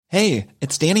Hey,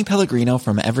 it's Danny Pellegrino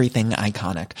from Everything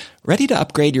Iconic. Ready to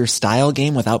upgrade your style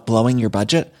game without blowing your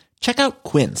budget? Check out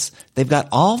Quince. They've got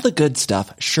all the good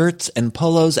stuff, shirts and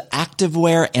polos,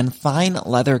 activewear, and fine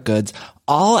leather goods,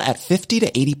 all at 50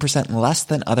 to 80% less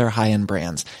than other high-end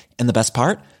brands. And the best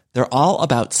part? They're all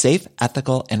about safe,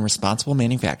 ethical, and responsible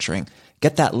manufacturing.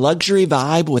 Get that luxury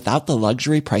vibe without the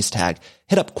luxury price tag.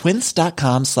 Hit up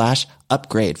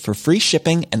quince.com/upgrade for free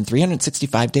shipping and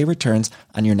 365-day returns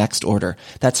on your next order.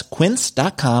 That's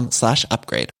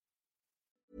quince.com/upgrade.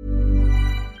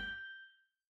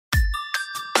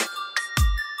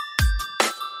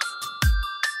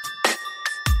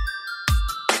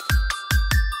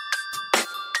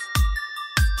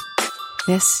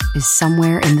 This is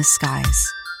Somewhere in the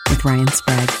Skies with Ryan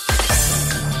Sprague.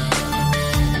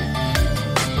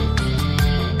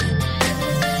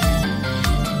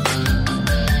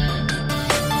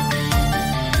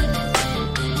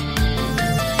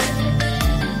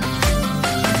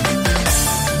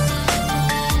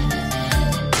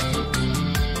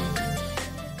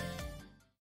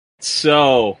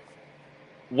 So,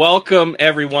 welcome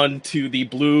everyone to the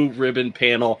Blue Ribbon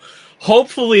panel.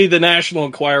 Hopefully, the National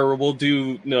Enquirer will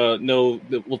take no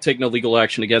legal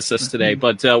action against us today,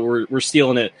 but we're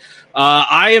stealing it.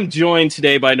 I am joined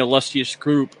today by an illustrious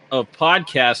group of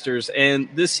podcasters, and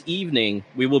this evening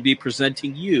we will be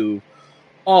presenting you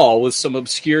all with some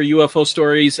obscure UFO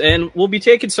stories, and we'll be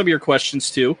taking some of your questions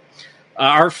too.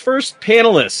 Our first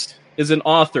panelist is an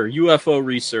author, UFO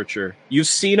researcher. You've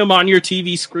seen him on your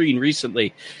TV screen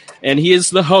recently, and he is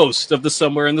the host of the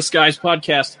Somewhere in the Skies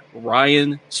podcast,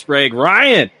 Ryan Sprague.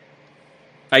 Ryan,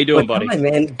 how you doing, buddy? Hi,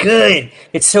 man. Good.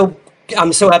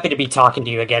 I'm so happy to be talking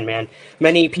to you again, man.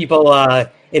 Many people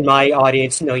in my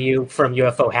audience know you from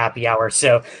UFO Happy Hour,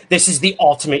 so this is the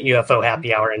ultimate UFO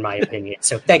Happy Hour, in my opinion.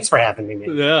 So thanks for having me,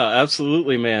 man. Yeah,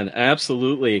 absolutely, man.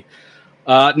 Absolutely.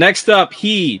 Next up,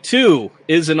 he, too,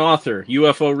 is an author,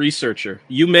 UFO researcher.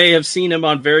 You may have seen him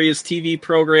on various TV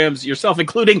programs yourself,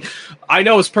 including, I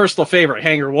know his personal favorite,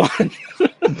 Hangar One.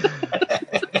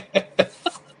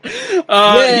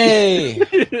 Yay!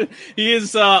 He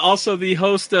is also the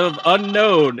host of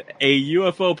Unknown, a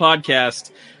UFO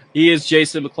podcast. He is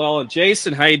Jason McClellan.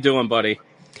 Jason, how you doing, buddy?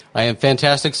 I am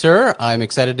fantastic, sir. I'm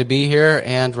excited to be here,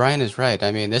 and Ryan is right.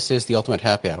 I mean, this is the ultimate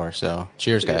happy hour, so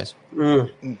cheers, guys.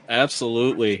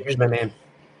 Absolutely. Here's my man.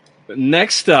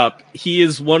 Next up, he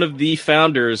is one of the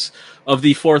founders of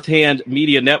the Fourth Hand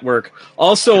Media Network,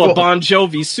 also a Bon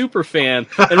Jovi superfan,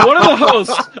 and one of the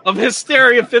hosts of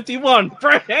Hysteria 51,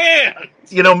 Brett Hand.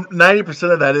 You know,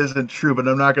 90% of that isn't true, but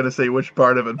I'm not going to say which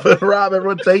part of it. But Rob,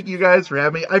 everyone, thank you guys for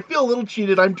having me. I feel a little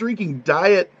cheated. I'm drinking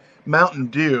Diet Mountain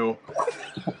Dew.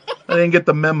 I didn't get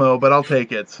the memo, but I'll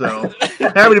take it. So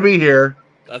happy to be here.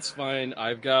 That's fine.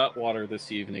 I've got water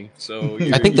this evening. So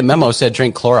I think the memo said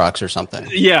drink Clorox or something.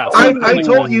 Yeah. I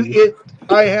told you it.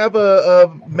 I have a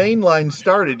main line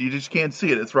started. You just can't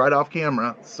see it. It's right off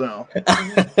camera. So.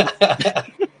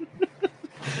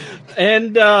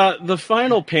 And the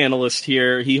final panelist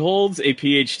here, he holds a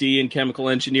PhD in chemical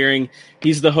engineering.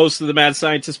 He's the host of the Mad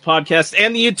Scientist podcast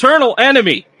and the eternal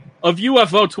enemy of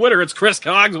UFO Twitter. It's Chris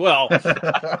Cogswell.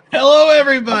 Hello,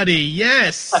 everybody.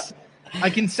 Yes.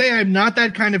 I can say I'm not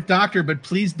that kind of doctor, but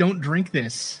please don't drink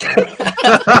this.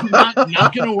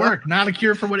 not going to work. Not a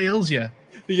cure for what ails you.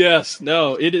 Yes,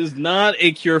 no, it is not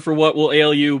a cure for what will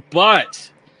ail you, but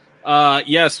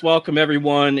yes, welcome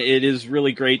everyone. It is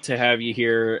really great to have you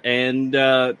here. And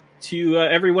to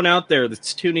everyone out there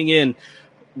that's tuning in,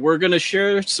 we're going to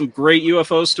share some great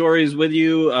UFO stories with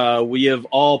you. We have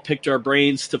all picked our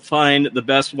brains to find the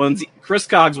best ones. Chris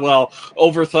Cogswell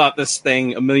overthought this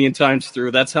thing a million times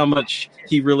through. That's how much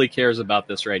he really cares about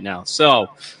this right now. So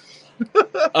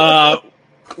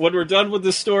when we're done with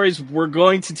the stories, we're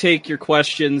going to take your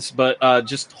questions, but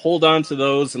just hold on to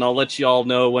those, and I'll let you all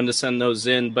know when to send those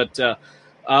in. But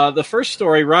the first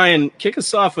story, Ryan, kick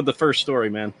us off with the first story,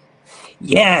 man.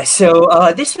 Yeah,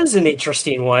 so this was an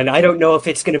interesting one. I don't know if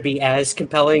it's going to be as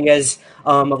compelling as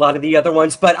a lot of the other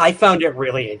ones, but I found it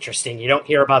really interesting. You don't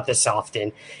hear about this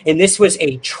often. And this was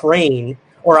a train,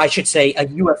 or I should say a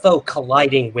UFO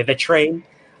colliding with a train.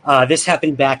 This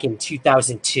happened back in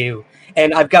 2002.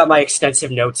 And I've got my extensive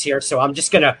notes here, so I'm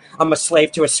a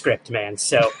slave to a script, man.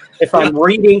 So if I'm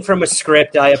reading from a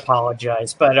script, I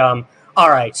apologize. But all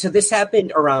right, so this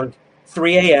happened around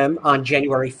 3 a.m. on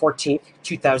January 14th,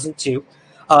 2002.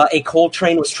 A coal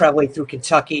train was traveling through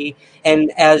Kentucky,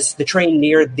 and as the train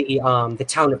neared the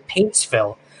town of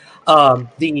Paintsville,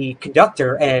 the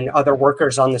conductor and other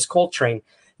workers on this coal train,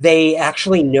 they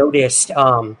actually noticed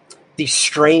these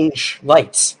strange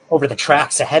lights over the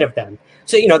tracks ahead of them.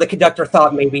 So, the conductor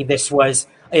thought maybe this was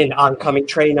an oncoming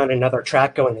train on another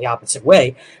track going the opposite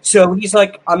way. So he's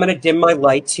like, I'm going to dim my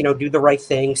lights, do the right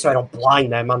thing so I don't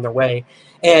blind them on their way.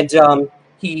 And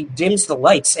he dims the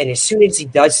lights, and as soon as he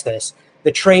does this,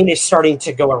 the train is starting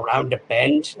to go around a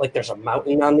bend, like there's a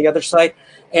mountain on the other side,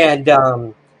 and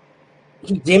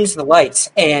he dims the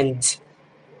lights, and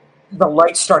the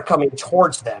lights start coming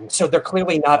towards them. So they're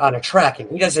clearly not on a track, and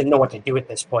he doesn't know what to do at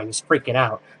this point. He's freaking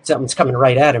out. Something's coming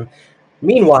right at him.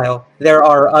 Meanwhile, there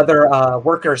are other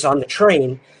workers on the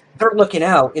train. They're looking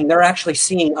out, and they're actually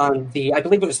seeing on the, I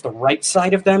believe it was the right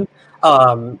side of them,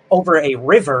 over a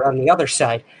river on the other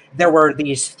side, there were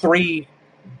these 3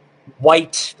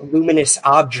 white luminous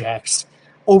objects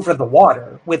over the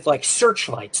water with like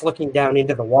searchlights looking down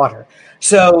into the water.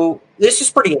 So this is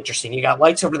pretty interesting. You got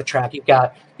lights over the track, you've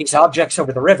got these objects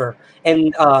over the river,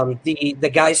 and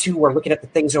the guys who were looking at the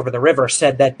things over the river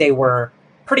said that they were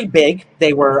pretty big.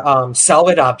 They were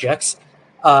solid objects.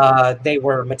 They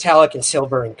were metallic and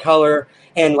silver in color,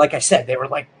 and like I said, they were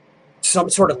like some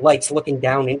sort of lights looking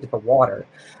down into the water.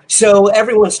 So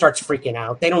everyone starts freaking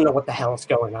out. They don't know what the hell is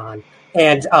going on.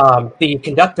 And the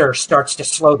conductor starts to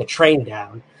slow the train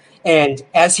down. And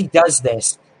as he does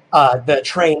this, the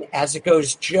train, as it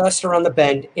goes just around the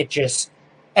bend,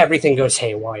 everything goes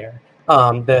haywire.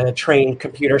 The train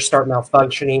computers start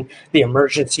malfunctioning. The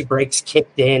emergency brakes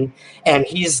kicked in. And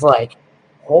he's like,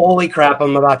 holy crap,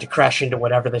 I'm about to crash into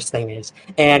whatever this thing is.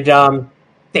 And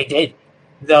they did.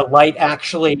 The light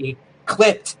actually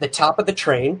clipped the top of the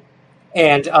train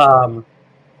and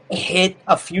hit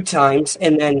a few times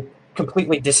and then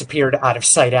completely disappeared out of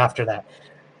sight after that.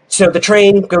 So the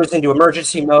train goes into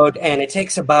emergency mode, and it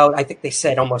takes about, I think they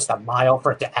said, almost a mile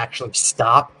for it to actually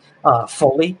stop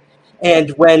fully.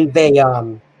 And when they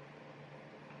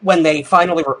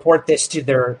finally report this to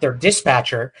their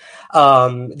dispatcher,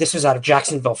 this was out of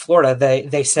Jacksonville, Florida,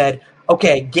 they said,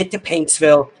 okay, get to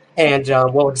Paintsville, and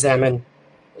we'll examine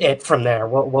it from there.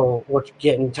 We'll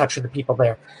get in touch with the people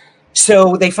there.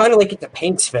 So they finally get to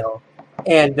Paintsville,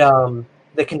 and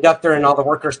the conductor and all the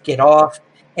workers get off,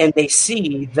 and they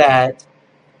see that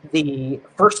the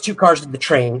first 2 cars of the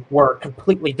train were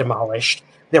completely demolished.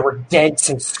 There were dents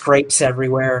and scrapes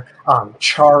everywhere,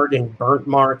 charred and burnt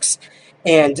marks,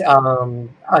 and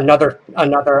another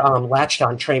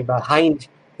latched-on train behind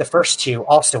the first 2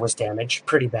 also was damaged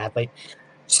pretty badly.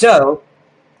 So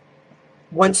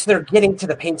once they're getting to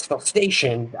the Paintsville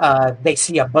station, they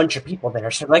see a bunch of people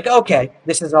there. So like, okay,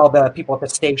 this is all the people at the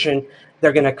station.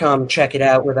 They're going to come check it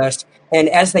out with us. And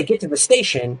as they get to the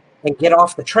station and get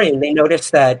off the train, they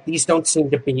notice that these don't seem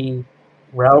to be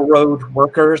railroad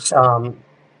workers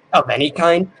of any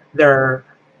kind. They're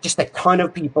just a ton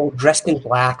of people dressed in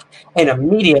black. And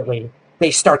immediately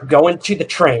they start going to the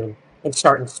train and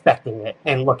start inspecting it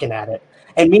and looking at it.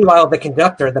 And meanwhile, the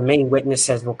conductor, the main witness,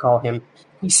 as we'll call him,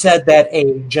 he said that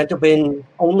a gentleman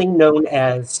only known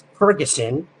as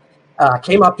Ferguson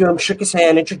came up to him, shook his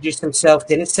hand, introduced himself,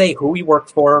 didn't say who he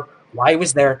worked for, why he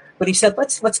was there, but he said,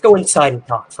 let's go inside and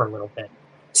talk for a little bit.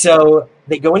 So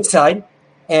they go inside,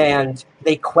 and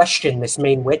they question this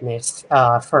main witness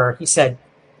for, he said,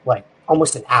 like,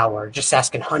 almost an hour, just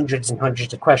asking hundreds and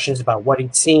hundreds of questions about what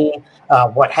he'd seen,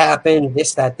 what happened,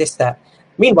 this, that.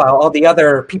 Meanwhile, all the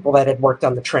other people that had worked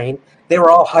on the train, they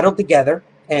were all huddled together,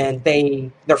 and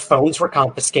their phones were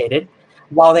confiscated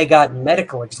while they got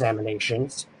medical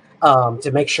examinations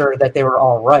to make sure that they were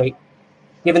all right.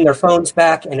 Given their phones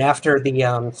back, and after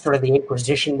the sort of the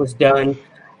inquisition was done,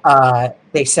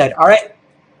 they said, all right,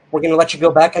 we're going to let you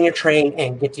go back on your train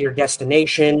and get to your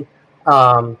destination.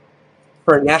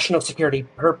 For national security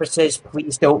purposes,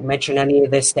 please don't mention any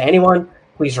of this to anyone.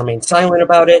 Please remain silent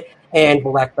about it, and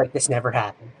we'll act like this never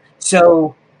happened.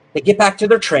 So they get back to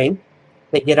their train.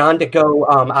 They get on to go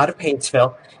out of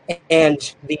Paintsville,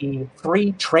 and the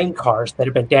 3 train cars that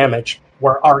had been damaged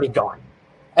were already gone,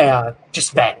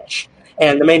 just vanished.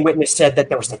 And the main witness said that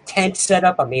there was a tent set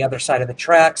up on the other side of the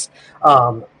tracks,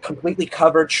 completely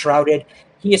covered, shrouded.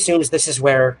 He assumes this is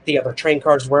where the other train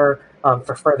cars were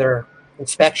for further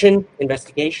inspection,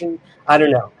 investigation. I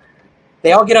don't know.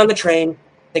 They all get on the train.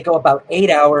 They go about 8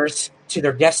 hours to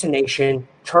their destination,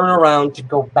 turn around to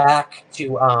go back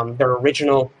to their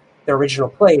original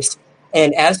place.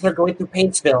 And as they're going through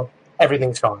Paintsville,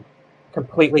 everything's gone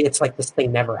completely. It's like this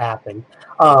thing never happened.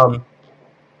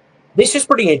 This is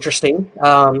pretty interesting.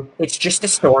 It's just a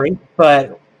story,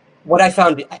 but what I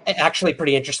found actually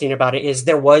pretty interesting about it is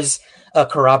there was a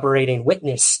corroborating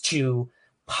witness to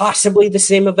possibly the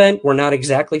same event. We're not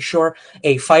exactly sure.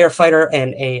 A firefighter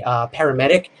and a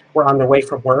paramedic were on their way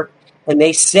from work, and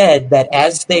they said that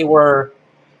as they were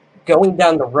going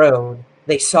down the road,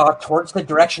 they saw towards the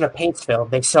direction of Paintsville,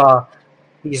 they saw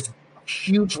these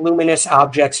huge luminous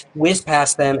objects whiz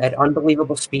past them at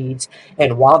unbelievable speeds.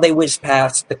 And while they whiz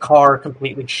past, the car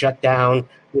completely shut down,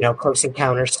 Close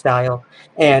Encounters style.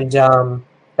 And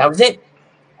that was it.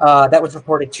 That was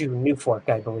reported to New Fork,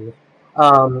 I believe.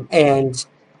 And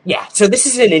yeah, so this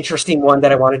is an interesting one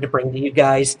that I wanted to bring to you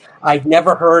guys. I've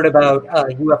never heard about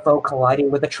a UFO colliding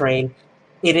with a train.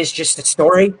 It is just a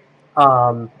story.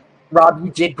 Rob,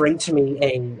 you did bring to me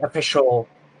an official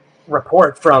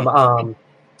report from,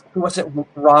 who was it?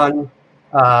 Mark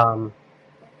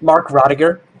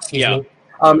Rodiger, excuse me.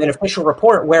 An official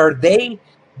report where they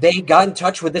got in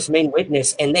touch with this main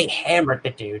witness and they hammered the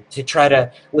dude to try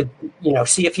to,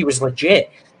 see if he was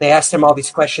legit. They asked him all these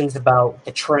questions about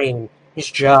the train, his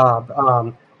job,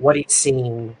 what he'd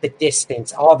seen, the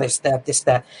distance, all this,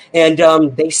 that. And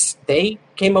they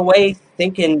came away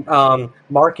thinking,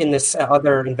 Mark and this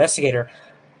other investigator,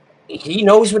 he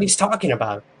knows what he's talking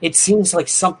about. It seems like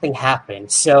something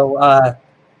happened. So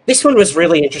this one was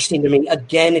really interesting to me.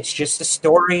 Again, it's just a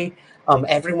story.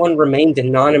 Everyone remained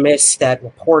anonymous that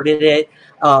reported it.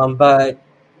 But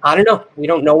I don't know. We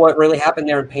don't know what really happened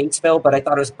there in Paintsville, but I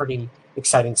thought it was a pretty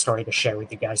exciting story to share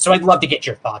with you guys. So I'd love to get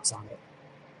your thoughts on it.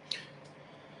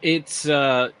 It's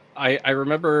I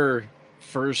remember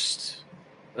first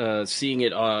seeing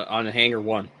it on Hangar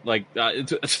One. Like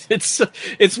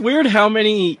it's weird how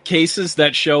many cases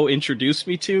that show introduced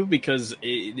me to, because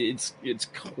it's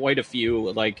quite a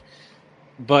few. Like,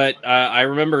 but I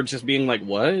remember just being like,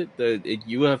 "What? A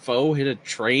UFO hit a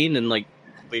train?" And like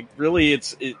really,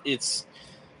 it's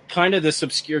kind of this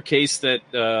obscure case that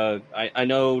I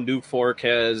know New Fork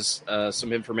has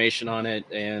some information on it,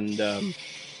 and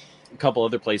a couple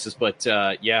other places, but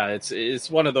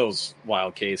it's one of those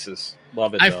wild cases.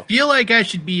 Love it, though. I feel like I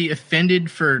should be offended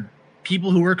for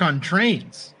people who work on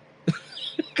trains.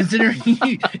 Considering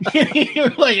you're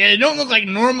like, it don't look like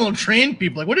normal train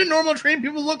people. Like, what do normal train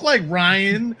people look like,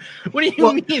 Ryan? What do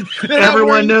you mean?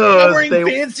 Everyone knows wearing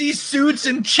fancy suits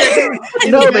and checking.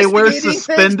 No, they wear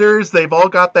suspenders. Things. They've all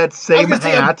got that same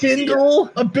hat.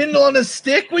 A bindle on a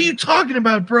stick. What are you talking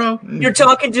about, bro? You're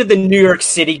talking to the New York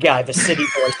City guy, the city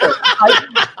boy. So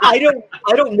I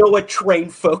don't know what train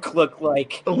folk look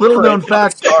like. Little known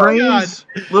fact,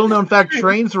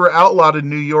 trains were outlawed in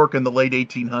New York in the late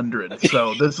 1800s.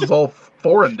 So this is all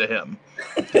foreign to him.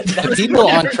 The people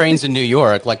on trains in New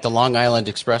York, like the Long Island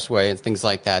Expressway and things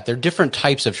like that, they're different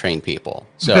types of train people.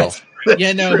 So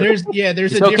there's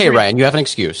it's okay, Ryan. You have an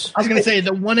excuse. I was gonna say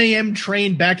the 1 a.m.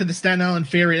 train back to the Staten Island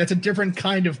ferry. That's a different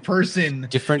kind of person.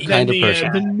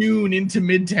 The noon into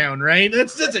Midtown, right?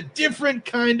 That's a different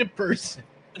kind of person.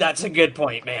 That's a good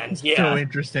point, man. Yeah, so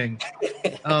interesting.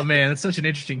 Oh man, that's such an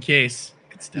interesting case.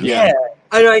 Good stuff. Yeah.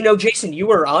 I know, Jason, you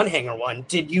were on Hangar One.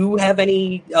 Did you have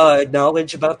any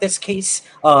knowledge about this case?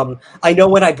 I know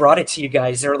when I brought it to you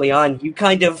guys early on, you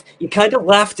kind of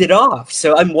laughed it off.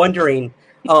 So I'm wondering,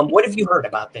 what have you heard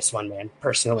about this one, man,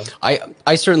 personally?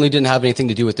 I certainly didn't have anything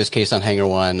to do with this case on Hangar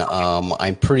One.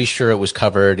 I'm pretty sure it was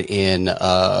covered in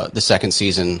the second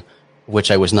season, which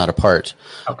I was not a part.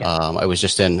 Okay. I was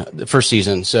just in the first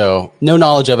season, so no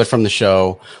knowledge of it from the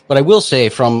show. But I will say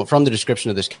from the description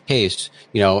of this case,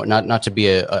 not to be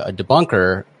a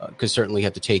debunker, because certainly you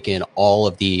have to take in all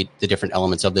of the different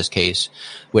elements of this case,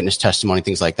 witness testimony,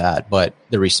 things like that. But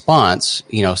the response,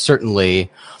 certainly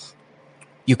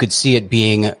you could see it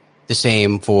being the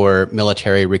same for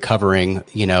military recovering,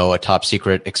 a top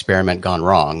secret experiment gone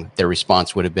wrong. Their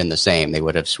response would have been the same. They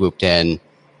would have swooped in,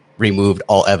 removed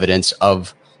all evidence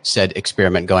of said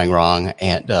experiment going wrong,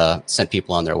 and sent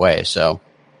people on their way. So,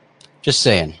 just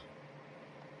saying.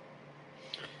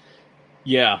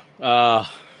 Yeah,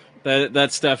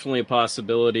 that's definitely a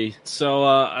possibility.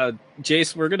 So,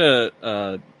 Jace, we're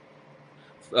gonna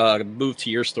move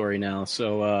to your story now.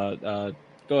 So,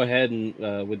 go ahead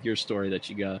and with your story that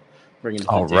you got.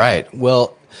 All right.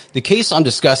 Well, the case I'm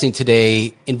discussing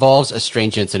today involves a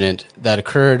strange incident that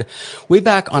occurred way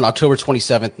back on October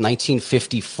 27th,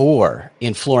 1954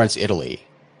 in Florence, Italy.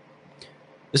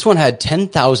 This one had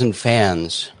 10,000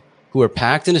 fans who were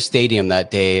packed in a stadium that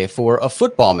day for a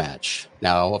football match.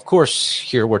 Now, of course,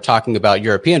 here we're talking about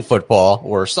European football,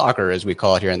 or soccer as we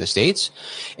call it here in the States.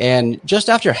 And just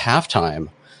after halftime,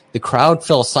 the crowd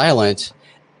fell silent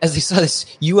as they saw this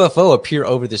UFO appear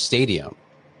over the stadium.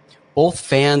 Both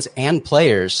fans and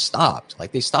players stopped.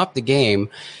 Like, they stopped the game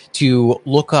to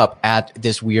look up at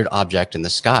this weird object in the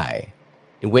sky.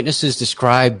 And witnesses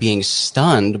described being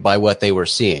stunned by what they were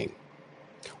seeing.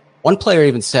 One player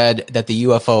even said that the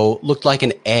UFO looked like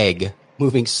an egg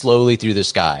moving slowly through the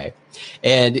sky.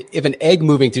 And if an egg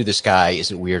moving through the sky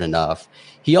isn't weird enough,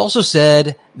 he also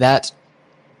said that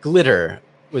glitter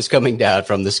was coming down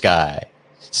from the sky.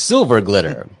 Silver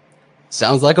glitter.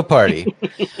 Sounds like a party.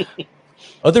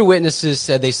 Other witnesses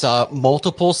said they saw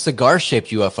multiple cigar-shaped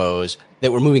UFOs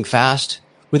that were moving fast,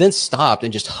 but then stopped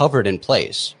and just hovered in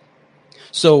place.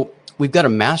 So we've got a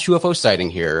mass UFO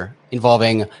sighting here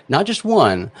involving not just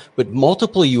one, but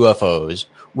multiple UFOs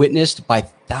witnessed by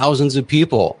thousands of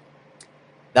people.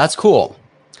 That's cool.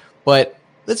 But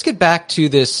let's get back to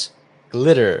this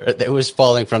glitter that was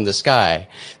falling from the sky.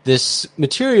 This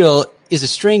material is a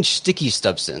strange sticky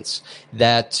substance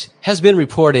that has been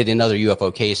reported in other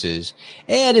UFO cases,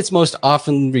 and it's most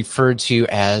often referred to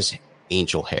as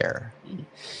angel hair.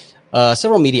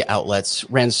 Several media outlets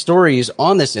ran stories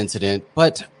on this incident,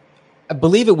 but I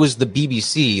believe it was the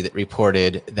BBC that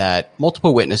reported that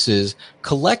multiple witnesses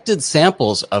collected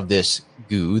samples of this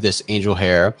goo, this angel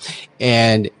hair,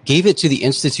 and gave it to the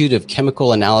Institute of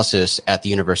Chemical Analysis at the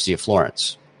University of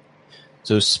Florence.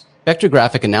 So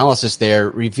spectrographic analysis there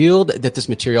revealed that this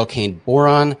material contained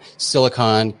boron,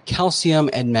 silicon, calcium,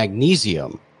 and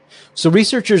magnesium. So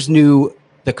researchers knew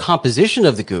the composition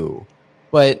of the goo,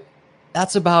 but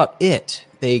that's about it.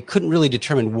 They couldn't really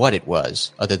determine what it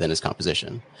was other than its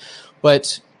composition.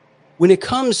 But when it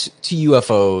comes to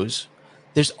UFOs,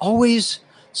 there's always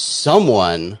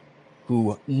someone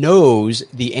who knows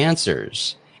the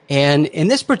answers. And in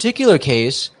this particular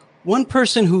case, one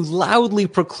person who loudly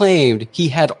proclaimed he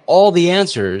had all the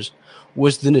answers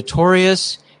was the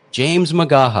notorious James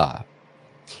McGaha.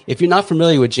 If you're not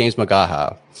familiar with James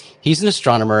McGaha, he's an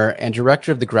astronomer and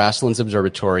director of the Grasslands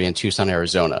Observatory in Tucson,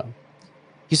 Arizona.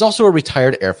 He's also a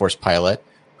retired Air Force pilot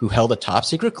who held a top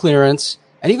secret clearance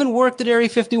and even worked at Area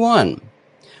 51.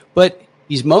 But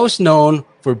he's most known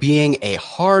for being a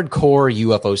hardcore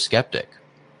UFO skeptic.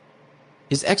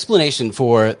 His explanation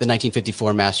for the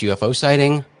 1954 mass UFO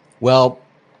sighting, well,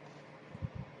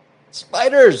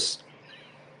 spiders.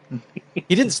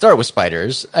 He didn't start with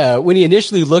spiders. When he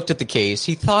initially looked at the case,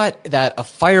 he thought that a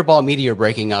fireball meteor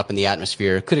breaking up in the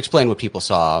atmosphere could explain what people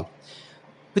saw.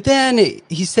 But then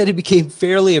he said it became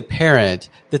fairly apparent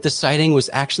that the sighting was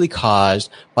actually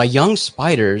caused by young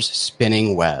spiders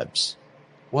spinning webs.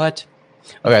 What?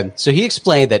 Okay, so he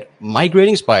explained that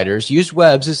migrating spiders use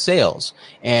webs as sails,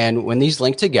 and when these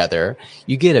link together,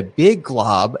 you get a big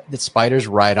glob that spiders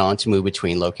ride on to move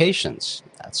between locations.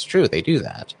 That's true, they do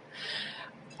that.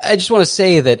 I just want to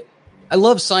say that I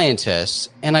love scientists,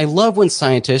 and I love when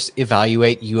scientists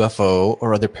evaluate UFO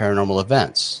or other paranormal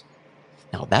events.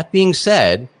 Now, that being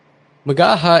said,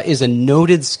 McGaha is a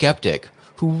noted skeptic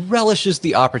who relishes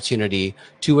the opportunity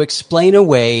to explain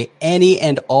away any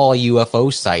and all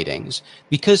UFO sightings,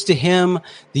 because to him,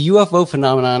 the UFO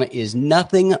phenomenon is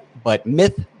nothing but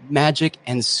myth, magic,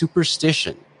 and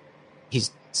superstition.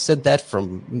 He's said that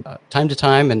from time to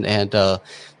time, and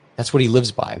that's what he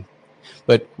lives by.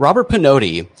 But Robert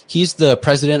Pinotti, he's the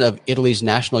president of Italy's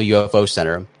National UFO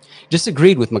Center,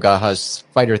 disagreed with McGaha's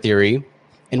spider theory,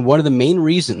 and one of the main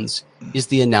reasons is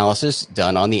the analysis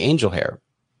done on the angel hair.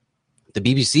 The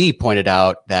BBC pointed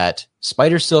out that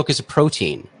spider silk is a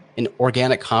protein, an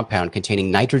organic compound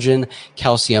containing nitrogen,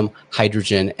 calcium,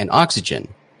 hydrogen, and oxygen,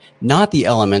 not the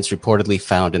elements reportedly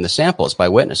found in the samples by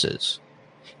witnesses.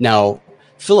 Now,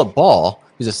 Philip Ball,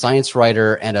 who's a science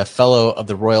writer and a fellow of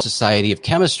the Royal Society of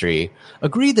Chemistry,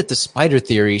 agreed that the spider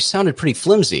theory sounded pretty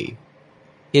flimsy.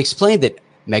 He explained that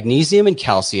magnesium and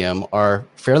calcium are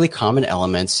fairly common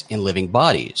elements in living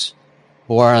bodies.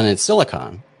 Boron and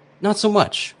silicon, not so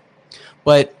much.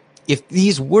 But if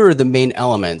these were the main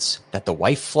elements that the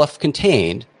white fluff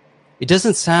contained, it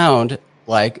doesn't sound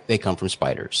like they come from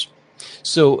spiders.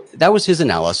 So that was his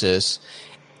analysis.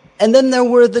 And then there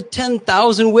were the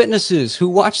 10,000 witnesses who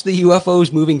watched the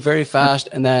UFOs moving very fast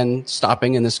and then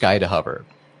stopping in the sky to hover.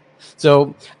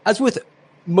 So as with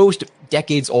most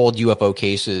decades-old UFO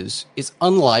cases, it's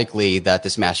unlikely that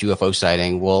this mass UFO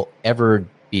sighting will ever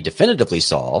be definitively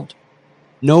solved,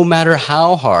 no matter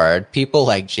how hard people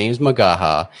like James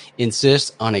McGaha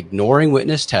insist on ignoring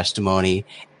witness testimony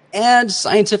and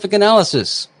scientific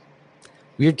analysis.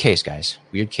 Weird case, guys.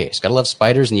 Weird case. Gotta love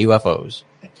spiders and UFOs.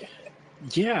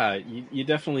 Yeah, you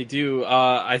definitely do.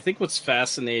 I think what's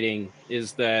fascinating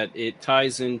is that it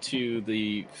ties into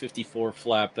the 54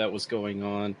 flap that was going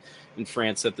on in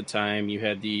France at the time. You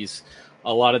had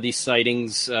a lot of these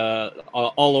sightings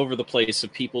all over the place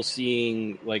of people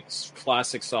seeing like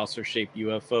classic saucer-shaped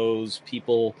UFOs,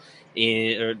 people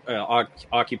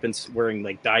occupants wearing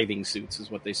like diving suits is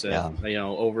what they said,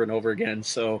 over and over again.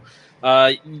 So,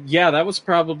 that was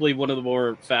probably one of the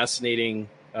more fascinating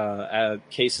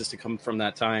cases to come from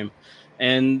that time.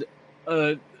 And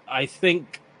I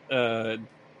think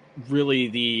really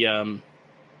the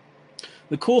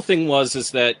cool thing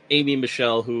is that Amy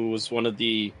Michelle, who was one of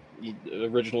the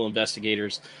original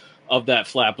investigators of that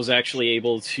flap, was actually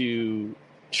able to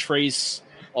trace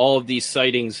all of these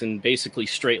sightings in basically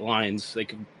straight lines. They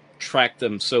could track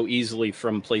them so easily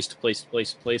from place to place to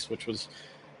place to place, which was,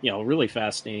 really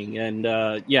fascinating. And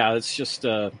it's just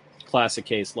a classic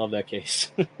case. Love that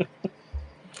case.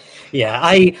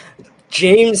 Yeah,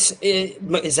 James,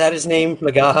 is that his name?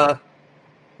 Magaha?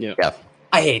 Yeah.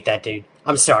 I hate that dude.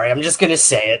 I'm sorry. I'm just going to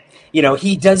say it.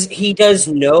 He doesn't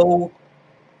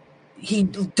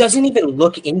even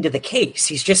look into the case.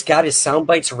 He's just got his sound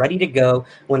bites ready to go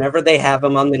whenever they have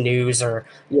him on the news or,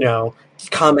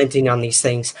 commenting on these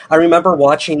things. I remember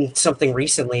watching something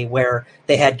recently where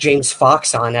they had James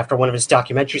Fox on after one of his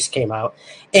documentaries came out,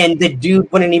 and the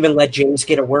dude wouldn't even let James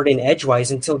get a word in edgewise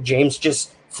until James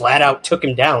just flat out took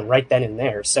him down right then and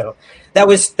there. So that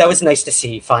was nice to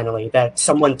see finally that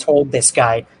someone told this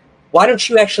guy, why don't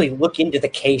you actually look into the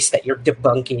case that you're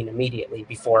debunking immediately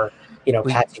before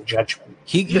passing judgment.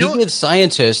 He gives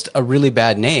scientists a really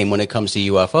bad name when it comes to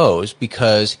UFOs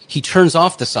because he turns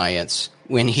off the science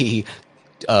when he,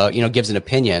 gives an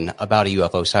opinion about a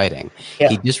UFO sighting. Yeah.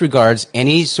 He disregards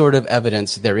any sort of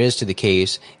evidence there is to the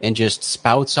case and just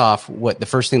spouts off what the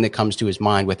first thing that comes to his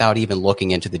mind without even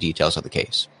looking into the details of the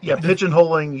case. Yeah,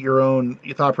 pigeonholing your own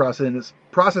thought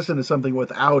process into something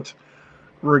without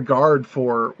regard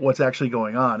for what's actually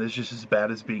going on is just as bad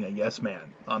as being a yes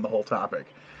man on the whole topic.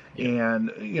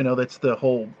 And, that's the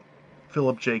whole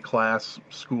Philip J. Klass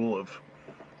school of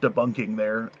debunking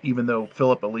there, even though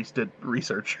Philip at least did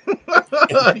research,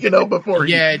 before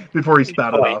he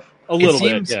spouted off. A little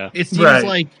bit, yeah.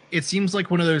 It seems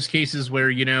like one of those cases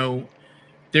where,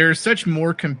 there's such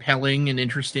more compelling and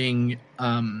interesting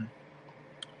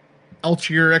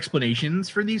ulterior explanations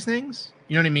for these things.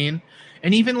 You know what I mean?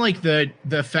 And even like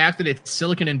the fact that it's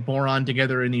silicon and boron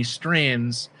together in these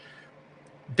strands,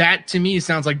 that to me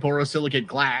sounds like borosilicate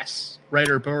glass, right?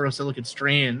 Or borosilicate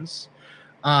strands.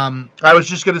 I was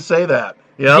just going to say that.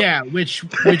 Yep. Yeah, which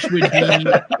would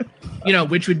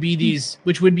be,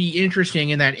 which would be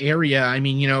interesting in that area. I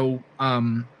mean,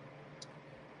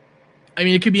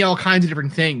 it could be all kinds of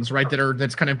different things, right?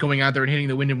 That's kind of going out there and hitting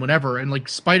the wind and whatever. And like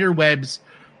spider webs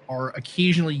are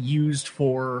occasionally used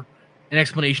for an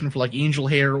explanation for like angel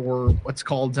hair or what's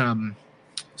called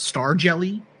star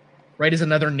jelly. Right, is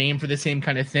another name for the same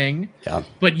kind of thing. Yeah.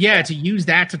 But to use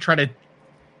that to try to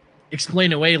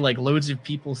explain away like loads of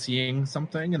people seeing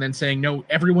something and then saying, no,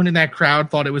 everyone in that crowd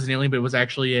thought it was an alien, but it was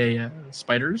actually a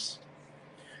spiders.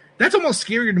 That's almost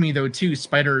scarier to me, though, too,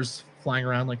 spiders flying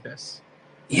around like this.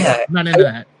 Yeah. I'm not into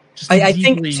that. Just I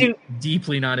think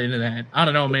deeply not into that. I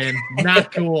don't know, man.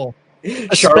 Not cool.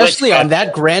 Especially on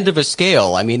that grand of a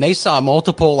scale. I mean, they saw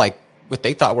multiple, what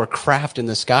they thought were craft in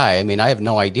the sky. I mean, I have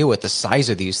no idea what the size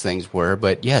of these things were,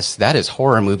 but yes, that is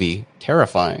horror movie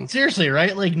terrifying. Seriously,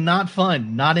 right? Like, not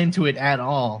fun, not into it at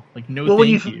all. Like, no, well,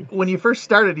 thank you. When you first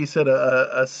started, you said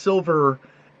a silver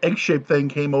egg-shaped thing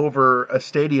came over a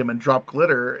stadium and dropped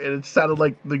glitter, and it sounded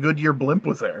like the Goodyear blimp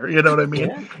was there. You know what I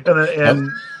mean? Yeah. And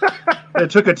it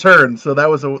took a turn. So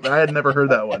I had never heard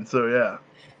that one. So yeah.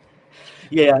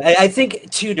 Yeah, I think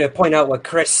too, to point out what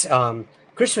Chris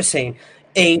was saying,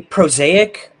 a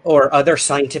prosaic or other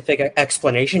scientific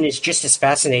explanation is just as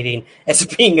fascinating as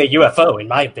being a UFO, in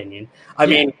my opinion. I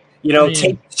mean,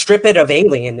 strip it of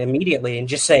alien immediately and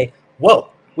just say, whoa,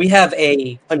 we have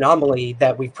a anomaly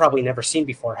that we've probably never seen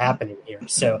before happening here.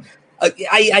 So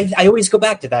I always go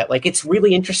back to that. Like, it's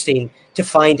really interesting to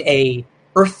find a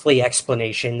earthly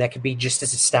explanation that could be just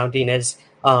as astounding as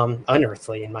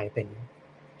unearthly, in my opinion.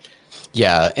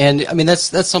 Yeah, and I mean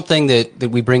that's something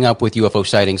that we bring up with UFO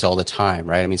sightings all the time,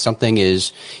 right? I mean, something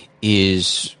is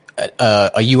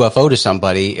a UFO to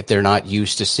somebody if they're not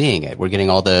used to seeing it. We're getting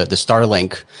all the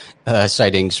Starlink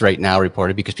sightings right now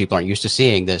reported because people aren't used to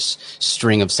seeing this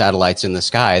string of satellites in the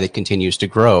sky that continues to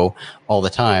grow all the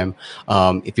time.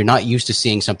 If you're not used to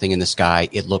seeing something in the sky,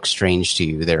 it looks strange to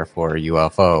you, therefore a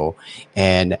UFO.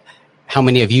 And how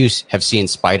many of you have seen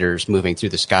spiders moving through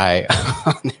the sky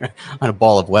on a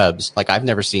ball of webs? Like, I've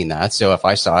never seen that. So if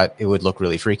I saw it, it would look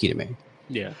really freaky to me.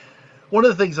 Yeah. One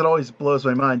of the things that always blows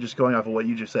my mind, just going off of what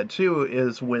you just said too,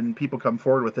 is when people come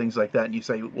forward with things like that and you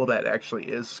say, well, that actually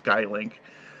is Skylink.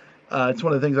 It's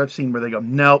one of the things I've seen where they go,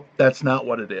 nope, that's not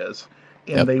what it is.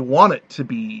 And they want it to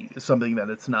be something that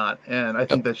it's not. And I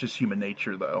think that's just human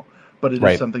nature, though. But it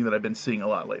is something that I've been seeing a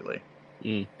lot lately.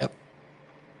 Mm. Yep.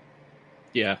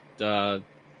 Yeah.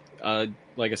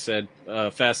 Like I said,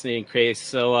 fascinating case.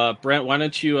 So, Brent, why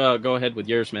don't you go ahead with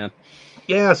yours, man?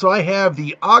 Yeah, so I have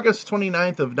the August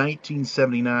 29th of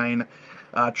 1979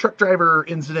 truck driver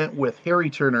incident with Harry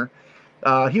Turner.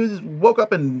 He woke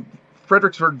up in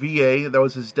Fredericksburg, VA. That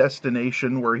was his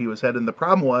destination where he was heading. The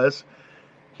problem was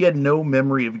he had no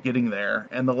memory of getting there,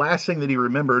 and the last thing that he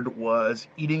remembered was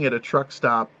eating at a truck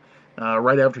stop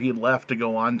right after he had left to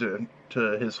go on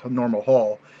to his normal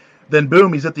haul. Then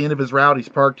boom, he's at the end of his route. He's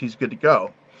parked. He's good to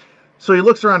go. So he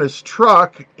looks around his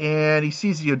truck and he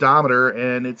sees the odometer,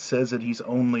 and it says that he's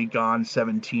only gone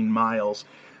 17 miles.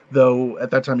 Though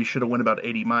at that time he should have went about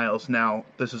 80 miles. Now,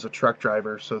 this is a truck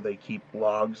driver, so they keep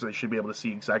logs. They should be able to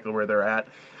see exactly where they're at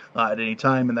any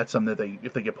time, and that's something that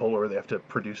if they get pulled over, they have to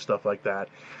produce stuff like that.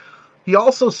 He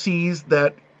also sees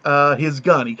that his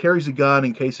gun, he carries a gun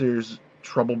in case there's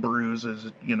trouble brews,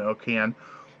 as can,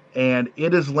 and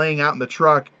it is laying out in the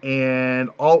truck,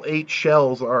 and all 8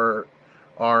 shells are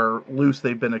loose.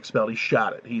 They've been expelled. He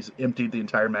shot it. He's emptied the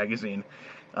entire magazine.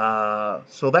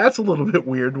 So that's a little bit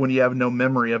weird when you have no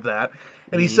memory of that.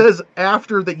 And he says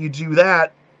after that you do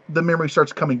that, the memory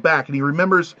starts coming back, and he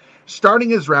remembers starting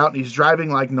his route, and he's driving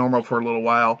like normal for a little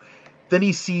while. Then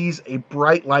he sees a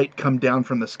bright light come down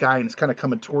from the sky, and it's kind of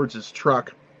coming towards his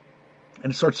truck,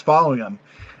 and it starts following him.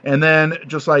 And then,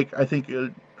 just like I think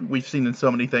we've seen in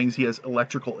so many things, he has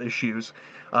electrical issues.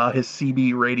 His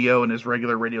CB radio and his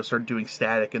regular radio start doing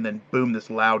static, and then boom, this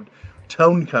loud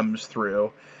tone comes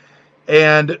through.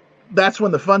 And that's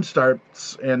when the fun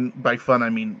starts, and by fun I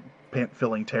mean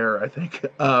pant-filling terror, I think.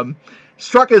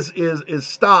 Truck is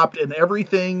stopped, and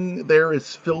everything there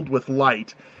is filled with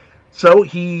light. So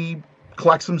he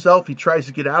collects himself, he tries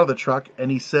to get out of the truck, and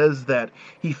he says that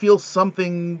he feels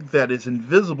something that is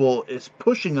invisible is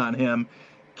pushing on him,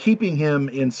 keeping him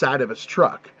inside of his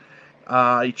truck.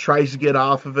 He tries to get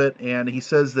off of it, and he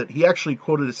says that he actually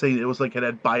quoted as saying it was like it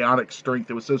had bionic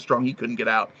strength. It was so strong he couldn't get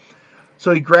out.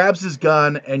 So he grabs his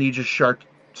gun, and he just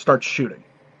starts shooting.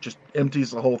 Just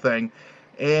empties the whole thing.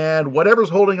 And whatever's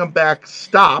holding him back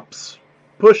stops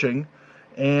pushing.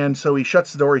 And so he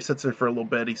shuts the door. He sits there for a little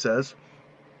bit, he says.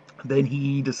 Then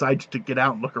he decides to get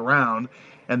out and look around.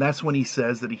 And that's when he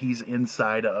says that he's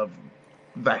inside of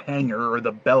the hangar or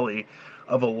the belly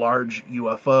of a large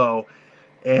UFO.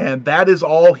 And that is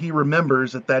all he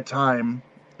remembers at that time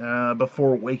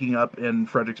before waking up in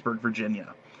Fredericksburg,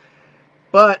 Virginia.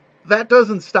 But that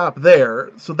doesn't stop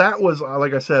there. So that was,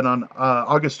 like I said, on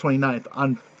August 29th.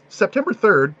 On September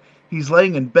 3rd, he's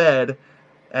laying in bed,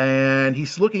 and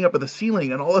he's looking up at the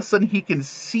ceiling, and all of a sudden he can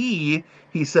see,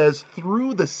 he says,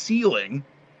 through the ceiling,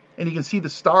 and he can see the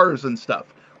stars and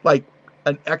stuff, like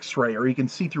an X-ray, or he can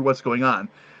see through what's going on.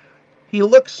 He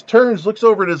looks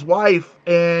over at his wife,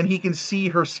 and he can see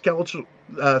her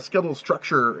skeletal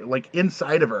structure, like,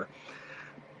 inside of her.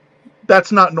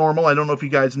 That's not normal. I don't know if you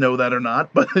guys know that or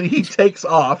not, but he takes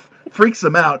off, freaks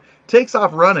him out, takes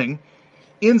off running,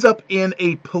 ends up in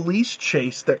a police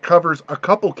chase that covers a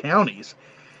couple counties.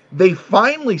 They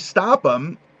finally stop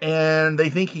him, and they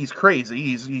think he's crazy.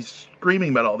 He's screaming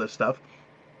about all this stuff.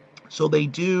 So they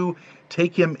do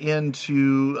take him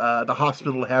into the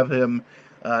hospital to have him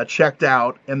checked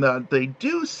out, and they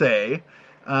do say,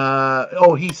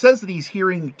 he says that he's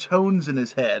hearing tones in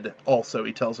his head also.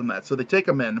 He tells him that. So they take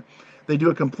him in. They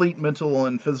do a complete mental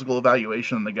and physical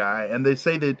evaluation on the guy, and they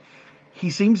say that he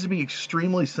seems to be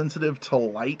extremely sensitive to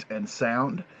light and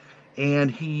sound, and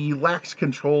he lacks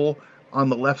control on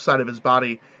the left side of his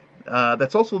body.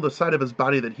 That's also the side of his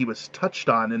body that he was touched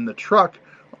on in the truck.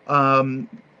 You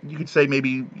could say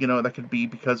maybe, that could be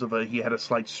because of he had a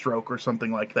slight stroke or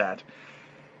something like that.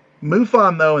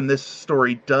 MUFON, though, in this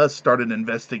story does start an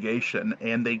investigation,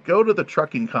 and they go to the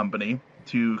trucking company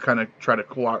to kind of try to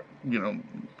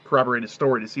corroborate his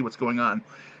story to see what's going on.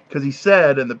 Because he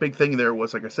said, and the big thing there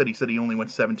was, like I said, he said he only went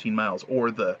 17 miles,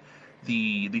 or the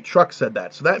truck said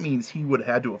that. So that means he would have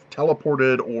had to have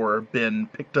teleported or been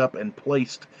picked up and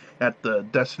placed at the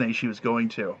destination he was going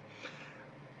to.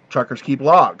 Truckers keep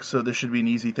logs, so this should be an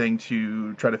easy thing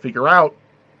to try to figure out.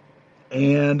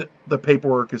 And the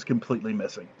paperwork is completely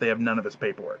missing. They have none of his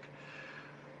paperwork.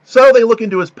 So they look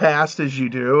into his past, as you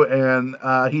do, and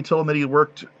he told them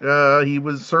that he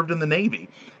was served in the Navy.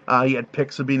 He had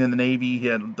pics of being in the Navy. He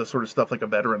had the sort of stuff like a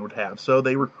veteran would have. So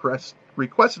they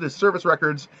requested his service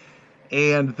records,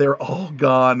 and they're all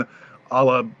gone, a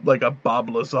la like a Bob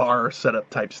Lazar setup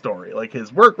type story. Like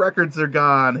his work records are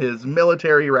gone, his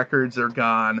military records are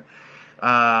gone.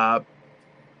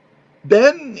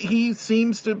 Then he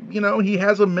seems to, he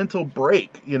has a mental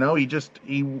break.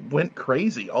 He went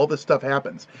crazy. All this stuff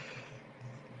happens.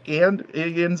 And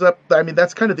it ends up,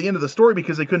 that's kind of the end of the story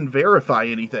because they couldn't verify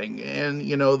anything. And,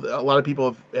 a lot of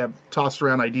people have tossed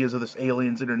around ideas of this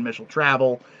aliens, interdimensional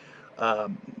travel,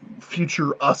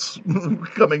 future us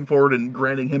coming forward and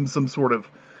granting him some sort of,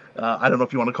 I don't know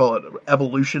if you want to call it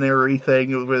evolutionary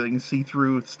thing where they can see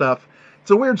through stuff.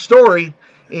 it's a weird story,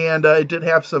 and it did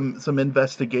have some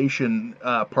investigation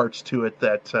parts to it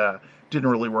that didn't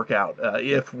really work out.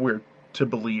 If we're to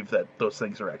believe that those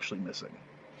things are actually missing.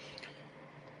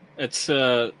 It's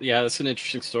that's an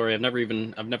interesting story. I've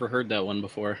never heard that one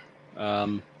before.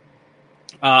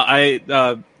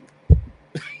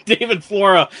 David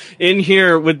Flora in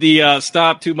here with the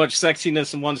stop too much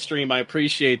sexiness in one stream. I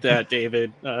appreciate that,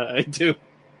 David. I do.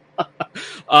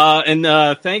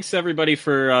 And thanks everybody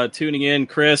for tuning in.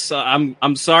 Chris,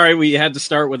 I'm sorry we had to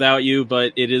start without you,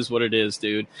 but it is what it is,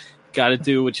 dude. Got to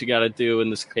do what you got to do in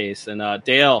this case. And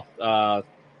Dale,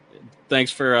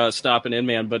 thanks for stopping in,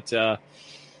 man. But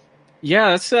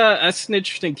that's an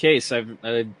interesting case.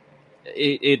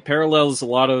 It parallels a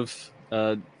lot of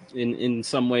in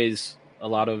some ways a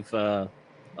lot of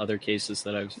other cases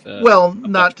that I've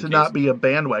not be a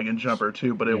bandwagon jumper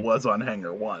too, but it was on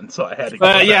Hangar 1, so I had to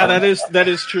that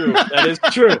is true. That is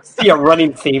true. See a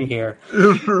running theme here.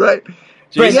 Right.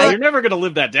 Jeez, you're never gonna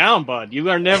live that down, bud. You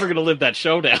are never gonna live that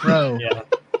show down. Bro. Yeah.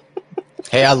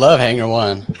 Hey, I love Hangar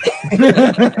 1.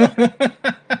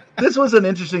 This was an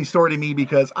interesting story to me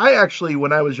because I actually,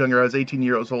 when I was younger, I was 18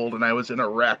 years old and I was in a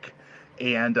wreck,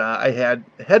 and I had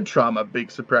head trauma.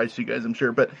 Big surprise to you guys, I'm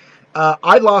sure, but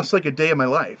I lost like a day of my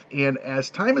life, and as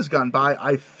time has gone by,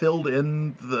 I filled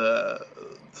in the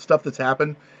stuff that's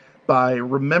happened by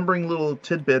remembering little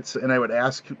tidbits, and I would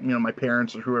ask, my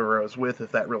parents or whoever I was with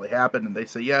if that really happened, and they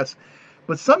say yes.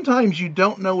 But sometimes you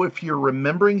don't know if you're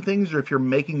remembering things or if you're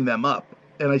making them up,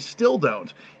 and I still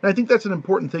don't. And I think that's an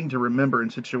important thing to remember in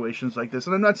situations like this.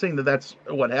 And I'm not saying that that's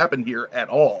what happened here at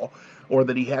all, or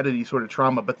that he had any sort of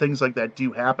trauma, but things like that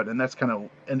do happen, and that's kind of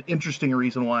an interesting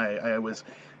reason why I was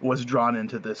drawn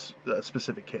into this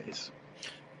specific case.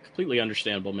 Completely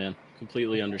understandable, man.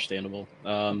 Completely understandable.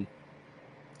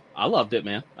 I loved it,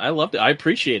 man. I loved it. I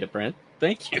appreciate it, Brent.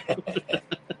 Thank you.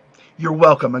 You're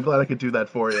welcome. I'm glad I could do that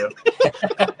for you.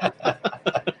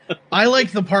 I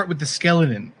like the part with the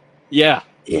skeleton. Yeah.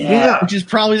 Which is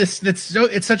probably it's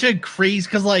such a craze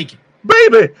because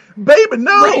baby,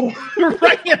 no.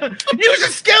 Right. Use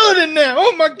a skeleton now.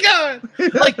 Oh my god.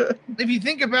 Like if you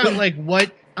think about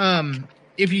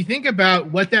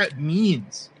what that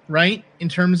means, right? In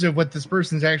terms of what this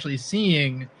person's actually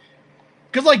seeing.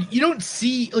 Because you don't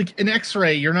see an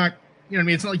X-ray, you're not, what I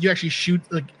mean? It's not like you actually shoot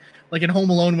like in Home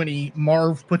Alone when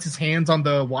Marv puts his hands on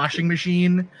the washing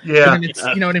machine. Yeah. And it's,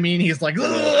 you know what I mean? He's like,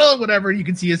 whatever, you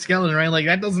can see his skeleton, right? Like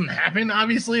that doesn't happen,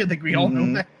 obviously. I think we all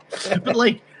know that. But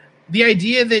the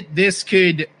idea that this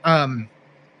could,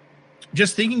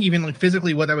 just thinking even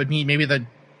physically what that would mean, maybe the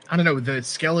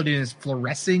skeleton is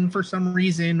fluorescing for some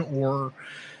reason, or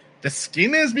the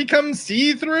skin has become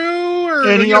see-through,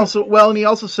 and he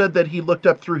also said that he looked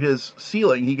up through his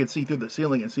ceiling. He could see through the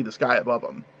ceiling and see the sky above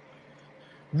him.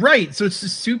 Right. So it's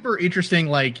just super interesting,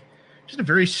 just a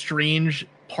very strange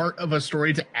part of a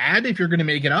story to add if you're going to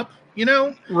make it up,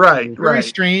 Right. Very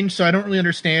strange. So I don't really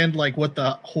understand what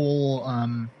the whole,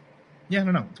 I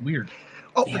don't know. It's weird.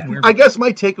 Oh, weird. I guess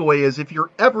my takeaway is if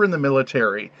you're ever in the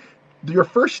military, your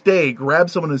first day, grab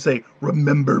someone and say,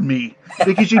 "Remember me,"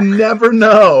 because you never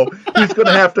know who's going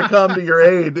to have to come to your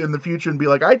aid in the future and be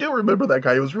like, "I do remember that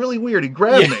guy. It was really weird. He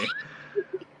grabbed me."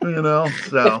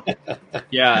 So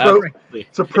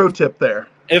it's a pro tip there.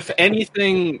 If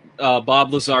anything,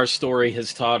 Bob Lazar's story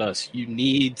has taught us you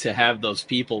need to have those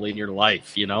people in your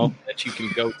life, that you can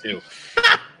go to.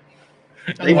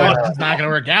 Otherwise, it's not going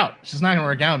to work out. It's just not going to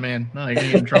work out, man. No, you're going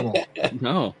to get in trouble.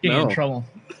 No. Get in trouble.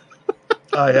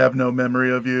 I have no memory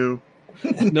of you.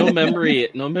 no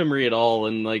memory at all,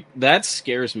 and that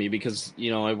scares me because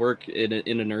I work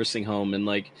in a nursing home, and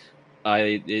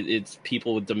it's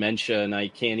people with dementia, and I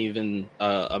can't even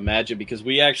imagine, because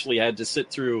we actually had to sit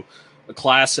through a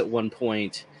class at one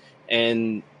point,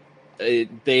 and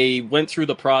they went through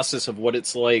the process of what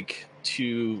it's like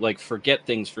to forget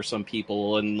things for some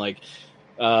people, and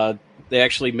they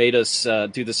actually made us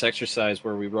do this exercise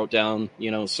where we wrote down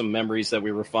some memories that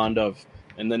we were fond of.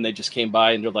 And then they just came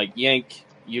by and they're like, "Yank,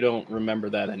 you don't remember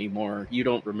that anymore. You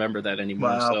don't remember that anymore."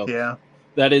 Wow, so yeah.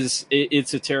 That is,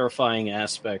 it's a terrifying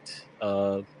aspect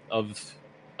of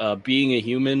being a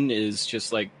human, is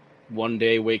just one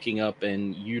day waking up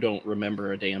and you don't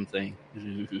remember a damn thing.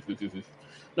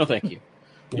 No, thank you.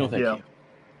 No, thank you.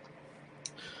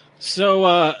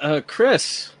 So,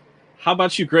 Chris, how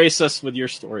about you grace us with your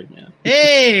story, man?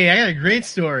 Hey, I got a great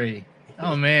story.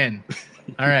 Oh, man.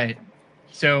 All right.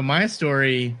 So my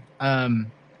story is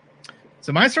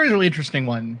a really interesting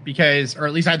one because, or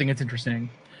at least I think it's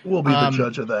interesting. We'll be the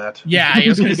judge of that. Yeah, I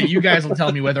was going to say, you guys will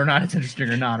tell me whether or not it's interesting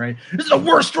or not, right? This is the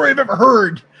worst story I've ever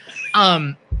heard.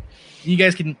 You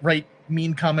guys can write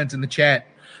mean comments in the chat.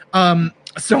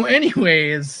 So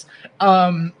anyways,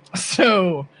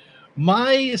 so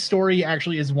my story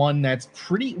actually is one that's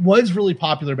was really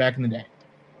popular back in the day.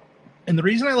 And the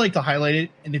reason I like to highlight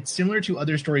it, and it's similar to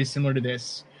other stories similar to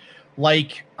this,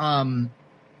 like, so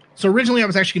originally I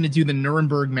was actually going to do the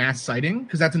Nuremberg mass sighting,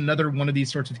 because that's another one of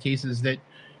these sorts of cases that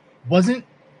wasn't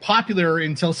popular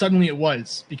until suddenly it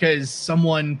was, because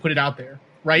someone put it out there,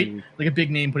 right? Like a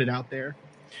big name put it out there.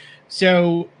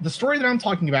 So the story that I'm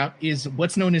talking about is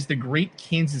what's known as the Great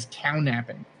Kansas Cow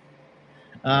Napping.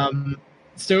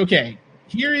 So, okay,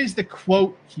 here is the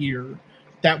quote here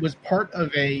that was part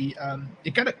of a,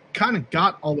 it kind of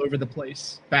got all over the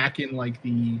place back in like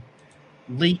the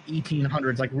late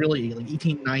 1800s, like really like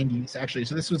 1890s actually.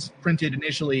 So this was printed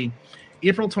initially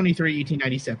April 23,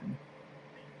 1897.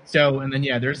 So, and then,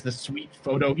 yeah, there's the sweet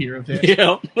photo here of it.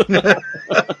 Yeah.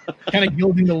 Kind of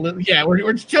gilding the, yeah,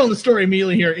 we're telling the story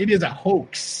immediately here. It is a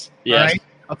hoax. Yes. All right?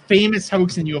 A famous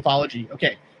hoax in ufology.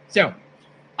 Okay. So,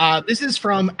 this is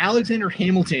from Alexander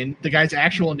Hamilton, the guy's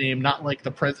actual name, not like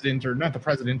the president, or not the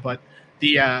president, but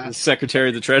the Secretary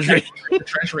of the Treasury. The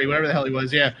Treasury, whatever the hell he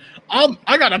was. Yeah.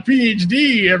 I got a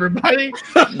PhD, everybody.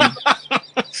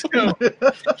 So,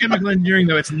 chemical engineering,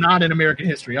 though, it's not in American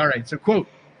history. All right. So, quote.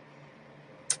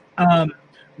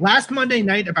 Last Monday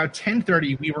night, about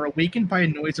 10:30, we were awakened by a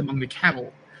noise among the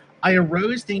cattle. I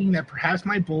arose thinking that perhaps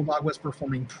my bulldog was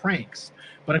performing pranks,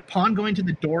 but upon going to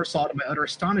the door, saw to my utter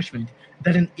astonishment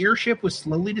that an airship was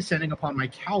slowly descending upon my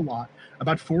cow lot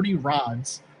about 40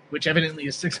 rods, which evidently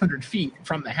is 600 feet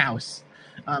from the house.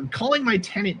 Calling my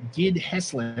tenant Gid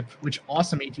Heslip, which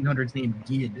awesome 1800s name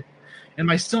Gid, and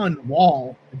my son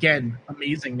Wall, again,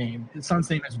 amazing name. His son's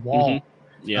name is Wall.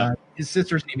 Mm-hmm. Yeah. His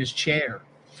sister's name is Chair.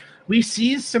 We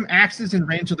seized some axes and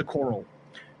ran to the coral.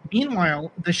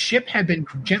 Meanwhile, the ship had been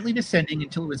gently descending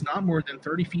until it was not more than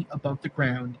 30 feet above the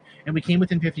ground, and we came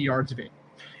within 50 yards of it.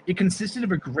 It consisted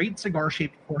of a great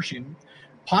cigar-shaped portion,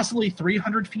 possibly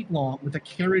 300 feet long, with a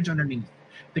carriage underneath.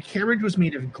 The carriage was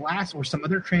made of glass or some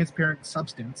other transparent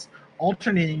substance,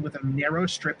 alternating with a narrow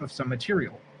strip of some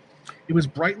material. It was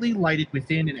brightly lighted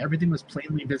within, and everything was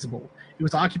plainly visible. It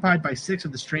was occupied by 6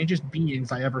 of the strangest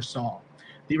beings I ever saw.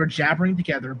 They were jabbering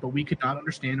together, but we could not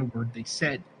understand a word they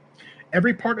said.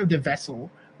 Every part of the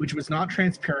vessel, which was not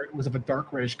transparent, was of a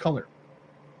dark reddish color.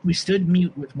 We stood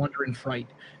mute with wonder and fright.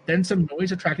 Then some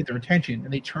noise attracted their attention,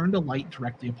 and they turned a light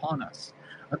directly upon us.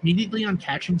 Immediately on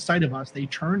catching sight of us, they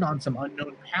turned on some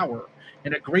unknown power,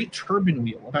 and a great turbine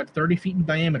wheel, about 30 feet in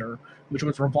diameter, which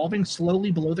was revolving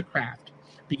slowly below the craft,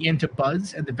 began to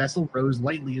buzz, and the vessel rose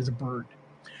lightly as a bird.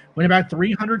 When about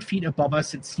 300 feet above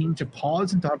us, it seemed to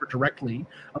pause and hover directly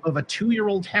above a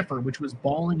 2-year-old heifer which was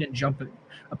bawling and jumping,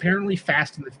 apparently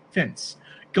fast in the fence.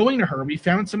 Going to her, we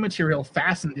found some material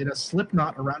fastened in a slip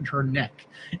knot around her neck,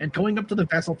 and going up to the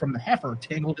vessel from the heifer,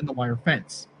 tangled in the wire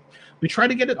fence. We tried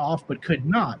to get it off, but could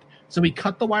not, so we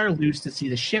cut the wire loose to see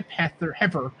the ship,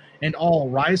 heifer, and all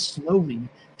rise slowly,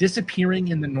 disappearing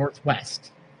in the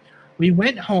northwest. We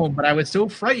went home, but I was so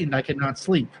frightened I could not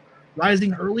sleep.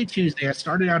 Rising early Tuesday, I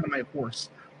started out on my horse,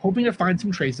 hoping to find some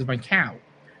trace of my cow.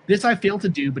 This I failed to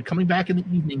do, but coming back in the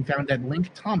evening, found that Link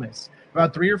Thomas,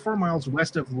 about 3 or 4 miles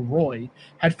west of Leroy,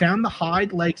 had found the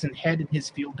hide, legs, and head in his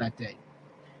field that day.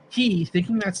 He,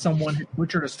 thinking that someone had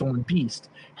butchered a stolen beast,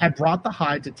 had brought the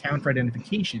hide to town for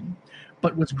identification,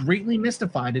 but was greatly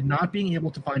mystified at not being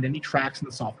able to find any tracks in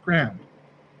the soft ground.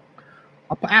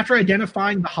 After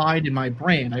identifying the hide in my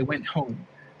brain, I went home.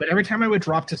 But every time I would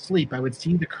drop to sleep, I would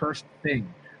see the cursed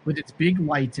thing, with its big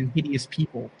lights and hideous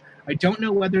people. I don't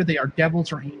know whether they are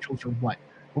devils or angels or what,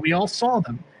 but we all saw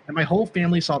them, and my whole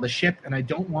family saw the ship, and I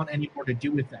don't want any more to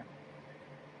do with them.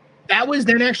 That was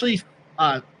then actually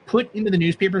put into the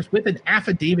newspapers with an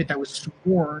affidavit that was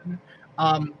sworn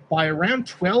by around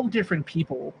 12 different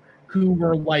people who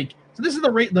were like, so this is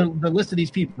the list of these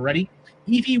people, ready?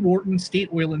 E.V. Wharton, State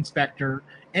Oil Inspector,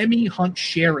 M.E. Hunt,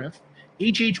 Sheriff,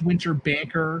 H.H. Winter,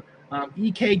 banker,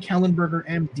 E.K. Kellenberger,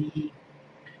 M.D.,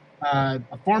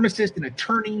 a pharmacist, an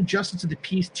attorney, justice of the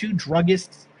peace, 2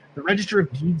 druggists, the register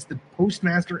of deeds, the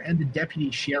postmaster, and the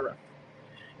deputy sheriff.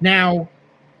 Now,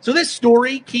 so this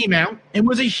story came out and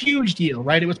was a huge deal,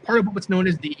 right? It was part of what's known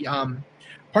as the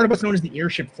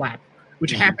airship flap,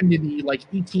 which happened in the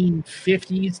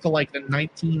 1850s to the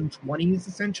 1920s,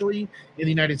 essentially, in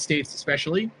the United States,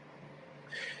 especially.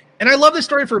 And I love this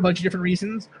story for a bunch of different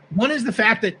reasons. One is the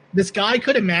fact that this guy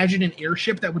could imagine an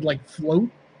airship that would float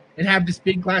and have this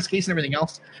big glass case and everything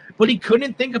else, but he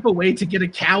couldn't think of a way to get a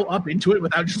cow up into it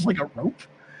without just a rope.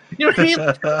 You know what I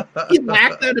mean? He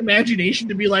lacked that imagination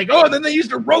to be oh, and then they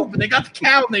used a rope and they got the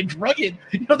cow and they drug it.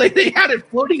 They had it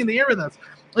floating in the air with us.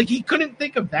 He couldn't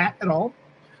think of that at all.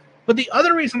 But the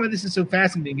other reason why this is so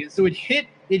fascinating is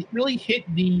it really hit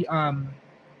the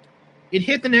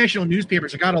national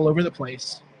newspapers. It got all over the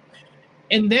place.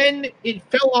 And then it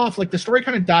fell off, like the story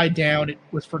kind of died down. It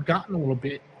was forgotten a little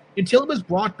bit until it was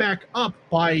brought back up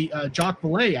by Jacques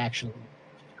Vallée, actually,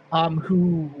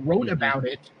 who wrote about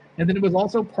it. And then it was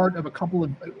also part of a couple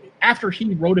of, after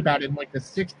he wrote about it in like the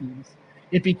 60s,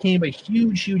 it became a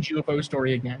huge, huge UFO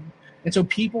story again. And so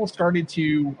people started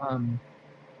to,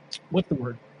 what's the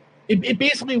word? It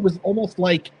basically was almost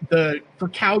like for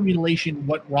cow mutilation,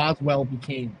 what Roswell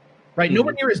became. Right,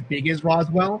 nowhere near as big as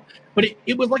Roswell, but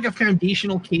it was like a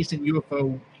foundational case in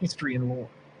UFO history and lore,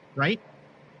 right?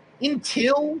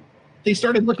 Until they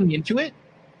started looking into it.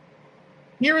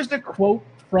 Here is the quote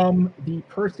from the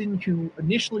person who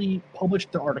initially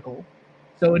published the article.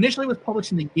 So initially it was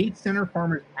published in the Gates Center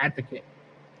Farmers Advocate.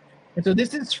 And so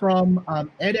this is from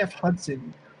Ed F.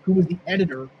 Hudson, who was the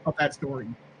editor of that story.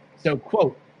 So,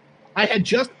 quote, "I had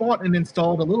just bought and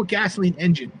installed a little gasoline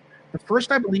engine, the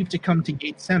first, I believe, to come to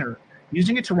Gates Center,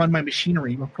 using it to run my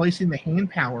machinery, replacing the hand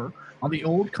power on the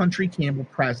old Country Campbell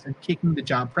press and kicking the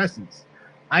job presses.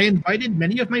 I invited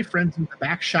many of my friends into the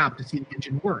back shop to see the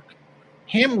engine work.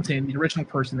 Hamilton, the original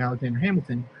person, Alexander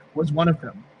Hamilton, was one of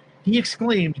them. He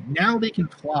exclaimed, 'Now they can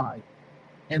fly.'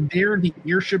 And there the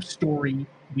airship story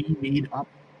we made up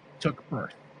took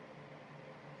birth."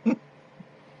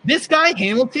 This guy,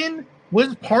 Hamilton,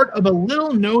 was part of a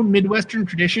little-known Midwestern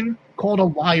tradition called a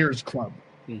Liars Club.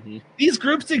 Mm-hmm. These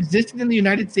groups existed in the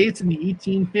United States in the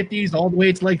 1850s all the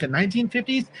way to like the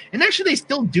 1950s, and actually they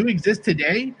still do exist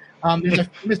today. There's a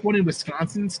famous one in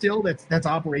Wisconsin still that's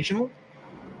operational.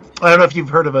 I don't know if you've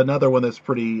heard of another one that's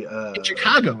pretty... in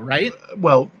Chicago, right?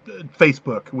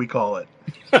 Facebook, we call it.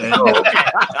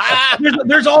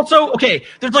 There's also,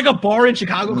 there's like a bar in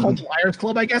Chicago called the Liars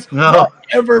Club, I guess. No.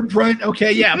 Brent.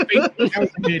 Okay, yeah. That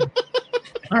was good.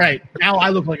 All right, now I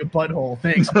look like a butthole.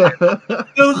 Thanks. I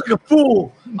look like a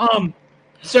fool.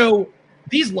 So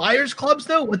these Liars Clubs,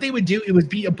 though, what they would do, it would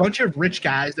be a bunch of rich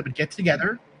guys that would get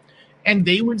together, and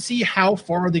they would see how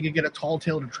far they could get a tall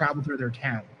tale to travel through their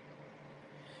town.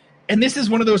 And this is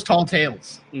one of those tall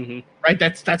tales, right?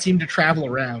 That seemed to travel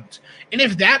around. And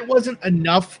if that wasn't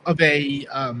enough of a,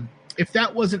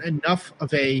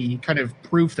 kind of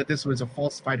proof that this was a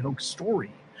falsified hoax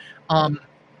story,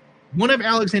 one of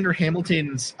Alexander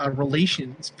Hamilton's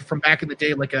relations from back in the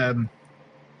day, like I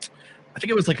think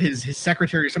it was like his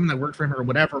secretary or someone that worked for him or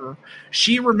whatever,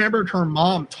 she remembered her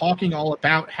mom talking all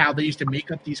about how they used to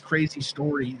make up these crazy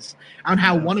stories, on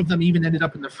how one of them even ended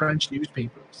up in the French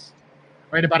newspapers.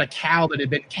 Right, about a cow that had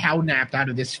been cow-napped out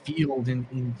of this field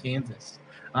in Kansas,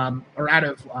 or out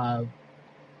of,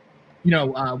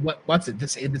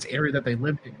 this area that they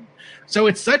lived in. So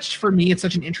it's such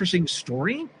an interesting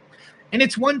story, and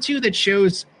it's one too that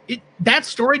shows that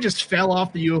story just fell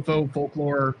off the UFO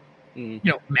folklore,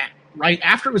 map. Right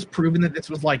after it was proven that this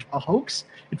was like a hoax,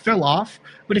 it fell off.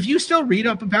 But if you still read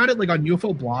up about it, like on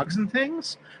UFO blogs and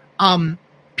things,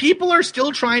 people are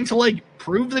still trying to like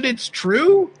prove that it's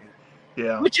true.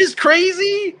 Yeah, which is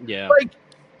crazy. Yeah, like,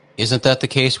 isn't that the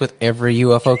case with every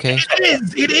UFO case?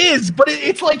 It is. But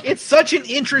it's such an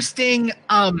interesting,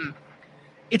 thing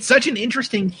that it's such an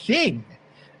interesting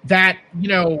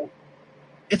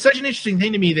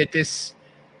thing to me that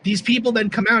these people then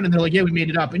come out and they're like, yeah, we made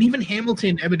it up. And even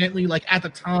Hamilton, evidently, like at the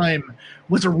time,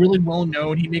 was a really well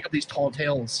known. He'd make up these tall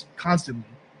tales constantly,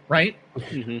 right?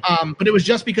 Mm-hmm. But it was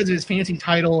just because of his fancy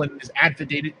title and his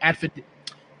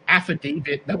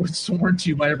affidavit that was sworn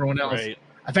to by everyone else. Right.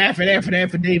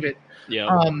 Affidavit.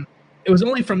 Yeah. It was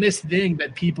only from this thing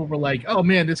that people were like, "Oh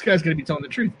man, this guy's gonna be telling the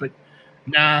truth," but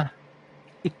nah.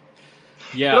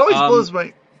 Yeah. It always blows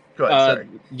my. Go ahead. Sorry.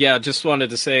 Yeah, just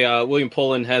wanted to say William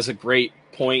Pullen has a great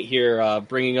point here,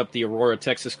 bringing up the Aurora,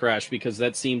 Texas crash, because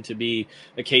that seemed to be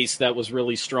a case that was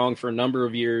really strong for a number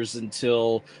of years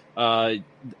until I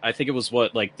think it was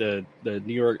the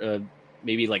New York.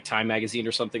 Maybe like Time Magazine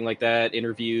or something like that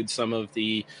interviewed some of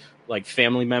the like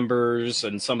family members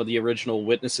and some of the original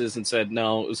witnesses and said,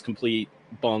 no, it was complete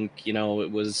bunk.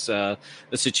 It was a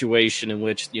situation in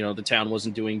which, the town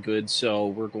wasn't doing good. So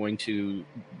we're going to,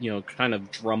 kind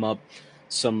of drum up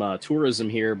some tourism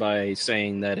here by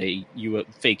saying that a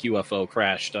fake UFO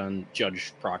crashed on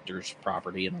Judge Proctor's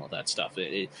property and all that stuff.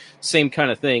 Same kind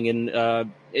of thing.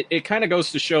 And it kind of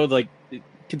goes to show, like,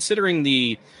 considering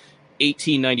the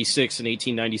 1896 and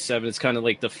 1897, it's kind of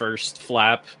like the first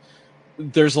flap.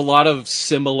 There's a lot of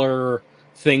similar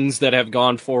things that have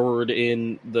gone forward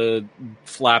in the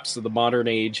flaps of the modern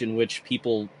age in which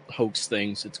people hoax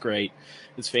things. It's great.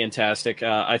 It's fantastic.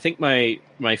 I think one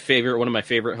of my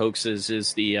favorite hoaxes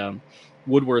is the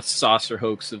Woodworth saucer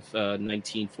hoax of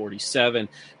 1947,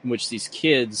 in which these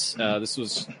kids, this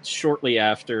was shortly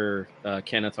after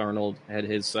Kenneth Arnold had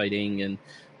his sighting and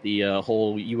the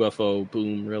whole UFO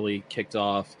boom really kicked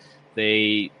off.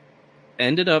 They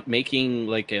ended up making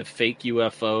like a fake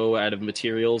UFO out of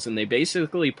materials, and they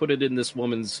basically put it in this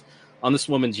woman's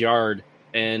yard,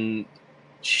 and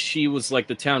she was like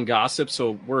the town gossip,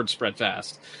 so word spread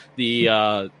fast.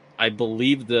 I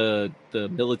believe the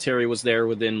military was there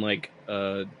within like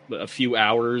a few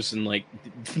hours, and like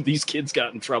these kids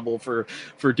got in trouble for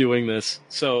doing this.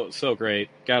 So great,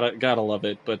 gotta love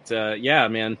it. But yeah,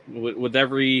 man, with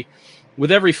every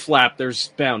flap, there's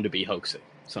bound to be hoaxing.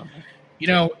 So. You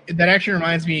know, that actually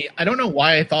reminds me, I don't know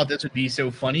why I thought this would be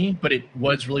so funny, but it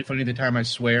was really funny at the time, I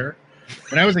swear.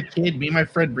 When I was a kid, me and my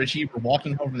friend Richie were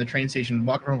walking home from the train station,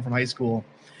 walking home from high school,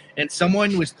 and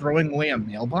someone was throwing away a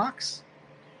mailbox.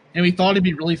 And we thought it'd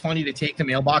be really funny to take the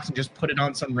mailbox and just put it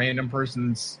on some random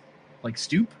person's like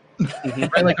stoop,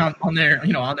 right? Like on their,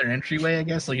 on their entryway, I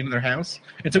guess, like into their house.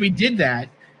 And so we did that,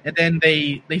 and then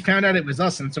they found out it was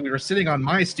us, and so we were sitting on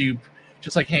my stoop,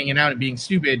 just like hanging out and being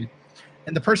stupid.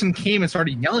 And the person came and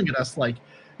started yelling at us like,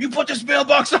 "You put this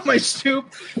mailbox on my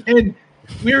stoop!" And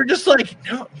we were just like,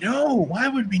 "No, why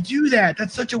would we do that?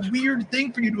 That's such a weird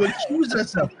thing for you to accuse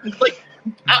us of." Like,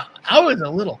 I was a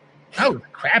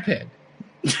craphead.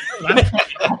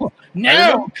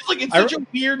 No, like it's such a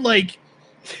weird, like,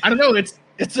 I don't know. It's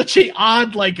such a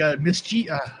odd, like a mischief.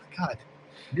 God,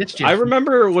 mischief. I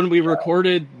remember when we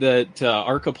recorded that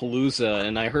Archipalooza,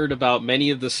 and I heard about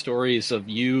many of the stories of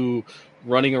you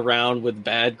running around with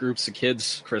bad groups of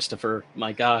kids, Christopher.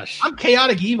 My gosh. I'm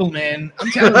chaotic evil, man.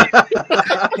 I'm telling you.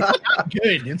 It's not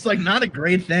good. It's like not a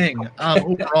great thing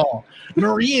overall.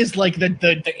 Marie is like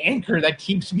the anchor that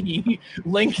keeps me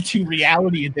linked to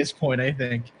reality at this point, I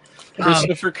think.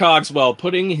 Christopher Cogswell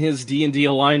putting his D&D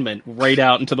alignment right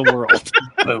out into the world.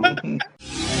 Boom.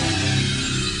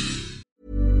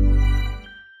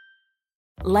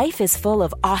 Life is full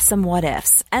of awesome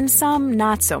what-ifs, and some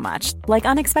not so much, like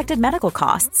unexpected medical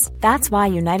costs. That's why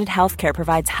United Healthcare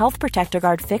provides Health Protector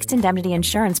Guard fixed indemnity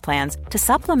insurance plans to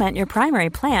supplement your primary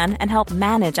plan and help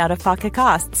manage out-of-pocket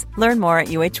costs. Learn more at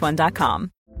uh1.com.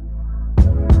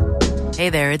 Hey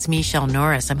there, it's Michelle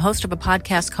Norris. I'm host of a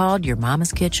podcast called Your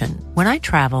Mama's Kitchen. When I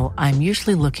travel, I'm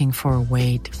usually looking for a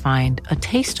way to find a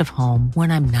taste of home when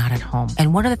I'm not at home.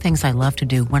 And one of the things I love to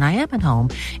do when I am at home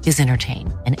is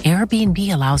entertain. And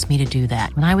Airbnb allows me to do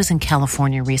that. When I was in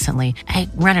California recently, I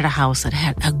rented a house that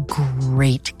had a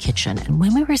great kitchen. And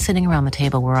when we were sitting around the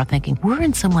table, we were all thinking, we're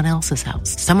in someone else's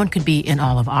house. Someone could be in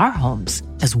all of our homes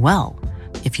as well.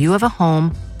 If you have a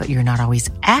home, but you're not always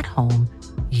at home,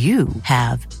 you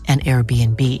have an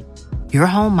Airbnb. Your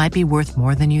home might be worth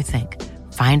more than you think.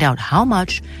 Find out how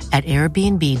much at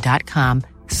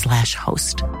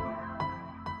airbnb.com/host.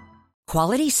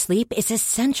 Quality sleep is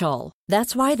essential.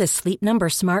 That's why the Sleep Number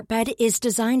Smart Bed is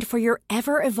designed for your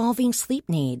ever-evolving sleep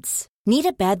needs. Need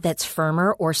a bed that's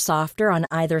firmer or softer on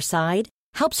either side?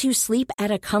 Helps you sleep at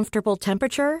a comfortable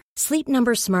temperature? Sleep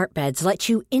Number Smart Beds let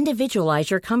you individualize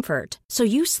your comfort, so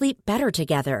you sleep better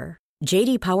together.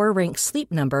 J.D. Power ranks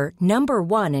Sleep Number number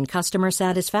 1 in customer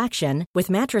satisfaction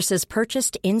with mattresses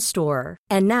purchased in-store.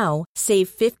 And now, save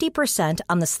 50%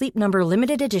 on the Sleep Number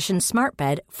Limited Edition Smart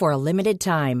Bed for a limited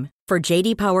time. For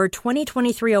J.D. Power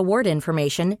 2023 award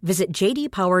information, visit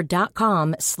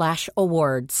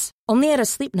jdpower.com/awards. Only at a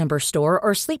Sleep Number store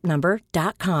or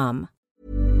sleepnumber.com.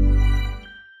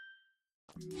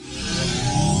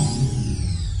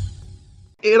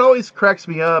 It always cracks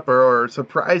me up or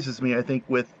surprises me, I think,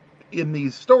 in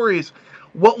these stories,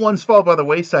 what ones fall by the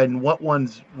wayside and what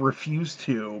ones refuse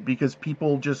to, because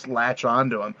people just latch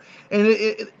onto them. And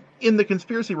in the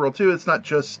conspiracy world too, it's not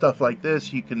just stuff like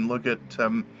this. You can look at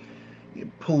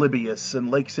Polybius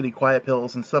and Lake City Quiet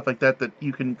Pills and stuff like that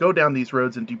you can go down these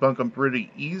roads and debunk them pretty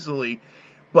easily,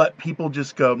 but people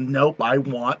just go, nope, I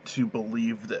want to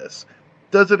believe this.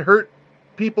 Does it hurt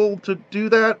people to do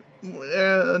that?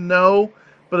 No.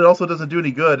 But it also doesn't do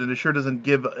any good, and it sure doesn't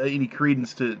give any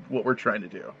credence to what we're trying to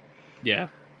do. Yeah.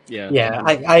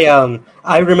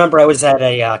 I remember I was at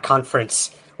a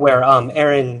conference where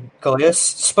Aaron Golias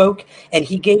spoke, and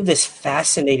he gave this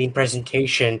fascinating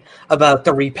presentation about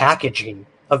the repackaging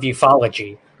of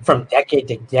ufology from decade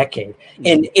to decade.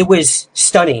 And it was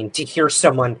stunning to hear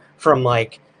someone from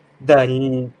like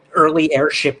the early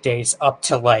airship days up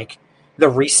to like the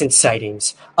recent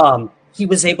sightings. He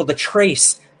was able to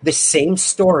trace the same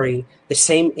story, the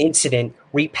same incident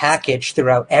repackaged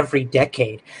throughout every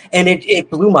decade. And it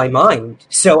blew my mind.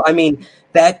 So, I mean,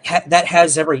 that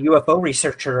has every UFO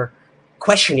researcher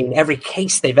questioning every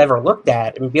case they've ever looked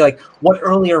at and be like, what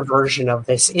earlier version of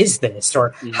this is this,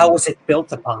 or how was it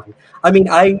built upon? I mean,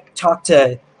 I talked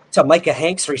to Micah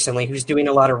Hanks recently, who's doing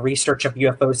a lot of research of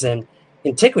UFOs in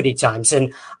antiquity times,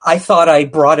 and I thought I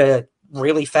brought a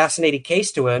really fascinating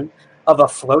case to him of a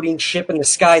floating ship in the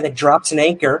sky that drops an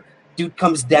anchor. Dude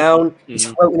comes down, he's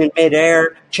floating in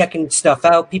midair, checking stuff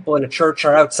out. People in a church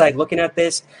are outside looking at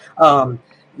this.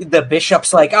 The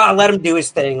bishop's like, let him do his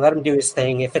thing. Let him do his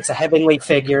thing. If it's a heavenly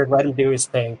figure, let him do his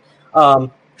thing.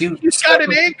 Dude, he's got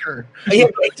an anchor.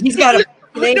 He's got a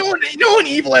no one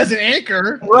evil has an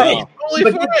anchor. Right.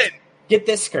 Totally fine. Get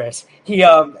this, Chris.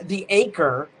 The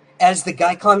anchor, as the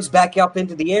guy climbs back up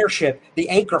into the airship, the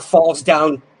anchor falls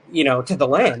down, to the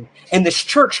land. And this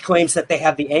church claims that they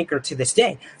have the anchor to this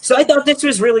day. So I thought this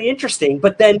was really interesting.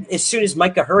 But then as soon as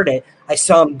Micah heard it, I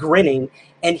saw him grinning,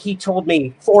 and he told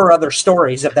me 4 other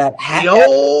stories of that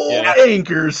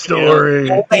anchor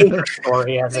story. Old anchor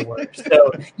story, as it were.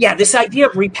 So, yeah, this idea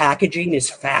of repackaging is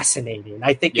fascinating.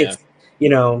 I think it's,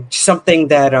 something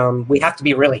that we have to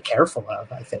be really careful of,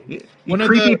 I think.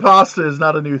 Creepypasta is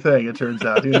not a new thing, it turns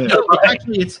out.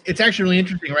 It's actually really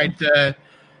interesting, right?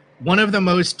 One of the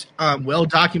most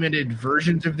well-documented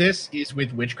versions of this is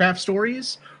with witchcraft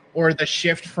stories, or the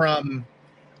shift from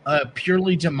a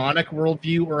purely demonic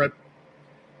worldview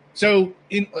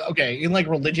in like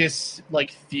religious,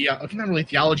 like not really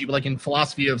theology, but like in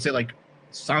philosophy of, say, like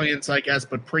science, I guess,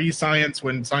 but pre-science,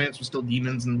 when science was still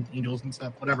demons and angels and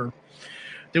stuff, whatever.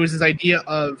 There was this idea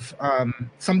of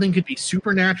something could be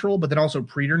supernatural, but then also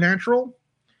preternatural.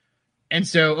 And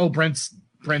so, Brent's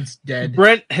dead.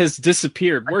 Brent has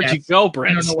disappeared. Where'd you go,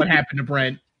 Brent? I don't know what happened to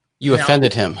Brent. You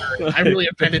offended him. I really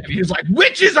offended him. He was like,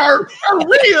 witches are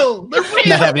real. They're real.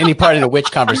 Not having any part in a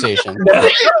witch conversation.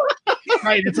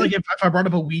 Right. It's like if I brought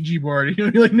up a Ouija board,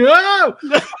 you'd be like, no.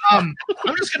 I'm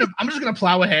just gonna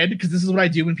plow ahead, because this is what I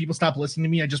do when people stop listening to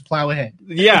me. I just plow ahead.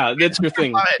 Yeah, that's your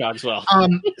thing, Cogswell.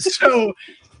 So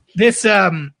this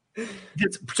so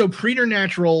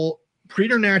preternatural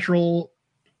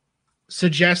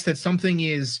suggests that something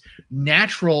is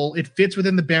natural. It fits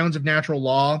within the bounds of natural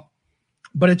law,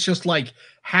 but it's just like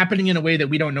happening in a way that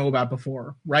we don't know about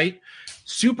before, right?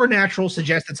 Supernatural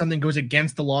suggests that something goes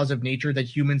against the laws of nature that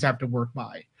humans have to work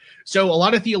by. So a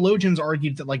lot of theologians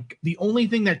argued that like the only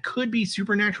thing that could be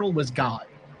supernatural was God,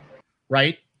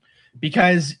 right?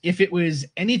 Because if it was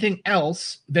anything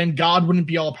else, then God wouldn't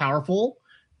be all powerful,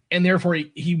 and therefore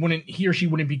he or she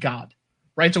wouldn't be God,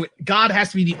 right? So God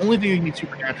has to be the only thing that can be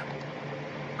supernatural.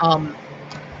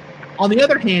 On the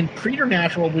other hand,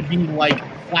 preternatural would be like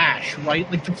Flash, right?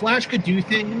 Like the Flash could do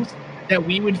things that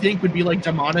we would think would be like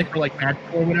demonic or like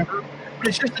magical or whatever, but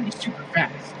it's just that he's super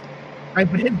fast, right?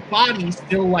 But his body's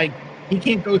still like, he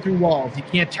can't go through walls, he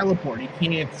can't teleport, he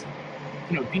can't,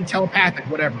 be telepathic,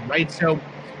 whatever, right? So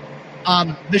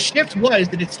the shift was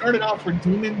that it started off where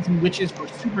demons and witches were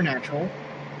supernatural,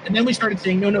 and then we started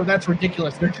saying, no, that's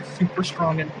ridiculous, they're just super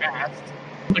strong and fast,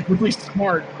 like really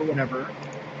smart or whatever.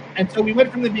 And so we went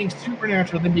from them being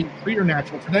supernatural, then being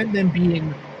preternatural, to them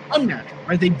being unnatural,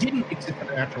 right? They didn't exist in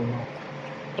the natural world.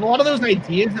 But a lot of those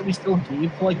ideas that we still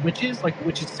gave to like the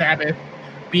witch's Sabbath,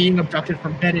 being abducted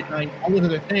from bed at night, all those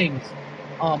other things,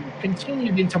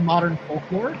 continued into modern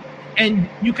folklore. And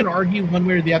you can argue one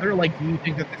way or the other, like, do you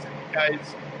think that this is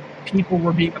because people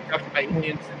were being abducted by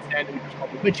aliens instead, and we just call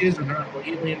them witches, or they're not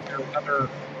really aliens, they're another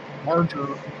larger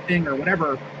thing or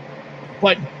whatever.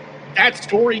 But that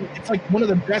story, it's like one of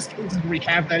the best cases where we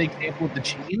have that example of the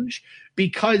change,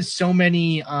 because so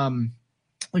many,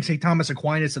 like say Thomas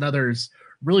Aquinas and others,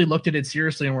 really looked at it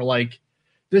seriously and were like,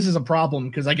 this is a problem,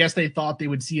 because I guess they thought they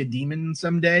would see a demon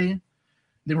someday.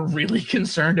 They were really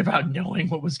concerned about knowing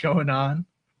what was going on.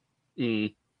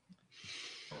 Mm.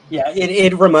 Yeah,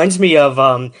 it reminds me of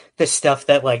the stuff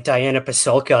that like Diana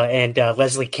Pasulka and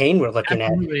Leslie Kean were looking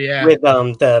at with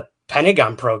the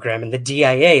Pentagon program and the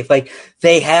DIA. Like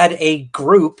they had a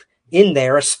group in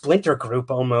there, a splinter group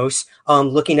almost,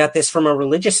 looking at this from a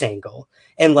religious angle.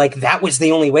 And like that was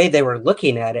the only way they were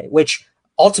looking at it, which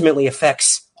ultimately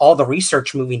affects all the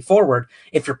research moving forward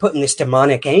if you're putting this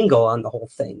demonic angle on the whole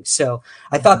thing. So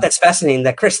I thought that's fascinating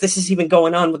that, Chris, this is even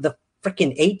going on with the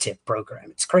freaking ATIP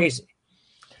program. It's crazy.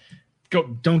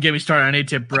 Don't get me started on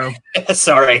ATIP, bro.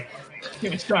 Sorry.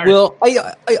 Get me started. Well,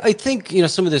 I think,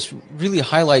 some of this really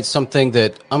highlights something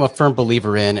that I'm a firm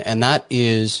believer in, and that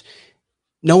is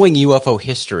knowing UFO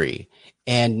history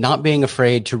and not being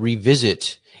afraid to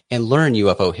revisit and learn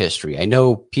UFO history. I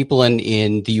know people in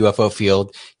the UFO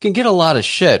field can get a lot of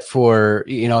shit for,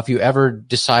 if you ever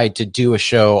decide to do a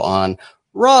show on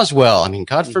Roswell. I mean,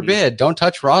 God forbid, don't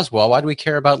touch Roswell. Why do we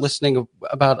care about listening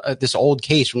about this old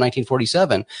case from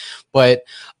 1947? But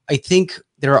I think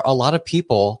there are a lot of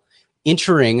people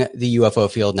entering the UFO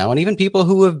field now, and even people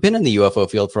who have been in the UFO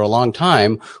field for a long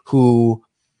time who,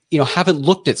 haven't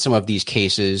looked at some of these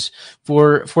cases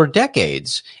for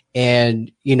decades.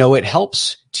 And, it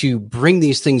helps to bring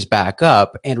these things back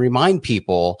up and remind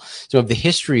people of the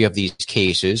history of these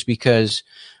cases, because,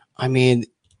 I mean,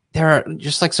 there are,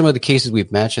 just like some of the cases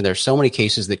we've mentioned, there are so many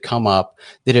cases that come up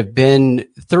that have been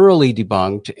thoroughly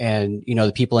debunked, and,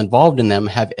 the people involved in them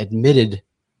have admitted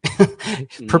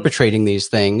perpetrating these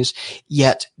things.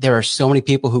 Yet there are so many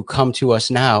people who come to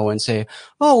us now and say,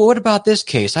 "Oh, well, what about this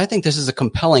case? I think this is a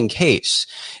compelling case."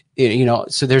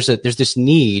 So there's this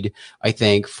need, I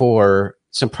think, for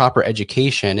some proper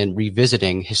education and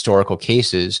revisiting historical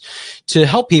cases to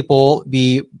help people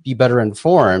be better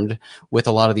informed with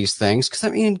a lot of these things. Because,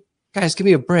 I mean, guys, give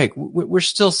me a break. We're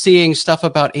still seeing stuff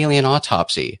about alien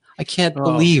autopsy. I can't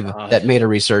believe that made a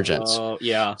resurgence.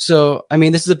 Yeah. So, I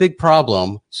mean, this is a big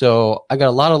problem. So I got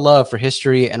a lot of love for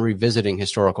history and revisiting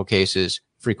historical cases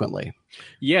frequently.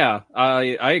 Yeah,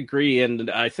 I agree.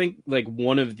 And I think like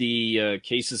one of the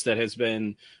cases that has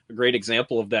been a great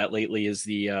example of that lately is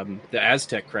the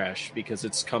Aztec crash, because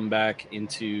it's come back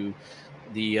into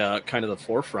the kind of the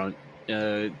forefront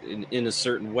in a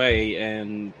certain way.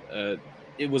 And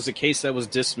it was a case that was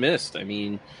dismissed. I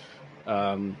mean,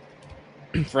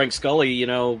 Frank Scully,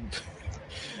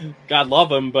 God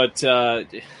love him, but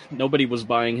nobody was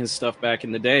buying his stuff back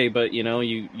in the day. But,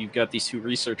 you've got these two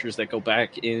researchers that go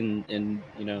back in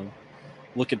and,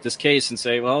 look at this case and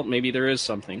say, well, maybe there is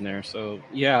something there. So,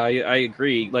 yeah, I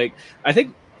agree. Like, I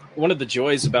think one of the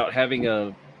joys about having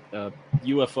a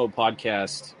UFO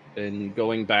podcast and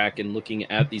going back and looking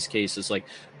at these cases, like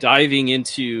diving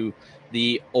into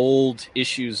the old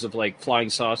issues of like Flying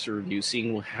Saucer Review,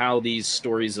 seeing how these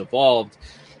stories evolved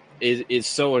is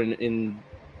so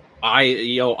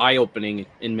eye-opening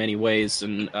in many ways.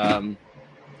 And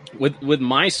with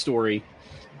my story,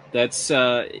 that's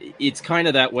it's kind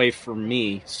of that way for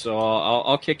me. So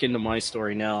I'll kick into my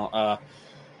story now.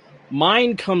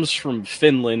 Mine comes from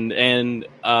Finland, and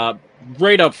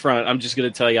right up front, I'm just going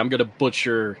to tell you, I'm going to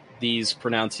butcher these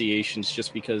pronunciations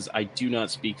just because I do not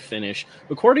speak Finnish.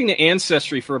 According to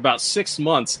Ancestry, for about 6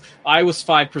 months, I was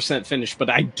 5% Finnish,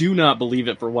 but I do not believe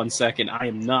it for 1 second. I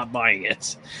am not buying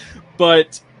it.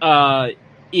 But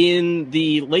in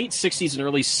the late 60s and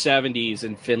early 70s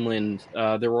in Finland,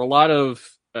 there were a lot of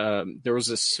there was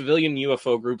a civilian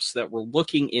UFO groups that were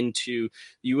looking into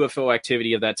UFO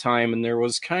activity of that time, and there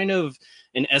was kind of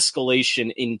an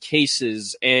escalation in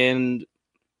cases. And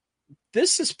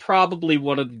this is probably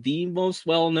one of the most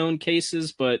well-known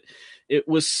cases, but it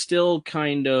was still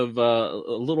kind of a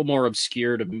little more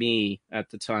obscure to me at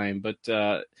the time. But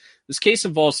this case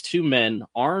involves two men,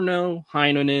 Arno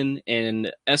Heinonen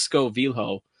and Esko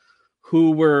Vilho,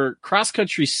 who were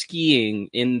cross-country skiing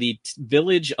in the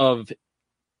village of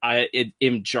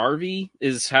Imjarvi,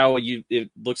 is how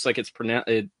it looks like it's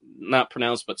not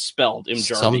pronounced, but spelled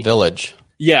Imjarvi. Some village.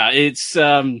 Yeah, it's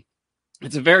a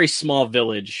very small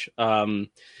village.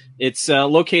 It's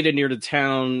located near the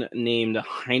town named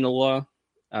Heinola.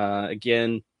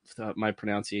 Again, my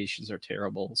pronunciations are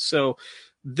terrible. So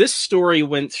this story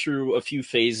went through a few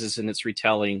phases in its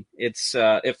retelling.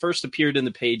 It first appeared in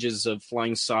the pages of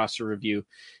Flying Saucer Review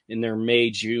in their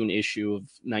May-June issue of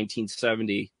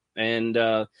 1970. And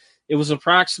it was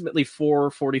approximately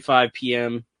 4:45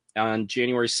 p.m. on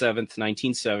January 7th,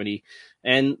 1970.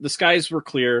 And the skies were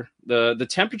clear. The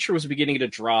temperature was beginning to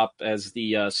drop as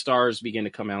the stars began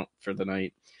to come out for the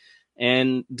night.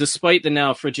 And despite the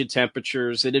now frigid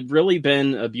temperatures, it had really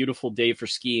been a beautiful day for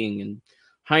skiing. And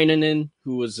Heinonen,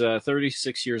 who was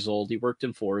 36 years old, he worked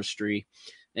in forestry.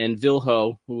 And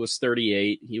Vilho, who was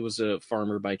 38, he was a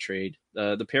farmer by trade.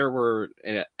 The pair were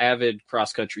avid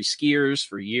cross-country skiers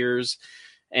for years.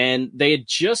 And they had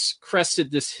just crested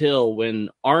this hill when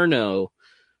Arno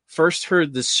first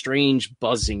heard this strange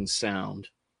buzzing sound.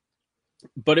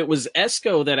 But it was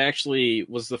Esko that actually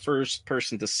was the first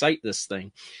person to cite this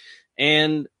thing.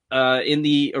 And in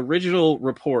the original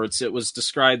reports, it was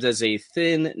described as a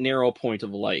thin, narrow point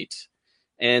of light.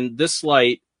 And this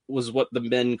light was what the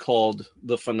men called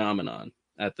the phenomenon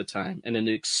at the time. And it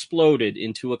exploded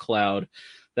into a cloud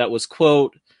that was,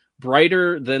 quote,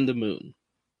 brighter than the moon.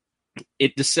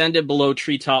 It descended below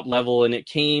treetop level, and it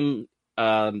came,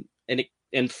 and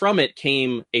from it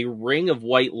came a ring of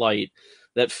white light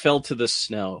that fell to the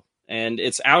snow. And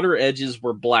its outer edges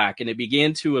were black, and it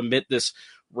began to emit these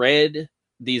red,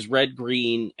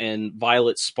 green, and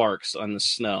violet sparks on the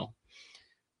snow.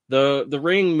 The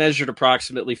ring measured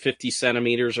approximately 50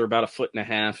 centimeters, or about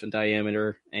 1.5 feet in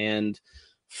diameter, and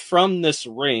from this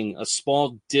ring, a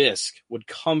small disc would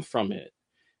come from it,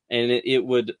 and it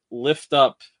would lift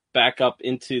back up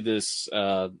into this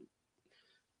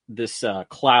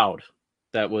cloud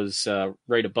that was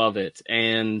right above it.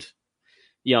 And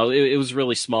it was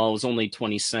really small. It was only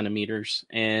 20 centimeters,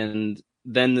 and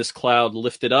then this cloud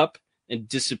lifted up and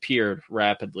disappeared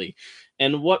rapidly.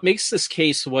 And what makes this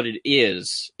case what it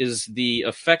is the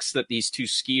effects that these two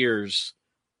skiers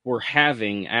were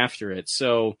having after it.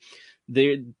 So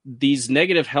these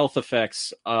negative health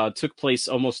effects took place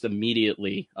almost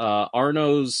immediately.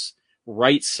 Arno's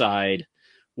right side,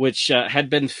 which had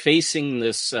been facing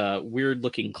this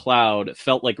weird-looking cloud,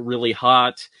 felt like really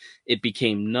hot. It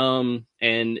became numb,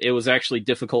 and it was actually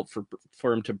difficult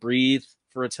for him to breathe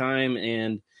for a time.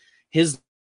 And his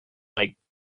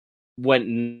went at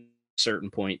a certain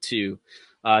point too.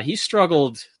 He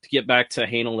struggled to get back to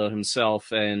Hanelo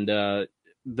himself, and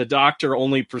the doctor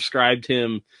only prescribed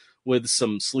him with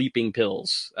some sleeping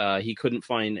pills. He couldn't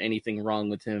find anything wrong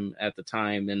with him at the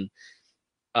time, and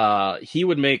he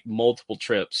would make multiple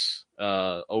trips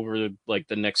over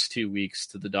the next 2 weeks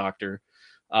to the doctor.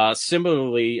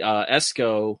 Similarly,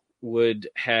 Esko would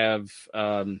have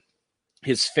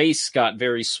his face got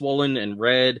very swollen and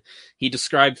red. He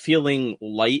described feeling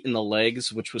light in the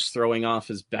legs, which was throwing off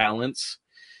his balance.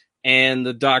 And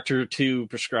the doctor, too,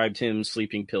 prescribed him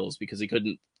sleeping pills because he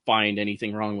couldn't find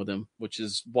anything wrong with him, which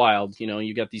is wild.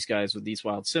 You got these guys with these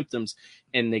wild symptoms,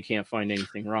 and they can't find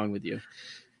anything wrong with you.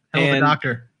 Hell of a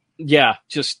doctor. Yeah,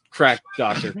 just crack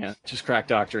doctor, man. Just crack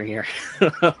doctoring here.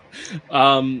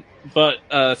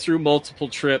 But through multiple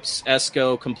trips,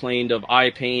 Esko complained of eye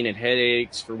pain and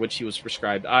headaches, for which he was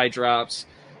prescribed eye drops.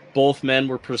 Both men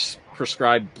were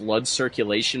prescribed blood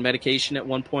circulation medication at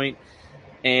one point,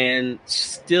 and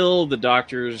still the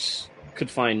doctors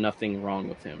could find nothing wrong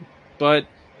with him. But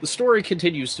the story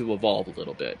continues to evolve a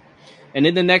little bit. And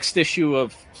in the next issue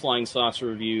of Flying Saucer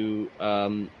Review,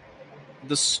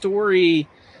 the story...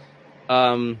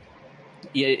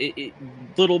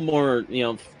 little more,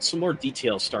 some more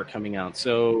details start coming out.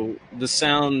 So the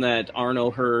sound that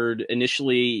Arno heard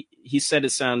initially, he said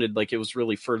it sounded like it was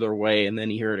really further away, and then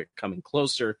he heard it coming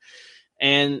closer.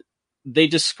 And they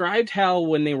described how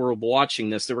when they were watching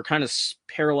this, they were kind of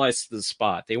paralyzed to the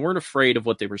spot. They weren't afraid of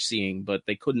what they were seeing, but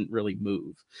they couldn't really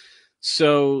move.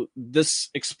 So this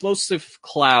explosive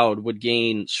cloud would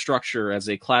gain structure as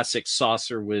a classic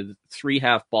saucer with 3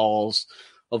 half balls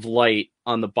of light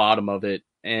on the bottom of it,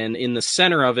 and in the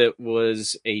center of it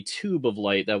was a tube of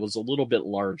light that was a little bit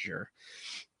larger.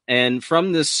 And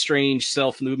from this strange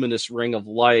self-luminous ring of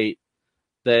light,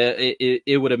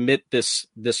 it would emit this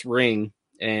ring,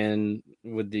 and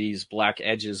with these black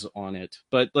edges on it.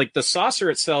 But the saucer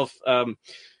itself,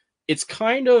 it's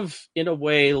kind of in a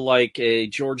way like a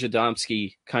George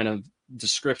Adamski kind of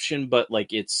description, but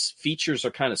its features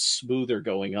are kind of smoother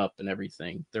going up and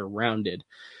everything. They're rounded.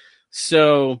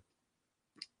 So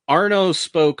Arno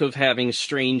spoke of having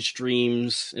strange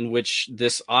dreams in which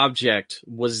this object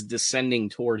was descending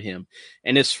toward him.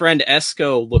 And his friend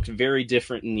Esko looked very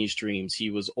different in these dreams. He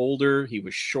was older, he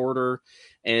was shorter,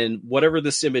 and whatever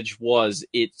this image was,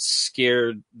 it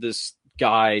scared this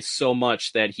guy so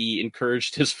much that he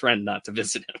encouraged his friend not to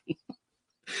visit him.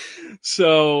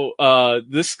 So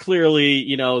this clearly,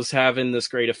 is having this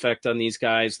great effect on these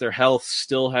guys. Their health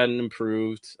still hadn't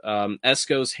improved.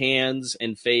 Esko's hands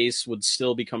and face would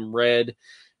still become red,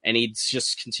 and he'd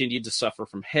just continued to suffer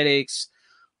from headaches.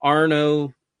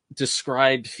 Arno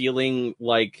described feeling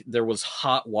like there was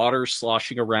hot water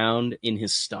sloshing around in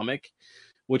his stomach,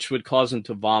 which would cause him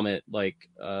to vomit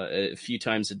a few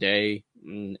times a day.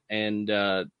 And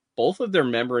both of their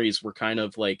memories were kind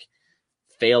of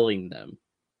failing them.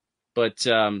 But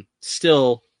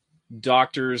still,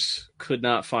 doctors could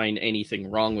not find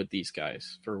anything wrong with these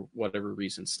guys for whatever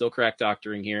reason. Still crack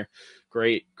doctoring here.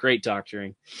 Great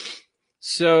doctoring.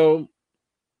 So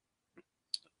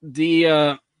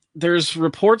there's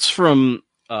reports from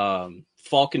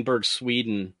Falkenberg,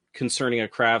 Sweden, concerning a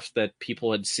craft that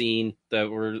people had seen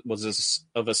that was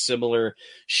of a similar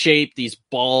shape. These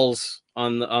balls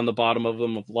on the bottom of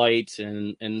them of light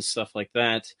and stuff like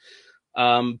that.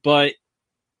 But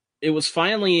it was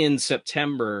finally in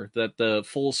September that the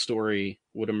full story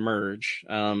would emerge.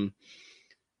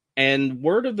 And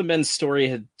word of the men's story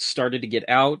had started to get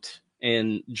out,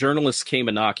 and journalists came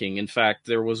a-knocking. In fact,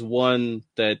 there was one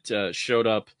that showed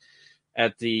up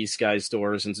at these guys'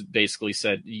 doors and basically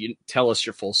said, "You tell us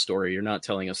your full story. You're not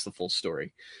telling us the full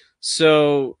story."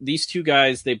 So these two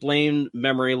guys, they blamed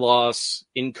memory loss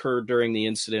incurred during the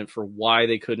incident for why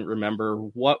they couldn't remember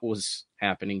what was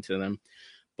happening to them.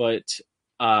 But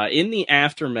in the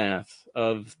aftermath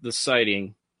of the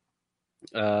sighting,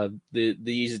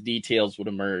 these details would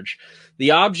emerge.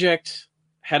 The object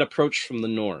had approached from the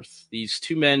north. These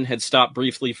two men had stopped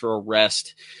briefly for a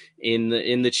rest. In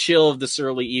the chill of this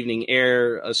early evening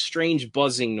air, a strange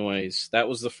buzzing noise. That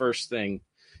was the first thing.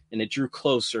 And it drew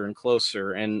closer and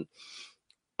closer. And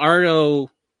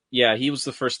Arno, yeah, he was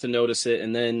the first to notice it.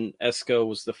 And then Esko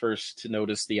was the first to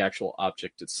notice the actual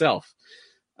object itself.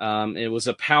 It was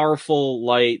a powerful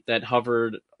light that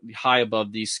hovered high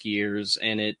above these skiers,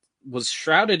 and it was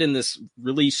shrouded in this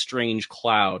really strange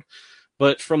cloud.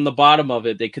 But from the bottom of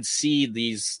it, they could see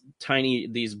these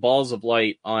balls of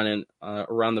light on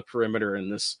around the perimeter in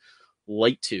this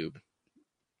light tube.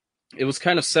 It was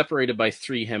kind of separated by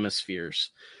 3 hemispheres.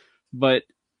 But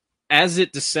as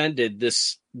it descended,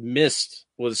 this mist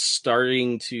was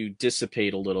starting to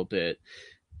dissipate a little bit.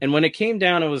 And when it came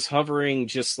down, it was hovering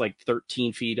just like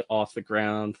 13 feet off the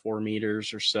ground, 4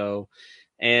 meters or so.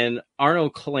 And Arno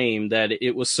claimed that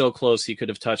it was so close he could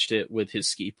have touched it with his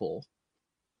ski pole.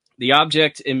 The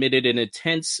object emitted an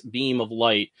intense beam of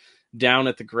light down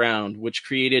at the ground, which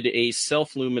created a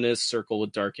self-luminous circle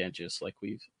with dark edges, like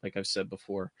I've said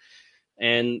before.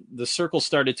 And the circle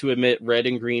started to emit red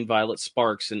and green violet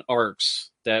sparks and arcs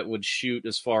that would shoot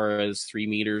as far as 3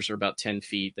 meters or about 10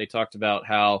 feet. They talked about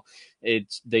how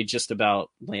they just about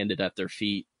landed at their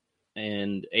feet.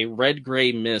 And a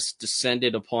red-gray mist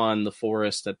descended upon the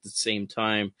forest at the same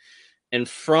time. And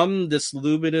from this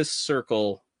luminous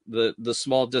circle, the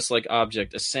small disc-like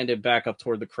object ascended back up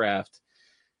toward the craft.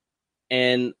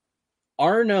 And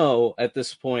Arno, at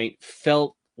this point,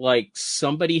 felt like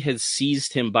somebody had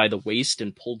seized him by the waist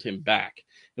and pulled him back.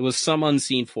 It was some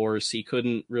unseen force. He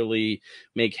couldn't really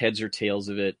make heads or tails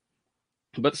of it.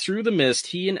 But through the mist,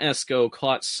 he and Esko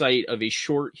caught sight of a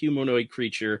short humanoid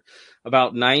creature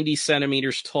about 90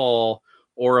 centimeters tall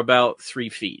or about 3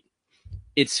 feet.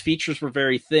 Its features were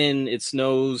very thin. Its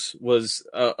nose was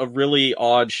a really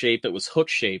odd shape. It was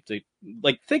hook-shaped.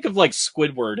 Think of like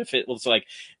Squidward if it was like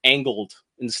angled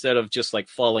instead of just like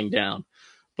falling down.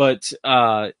 But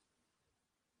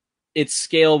its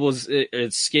skin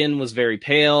was very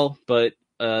pale, but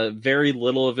very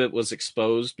little of it was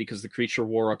exposed because the creature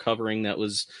wore a covering that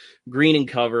was green in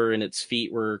color, and its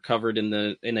feet were covered in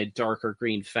a darker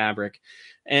green fabric.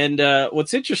 And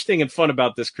what's interesting and fun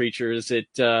about this creature is it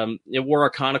wore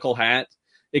a conical hat.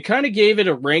 It kind of gave it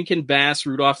a Rankin Bass,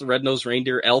 Rudolph the Red-Nosed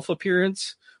Reindeer elf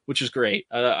appearance, which is great.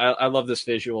 I love this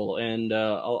visual, and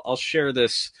I'll share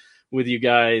this with you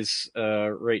guys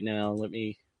right now. Let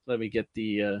me get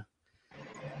the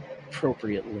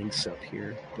appropriate links up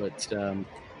here, but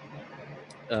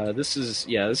this is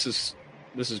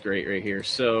great right here.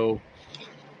 So,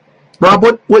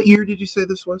 Rob, what year did you say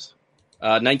this was?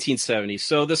 1970.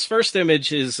 So this first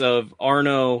image is of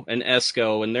Arno and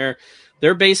Esko, and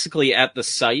they're basically at the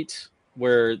site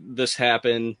where this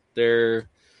happened. They're,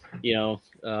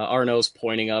 Arno's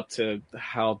pointing up to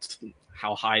how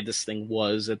high this thing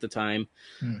was at the time.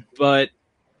 But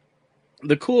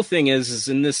the cool thing is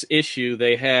in this issue,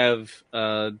 they have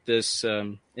this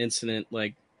incident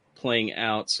like playing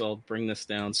out. So I'll bring this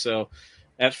down. So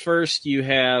at first you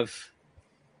have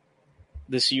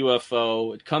this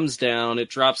UFO. It comes down, it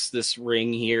drops this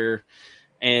ring here.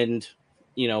 And,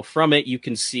 from it, you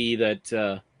can see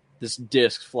that this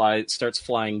disc starts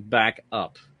flying back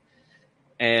up.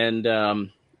 And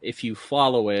if you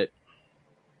follow it,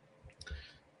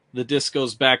 the disc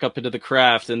goes back up into the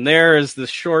craft, and there is the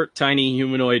short, tiny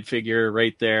humanoid figure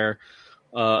right there.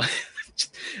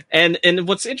 And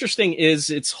what's interesting is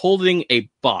it's holding a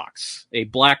box, a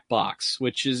black box,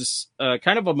 which is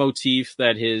kind of a motif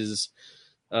that is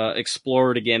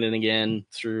explored again and again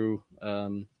through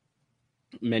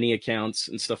many accounts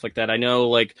and stuff like that. I know,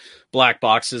 like, black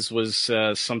boxes was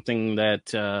something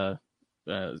that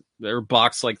their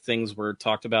box-like things were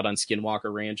talked about on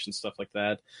Skinwalker Ranch and stuff like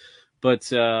that.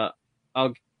 But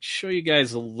I'll show you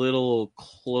guys a little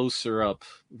closer up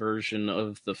version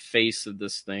of the face of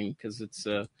this thing, because it's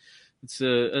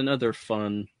another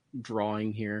fun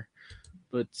drawing here.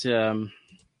 But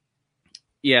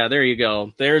yeah, there you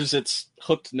go. There's its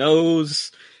hooked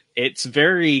nose. It's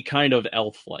very kind of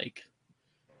elf-like,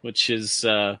 which is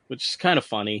kind of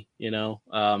funny,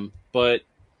 But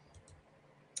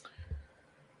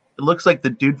it looks like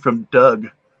the dude from Doug.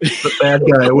 The bad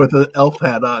guy with an elf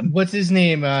hat on. What's his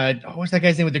name? What's that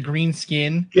guy's name with the green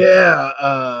skin? Yeah.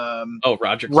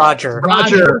 Roger.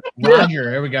 Roger.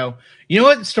 There we go. You know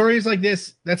what? Stories like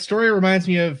this, that story reminds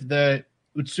me of the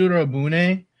Utsuro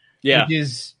Bune, Yeah. Which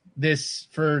is this,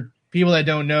 for people that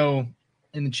don't know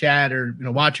in the chat or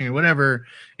watching or whatever,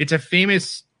 it's a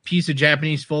famous piece of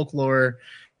Japanese folklore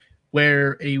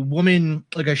where a woman,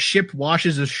 like a ship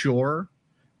washes ashore,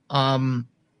 and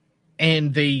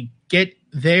they get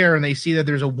there and they see that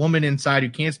there's a woman inside who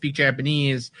can't speak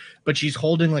Japanese, but she's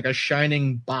holding like a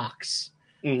shining box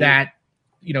that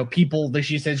people that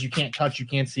she says you can't touch, you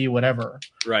can't see, whatever.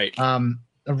 Right.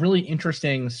 A really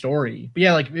interesting story. But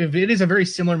yeah, like it is a very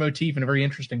similar motif and a very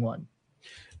interesting one.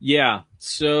 Yeah.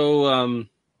 So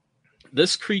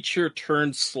this creature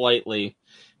turned slightly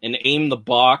and aimed the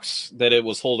box that it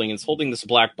was holding. It's holding this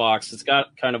black box. It's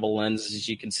got kind of a lens, as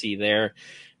you can see there.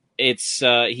 It's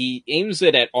he aims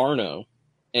it at Arno,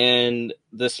 and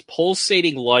this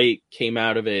pulsating light came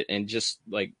out of it and just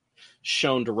like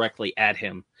shone directly at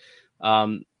him.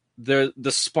 The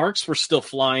sparks were still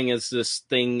flying as this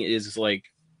thing is like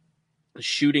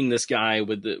shooting this guy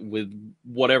with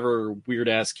whatever weird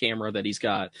ass camera that he's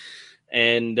got.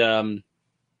 And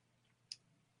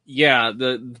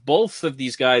both of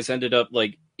these guys ended up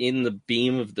like in the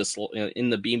beam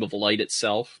of light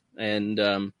itself.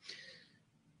 And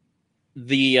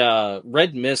the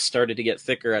red mist started to get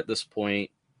thicker at this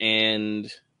point, and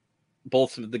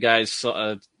both of the guys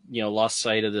lost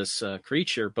sight of this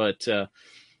creature, but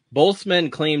both men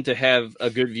claimed to have a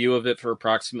good view of it for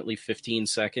approximately 15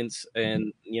 seconds.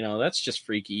 And, that's just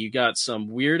freaky. You got some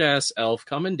weird ass elf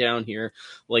coming down here.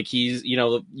 Like he's,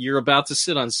 you're about to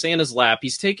sit on Santa's lap.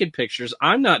 He's taking pictures.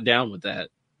 I'm not down with that,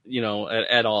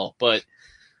 at all. But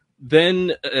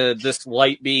then this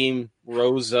light beam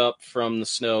rose up from the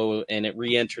snow and it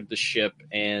re-entered the ship,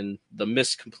 and the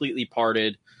mist completely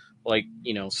parted. Like,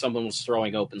 someone was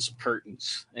throwing open some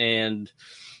curtains, and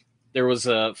there was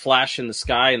a flash in the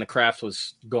sky and the craft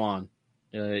was gone.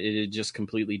 It had just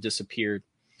completely disappeared.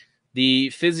 The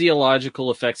physiological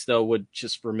effects, though, would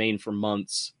just remain for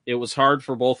months. It was hard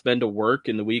for both men to work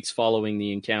in the weeks following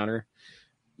the encounter.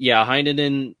 Yeah,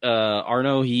 Heinonen,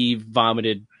 Arno, he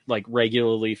vomited like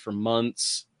regularly for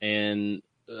months, and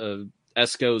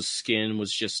Esko's skin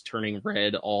was just turning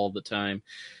red all the time.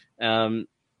 And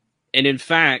in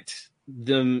fact,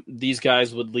 these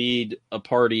guys would lead a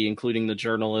party, including the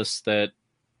journalists that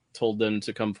told them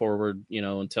to come forward,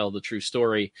 and tell the true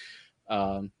story.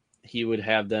 He would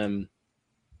have them,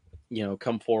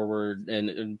 come forward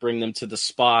and bring them to the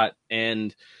spot.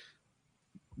 And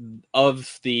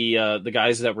of the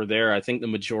guys that were there, I think the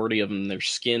majority of them, their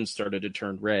skin started to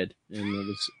turn red and it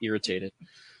was irritated.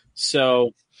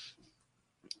 So,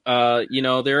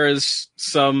 there is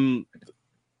some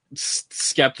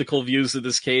skeptical views of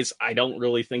this case. I don't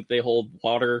really think they hold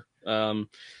water.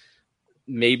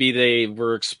 Maybe they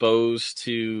were exposed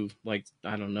to, like,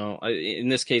 I don't know. In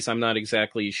this case, I'm not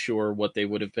exactly sure what they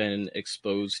would have been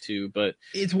exposed to, but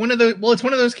it's one of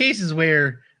those cases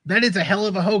where that is a hell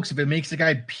of a hoax if it makes the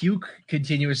guy puke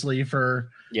continuously for,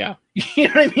 yeah, you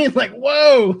know what I mean? Like,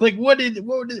 whoa, like what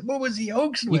was he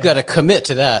hoaxed with? You got to commit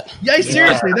to that. Yeah,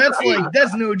 seriously,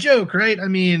 that's no joke, right? I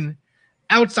mean,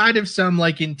 outside of some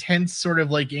like intense sort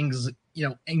of like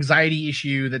anxiety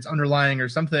issue that's underlying or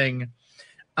something,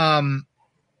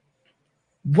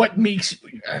 what makes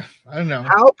I don't know.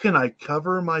 How can I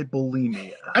cover my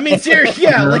bulimia? I mean, seriously,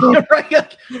 yeah, like right,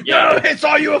 like, yeah, it's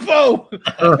all UFO.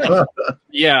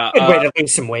 Yeah, way to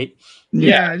lose some weight.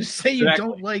 Yeah, just say you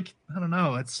don't like. I don't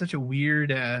know. It's such a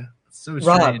weird, so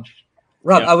strange.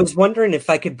 Rob, I was wondering if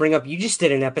I could bring up. You just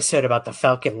did an episode about the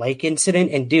Falcon Lake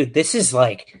incident, and dude, this is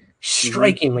like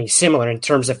strikingly similar in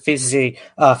terms of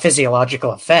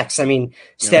physiological effects. I mean,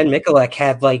 Stan Mikulek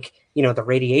had like, the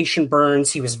radiation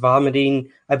burns. He was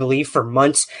vomiting, I believe, for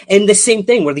months. And the same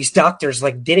thing where these doctors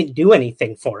like didn't do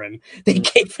anything for him. They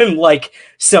gave him like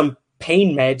some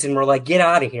pain meds and were like, get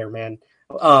out of here, man.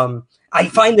 I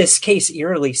find this case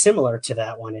eerily similar to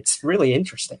that one. It's really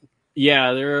interesting.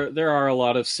 Yeah, there are a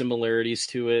lot of similarities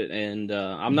to it, and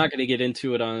I'm not going to get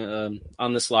into it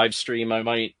on this live stream. I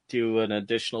might do an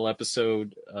additional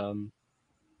episode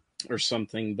or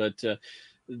something, but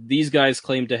these guys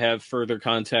claim to have further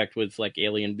contact with like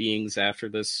alien beings after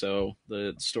this, so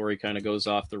the story kind of goes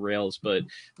off the rails. But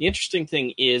the interesting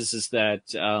thing is that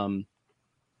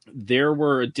there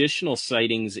were additional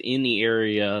sightings in the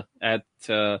area at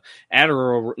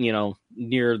or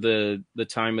near the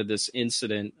time of this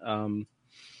incident,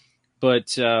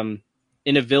 but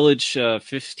in a village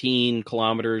 15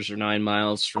 kilometers or 9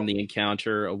 miles from the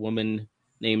encounter, a woman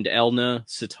named Elna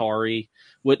Sitari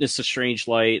witnessed a strange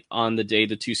light on the day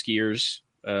the two skiers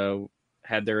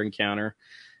had their encounter.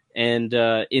 And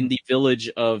in the village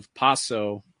of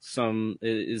Paso,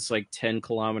 is like 10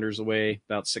 kilometers away,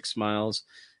 about 6 miles,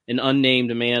 an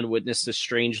unnamed man witnessed a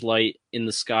strange light in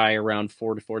the sky around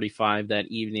 4:45 that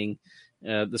evening,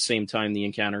 the same time the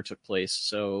encounter took place.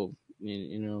 So,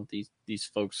 these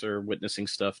folks are witnessing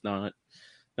stuff not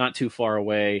too far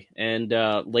away. And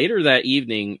later that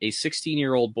evening, a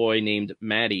 16-year-old boy named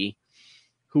Maddie,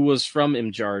 who was from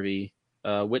Imjarvi,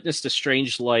 witnessed a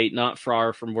strange light not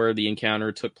far from where the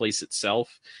encounter took place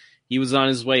itself. He was on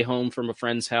his way home from a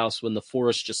friend's house when the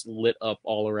forest just lit up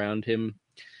all around him.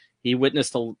 He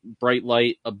witnessed a bright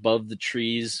light above the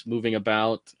trees moving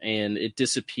about, and it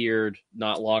disappeared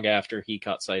not long after he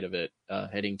caught sight of it,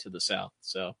 heading to the south.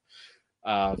 So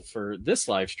for this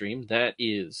live stream, that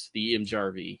is the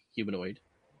Imjarvi humanoid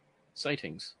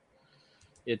sightings.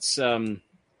 It's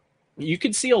you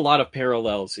can see a lot of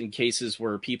parallels in cases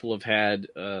where people have had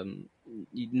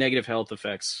negative health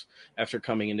effects after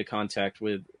coming into contact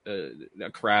with a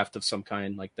craft of some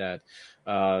kind like that.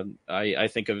 I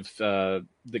think of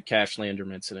the Cash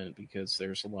Landerm incident because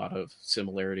there's a lot of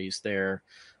similarities there.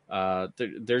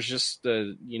 There's just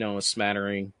a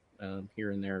smattering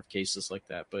here and there of cases like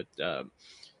that. But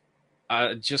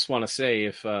I just want to say,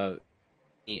 if the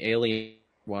alien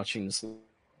watching this,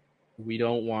 we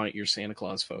don't want your Santa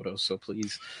Claus photo, so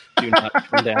please do not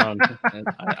come down. And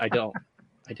I don't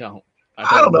know.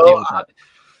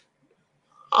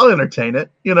 I'll entertain it.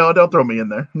 Don't throw me in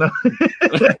there. No.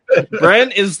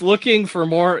 Brent is looking for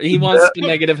more. He wants the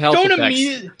negative health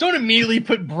effects. Don't immediately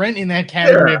put Brent in that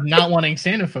category of not wanting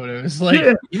Santa photos.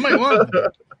 You might want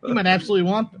them. You might absolutely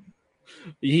want them.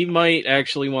 He might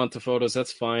actually want the photos.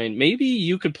 That's fine. Maybe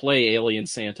you could play Alien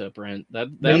Santa, Brent. That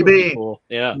would be cool.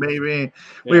 Yeah, maybe.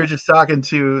 We were just talking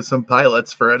to some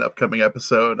pilots for an upcoming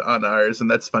episode on ours,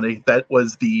 and that's funny. That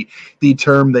was the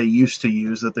term they used to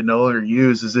use that they no longer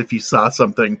use. Is if you saw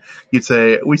something, you'd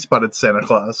say, "We spotted Santa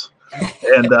Claus,"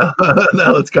 and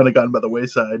now it's kind of gone by the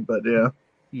wayside. But yeah,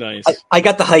 nice. I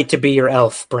got the height to be your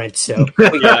elf, Brent. So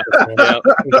we got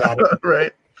it.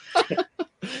 Right.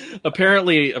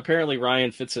 Apparently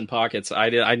Ryan fits in pockets.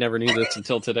 I never knew this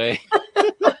until today.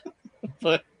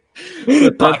 but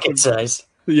pocket size.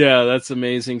 Yeah, that's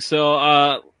amazing. So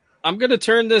I'm going to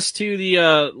turn this to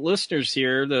the listeners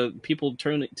here, the people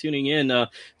tuning in. If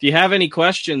you have any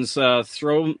questions,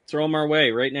 throw them our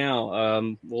way right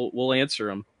now. We'll answer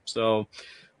them. So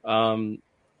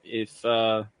if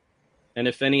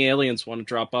any aliens want to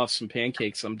drop off some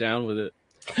pancakes, I'm down with it.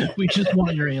 We just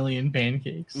want your alien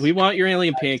pancakes. We want your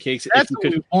alien pancakes. That's what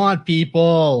we want,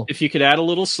 people. If you could add a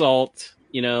little salt,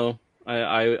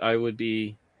 I would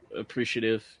be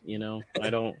appreciative. I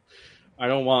don't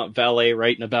want Valet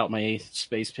writing about my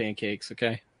space pancakes.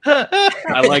 Okay,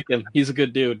 I like him. He's a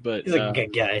good dude, but he's a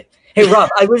good guy. Hey, Rob,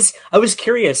 I was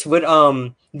curious. What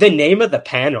the name of the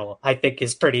panel I think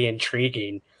is pretty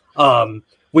intriguing.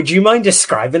 Would you mind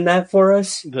describing that for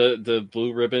us? The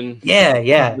blue ribbon?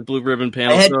 Yeah. The blue ribbon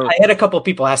panel. I had a couple of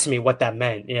people asking me what that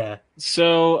meant, yeah.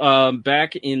 So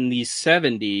back in the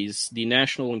 70s, the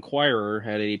National Enquirer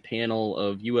had a panel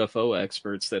of UFO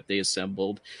experts that they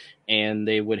assembled, and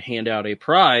they would hand out a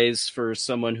prize for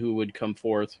someone who would come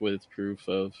forth with proof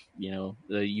of, the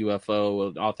UFO,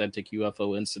 an authentic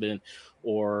UFO incident,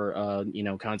 or,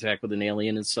 contact with an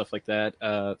alien and stuff like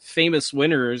that. Famous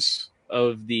winners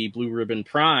of the Blue Ribbon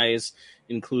Prize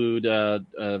include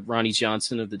Ronnie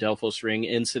Johnson of the Delphos Ring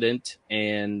incident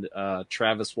and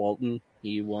Travis Walton.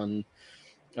 He won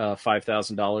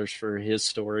 $5,000 for his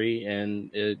story, and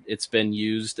it's been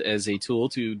used as a tool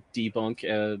to debunk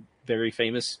a very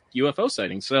famous UFO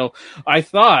sighting. So I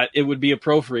thought it would be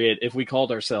appropriate if we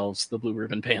called ourselves the Blue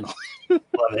Ribbon Panel. Love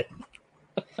it.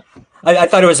 I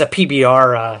thought it was a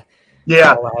PBR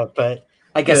call out, but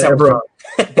I guess I'm wrong.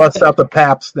 Bust out the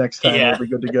Paps next time. We'll be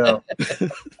good to go.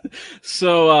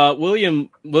 So William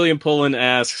Pullen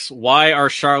asks, why are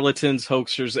charlatans,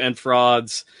 hoaxers, and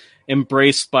frauds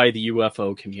embraced by the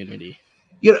UFO community?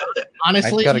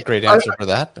 Honestly, I got a great answer for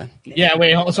that. Yeah,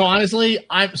 wait. So honestly,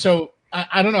 I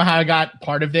don't know how I got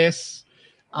part of this,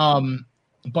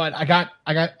 but I got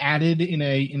added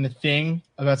in the thing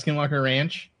about Skinwalker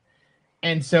Ranch,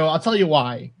 and so I'll tell you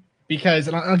why. Because,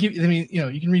 and I'll give you,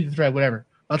 you can read the thread, whatever.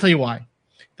 I'll tell you why.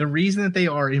 The reason that they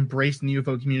are embraced in the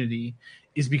UFO community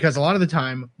is because a lot of the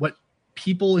time, what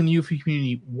people in the UFO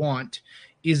community want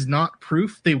is not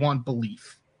proof. They want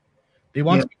belief. They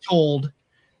want to be told,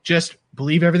 just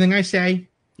believe everything I say,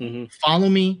 follow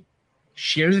me,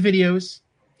 share the videos,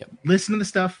 listen to the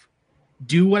stuff,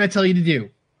 do what I tell you to do.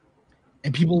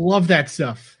 And people love that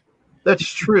stuff. That's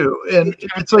true. And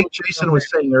it's like Jason was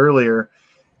saying earlier,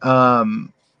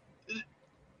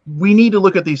 we need to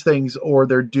look at these things or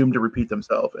they're doomed to repeat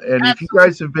themselves. And if you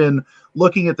guys have been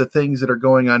looking at the things that are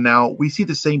going on now, we see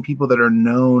the same people that are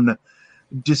known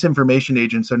disinformation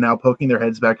agents are now poking their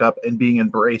heads back up and being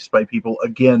embraced by people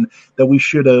again that we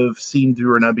should have seen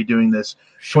through or not be doing this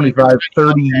 25,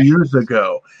 30 years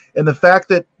ago. And the fact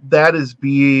that that is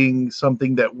being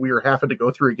something that we're having to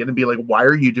go through again and be like, why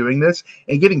are you doing this?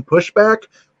 And getting pushback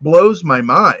blows my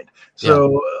mind.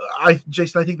 So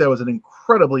Jason, I think that was an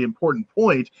incredibly important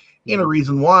point and a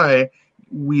reason why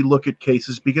we look at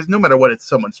cases, because no matter what, it's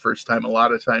someone's first time a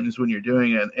lot of times when you're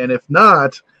doing it. And if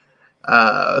not,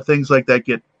 things like that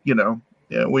get,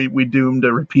 we doomed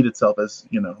to repeat itself, as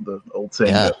the old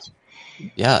saying goes.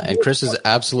 Yeah, and Chris is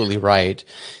absolutely right.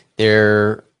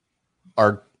 There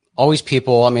are always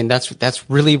people. I mean, that's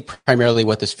really primarily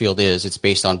what this field is. It's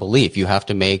based on belief. You have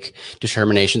to make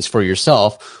determinations for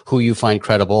yourself who you find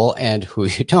credible and who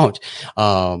you don't,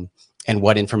 and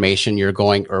what information you're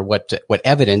going, or what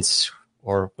evidence,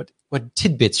 or what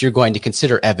tidbits you're going to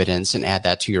consider evidence and add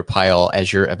that to your pile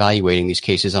as you're evaluating these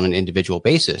cases on an individual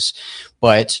basis.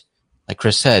 But like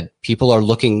Chris said, many people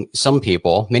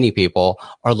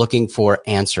are looking for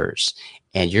answers.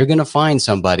 And you're going to find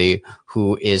somebody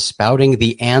who is spouting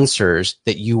the answers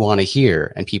that you want to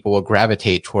hear, and people will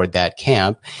gravitate toward that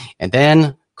camp. And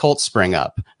then cults spring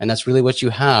up. And that's really what you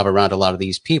have around a lot of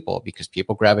these people, because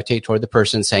people gravitate toward the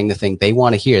person saying the thing they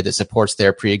want to hear that supports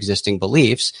their pre-existing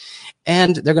beliefs.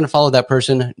 And they're going to follow that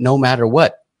person no matter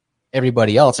what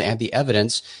everybody else and the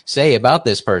evidence say about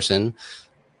this person.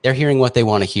 They're hearing what they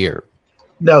want to hear.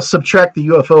 Now subtract the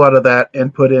UFO out of that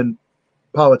and put in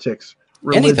politics,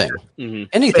 religion,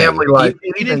 anything, family life,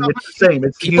 anything. It's the same.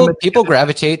 It's people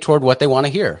gravitate toward what they want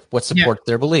to hear, what supports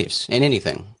their beliefs in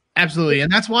anything. Absolutely.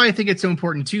 And that's why I think it's so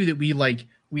important too that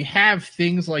we have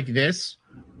things like this,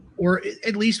 or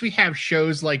at least we have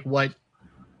shows like what,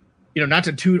 not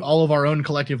to toot all of our own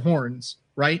collective horns,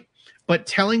 right? But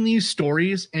telling these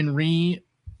stories and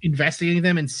investigating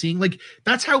them and seeing,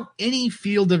 that's how any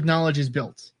field of knowledge is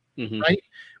built, right?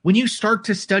 When you start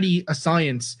to study a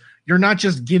science, you're not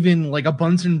just given a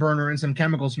Bunsen burner and some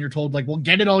chemicals and you're told well,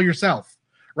 get it all yourself,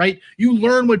 right? You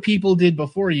learn what people did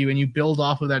before you and you build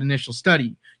off of that initial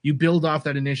study. You build off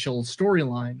that initial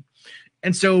storyline.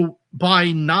 And so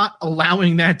by not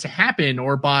allowing that to happen,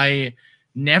 or by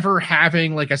never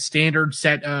having a standard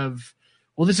set of,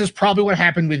 well, this is probably what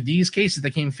happened with these cases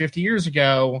that came 50 years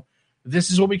ago. This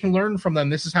is what we can learn from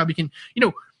them. This is how we can,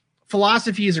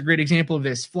 philosophy is a great example of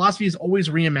this. Philosophy is always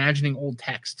reimagining old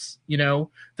texts.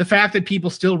 The fact that people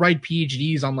still write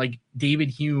PhDs on David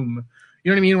Hume,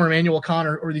 or Immanuel Kant,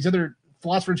 or these other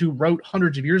philosophers who wrote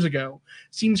hundreds of years ago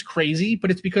seems crazy,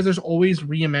 but it's because there's always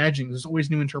reimagining. There's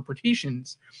always new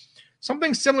interpretations.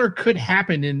 Something similar could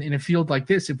happen in a field like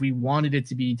this if we wanted it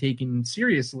to be taken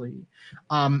seriously.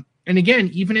 And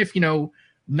again, even if,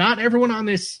 not everyone on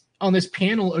this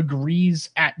panel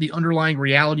agrees at the underlying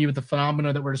reality of the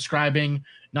phenomena that we're describing,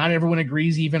 not everyone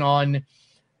agrees even on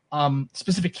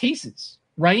specific cases,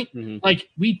 right?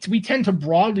 We tend to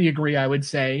broadly agree, I would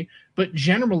say, but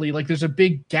generally, there's a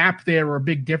big gap there, or a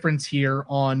big difference here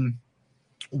on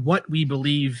what we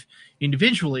believe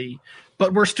individually,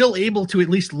 but we're still able to at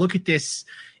least look at this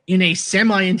in a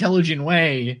semi-intelligent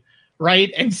way,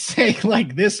 right? And say,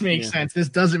 this makes sense, this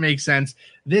doesn't make sense,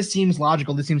 this seems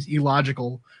logical, this seems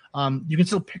illogical. You can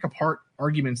still pick apart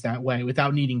arguments that way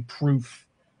without needing proof.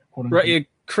 Right,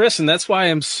 Chris, and that's why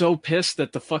I'm so pissed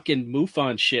that the fucking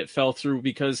MUFON shit fell through,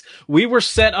 because we were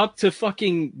set up to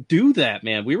fucking do that,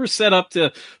 man. We were set up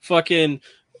to fucking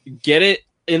get it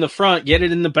in the front, get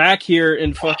it in the back here,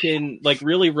 and fucking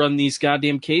really run these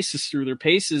goddamn cases through their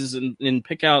paces and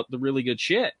pick out the really good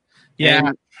shit.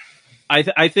 Yeah. And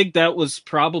I think that was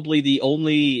probably the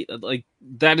only,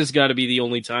 that has got to be the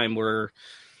only time where,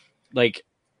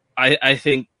 I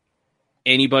think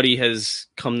anybody has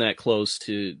come that close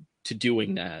to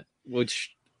doing that,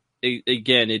 which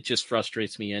again, it just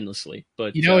frustrates me endlessly.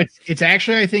 But it's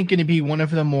actually, I think, going to be one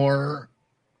of the more.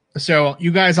 So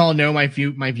you guys all know my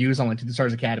views on To the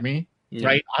Stars Academy,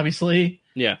 right? Obviously,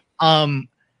 yeah.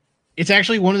 It's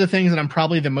actually one of the things that I'm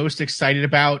probably the most excited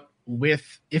about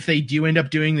if they do end up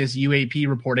doing this UAP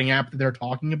reporting app that they're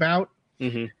talking about.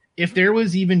 If there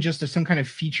was even just some kind of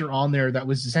feature on there that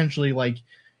was essentially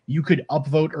you could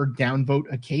upvote or downvote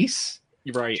a case,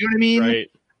 right? Do you know what I mean?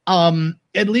 Right.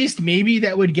 At least maybe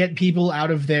that would get people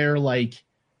out of their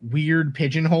weird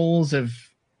pigeonholes of,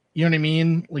 you know what I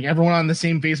mean? Everyone on the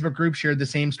same Facebook group shared the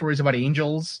same stories about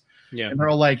angels. Yeah. And they're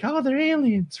all oh, they're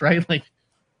aliens, right?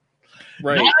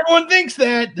 Right. Not everyone thinks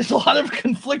that. There's a lot of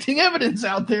conflicting evidence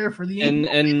out there for the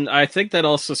angels. And I think that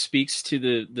also speaks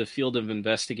to the field of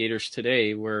investigators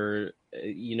today, where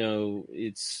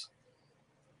it's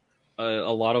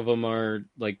a lot of them are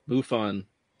MUFON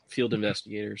field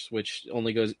investigators, which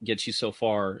only gets you so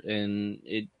far, and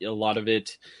a lot of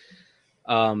it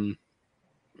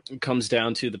comes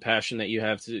down to the passion that you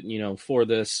have to, for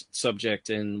this subject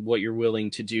and what you're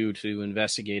willing to do to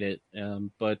investigate it.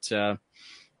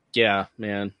 Yeah,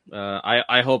 man,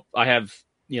 I hope I have,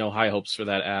 high hopes for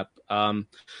that app.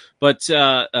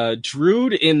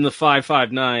 Drude in the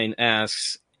 559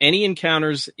 asks, any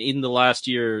encounters in the last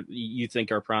year you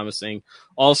think are promising?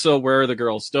 Also, where are the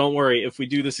girls? Don't worry, if we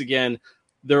do this again,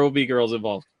 there will be girls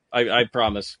involved. I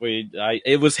promise.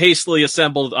 It was hastily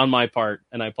assembled on my part,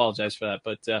 and I apologize for that.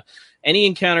 But any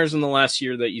encounters in the last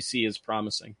year that you see as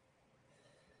promising?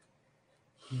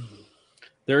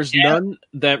 There's none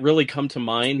that really come to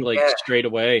mind straight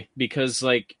away, because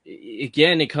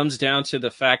again, it comes down to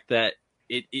the fact that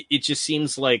it just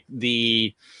seems like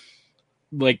the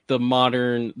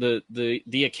modern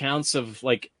the accounts of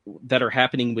that are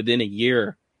happening within a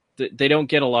year, they don't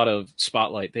get a lot of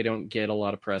spotlight. They don't get a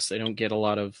lot of press. They don't get a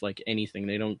lot of anything.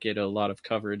 They don't get a lot of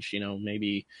coverage.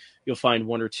 Maybe you'll find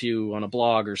one or two on a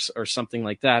blog or something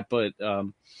like that. But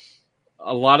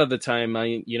a lot of the time,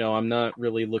 I'm not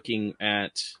really looking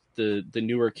at the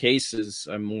newer cases.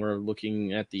 I'm more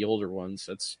looking at the older ones.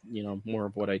 That's, more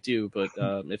of what I do. But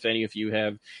if any of you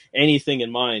have anything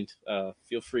in mind,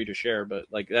 feel free to share. But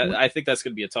I think that's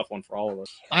going to be a tough one for all of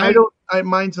us.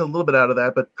 Mine's a little bit out of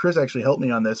that, but Chris actually helped me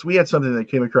on this. We had something that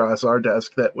came across our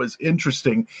desk that was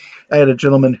interesting. I had a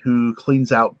gentleman who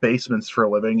cleans out basements for a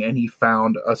living, and he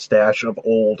found a stash of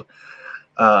old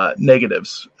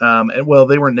negatives. They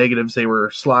weren't negatives, they were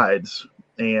slides.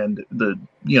 And the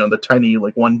tiny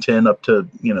 110 up to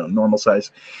normal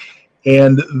size,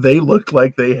 and they looked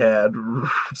like they had,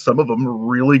 some of them,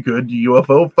 really good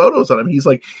UFO photos on them. He's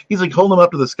like holding them up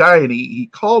to the sky, and he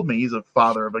called me. He's a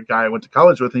father of a guy I went to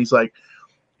college with, and he's like,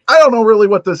 I don't know really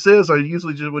what this is. I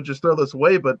usually would just throw this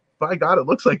away, but by God, it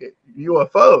looks like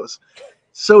UFOs.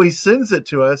 So he sends it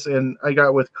to us, and I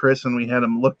got with Chris, and we had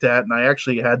them looked at, and I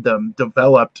actually had them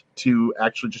developed to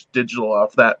actually just digital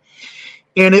off that.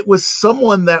 And it was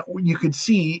someone that you could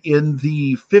see in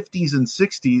the 50s and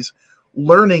 60s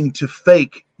learning to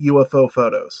fake UFO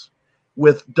photos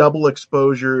with double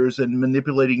exposures and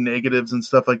manipulating negatives and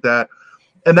stuff like that.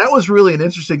 And that was really an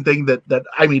interesting thing that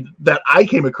I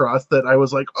came across, that I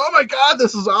was like, oh my God,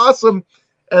 this is awesome.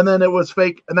 And then it was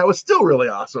fake, and that was still really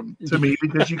awesome to me,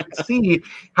 because you could see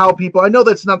how people, I know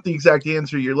that's not the exact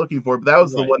answer you're looking for, but that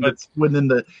was the one that's within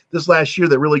this last year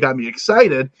that really got me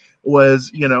excited,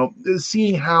 was,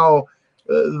 seeing how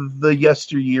the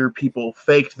yesteryear people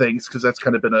faked things, because that's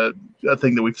kind of been a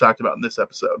thing that we've talked about in this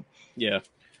episode. Yeah.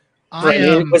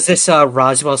 Was this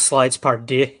Roswell Slides Part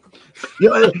D?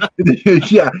 Yeah,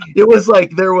 it was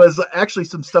there was actually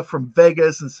some stuff from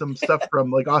Vegas and some stuff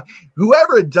from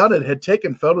whoever had done it had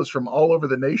taken photos from all over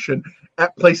the nation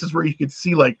at places where you could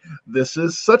see this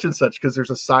is such and such, because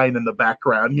there's a sign in the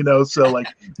background, so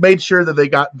made sure that they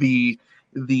got the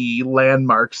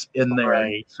landmarks in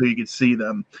there, so you could see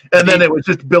them. And then it was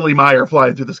just Billy Meyer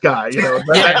flying through the sky,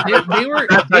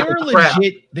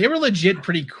 they were legit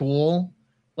pretty cool.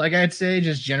 I'd say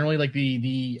just generally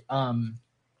the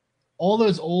all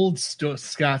those old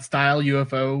Scott style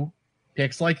UFO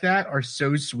pics like that are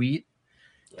so sweet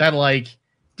that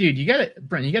dude, you gotta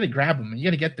grab them. You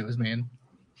gotta get those, man.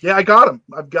 Yeah, I got them.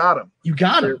 I've got them. You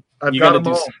got them. I've got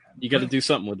them all. You got to do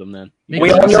something with them, then.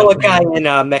 We all know a guy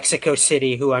in Mexico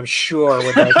City who I'm sure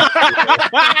would like.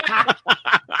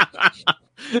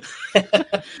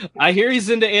 I hear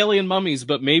he's into alien mummies,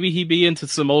 but maybe he'd be into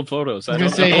some old photos. I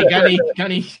was gonna say, got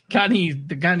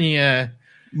any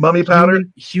mummy powder,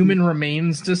 human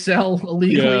remains to sell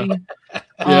illegally.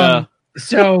 Yeah.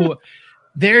 So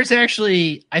there's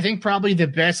actually, I think, probably the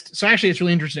best. So actually, it's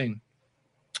really interesting.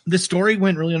 The story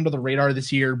went really under the radar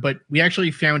this year, but we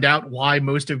actually found out why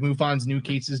most of MUFON's new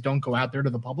cases don't go out there to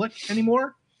the public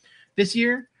anymore this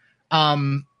year.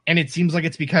 And it seems like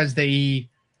it's because they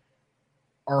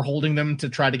are holding them to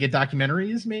try to get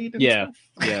documentaries made. Yeah.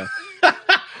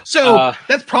 So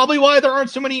that's probably why there aren't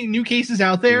so many new cases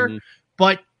out there. Mm-hmm.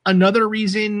 But another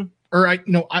reason, but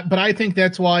I think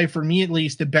that's why, for me at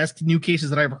least, the best new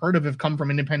cases that I've heard of have come from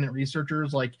independent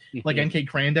researchers like N.K.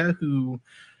 Kranda, who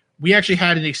we actually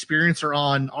had an experiencer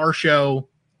on our show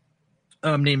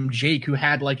named Jake, who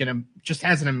had just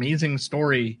has an amazing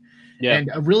story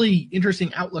and a really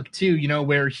interesting outlook too,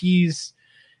 where he's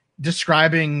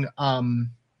describing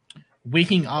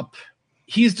waking up.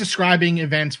 He's describing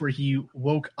events where he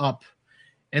woke up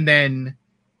and then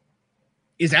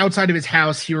is outside of his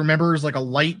house. He remembers a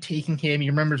light taking him. He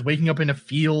remembers waking up in a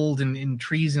field and in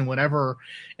trees and whatever.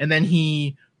 And then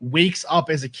he wakes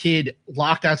up as a kid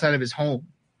locked outside of his home.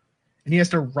 and he has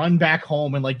to run back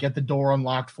home and like get the door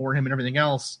unlocked for him and everything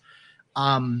else.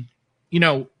 You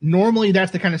know, normally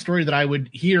that's the kind of story that I would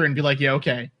hear and be like, yeah,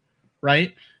 okay,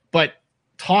 right? But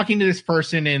talking to this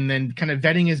person and then kind of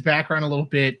vetting his background a little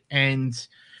bit, and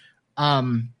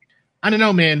I don't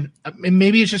know, man.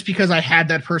 Maybe it's just because I had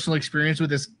that personal experience with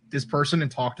this person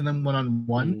and talked to them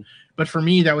one-on-one. But for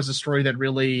me, that was a story that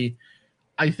really,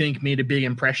 I think, made a big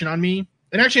impression on me.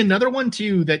 And actually another one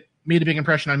too that made a big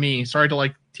impression on me. Sorry to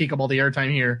like take up all the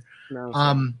airtime here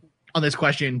on this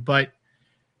question, but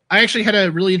I actually had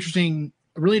a really interesting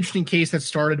case that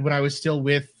started when I was still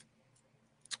with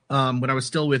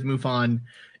MUFON,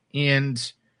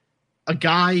 and a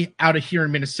guy out of here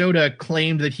in Minnesota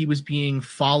claimed that he was being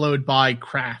followed by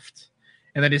craft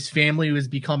and that his family was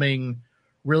becoming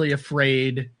really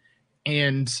afraid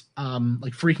and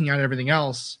like freaking out and everything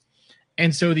else.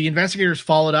 And so the investigators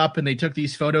followed up and they took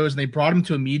these photos and they brought him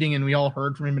to a meeting and we all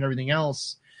heard from him and everything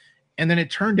else. And then it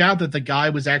turned out that the guy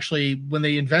was actually, when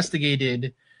they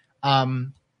investigated,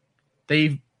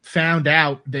 they found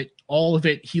out that all of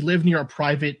it, he lived near a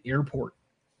private airport.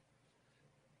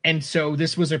 And so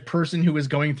this was a person who was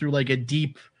going through like a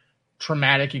deep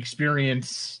traumatic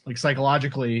experience, like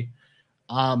psychologically,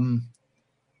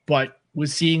 but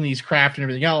was seeing these craft and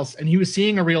everything else. And he was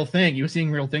seeing a real thing. He was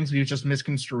seeing real things, but he was just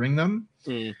misconstruing them.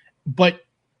 But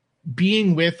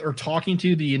being with or talking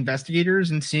to the investigators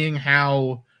and seeing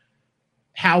how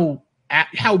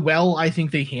well I think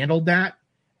they handled that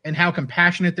and how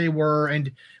compassionate they were.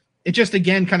 And it just,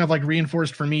 again, kind of like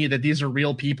reinforced for me that these are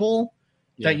real people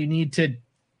that you need to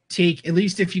take, at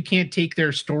least if you can't take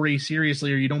their story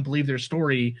seriously or you don't believe their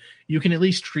story, you can at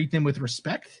least treat them with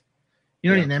respect,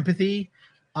 and empathy.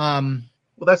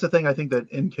 Well, that's the thing I think that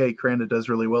N.K. Cranda does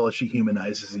really well is she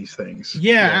humanizes these things.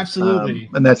 Yeah, absolutely.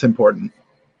 And that's important.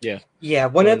 Yeah,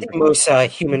 one of the most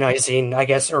humanizing, I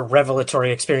guess, or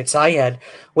revelatory experience I had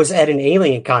was at an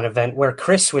AlienCon event where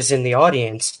Chris was in the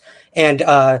audience, and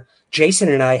Jason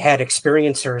and I had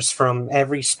experiencers from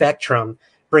every spectrum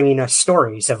bringing us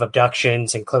stories of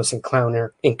abductions and close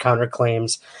encounter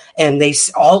claims, and they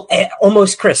all,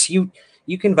 almost, Chris, you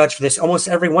can vouch for this, almost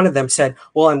every one of them said,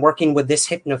 well, I'm working with this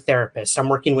hypnotherapist, I'm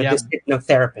working with this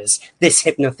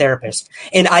hypnotherapist,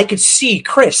 and I could see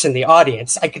Chris in the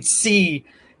audience, I could see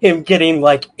him getting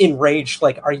like enraged,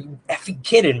 like, are you effing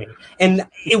kidding me? And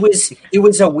it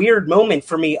was a weird moment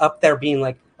for me up there being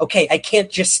like, okay, I can't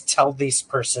just tell this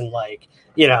person like,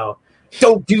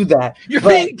 don't do that. You're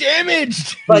being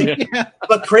damaged.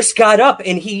 But Chris got up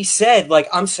and he said, like,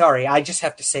 I'm sorry, I just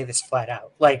have to say this flat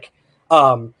out. Like,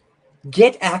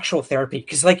 get actual therapy.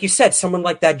 Because like you said, someone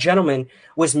like that gentleman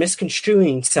was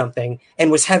misconstruing something and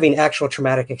was having actual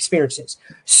traumatic experiences.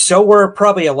 So were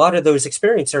probably a lot of those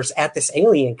experiencers at this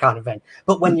AlienCon event.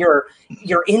 But when you're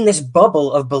in this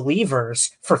bubble of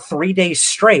believers for 3 days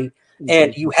straight,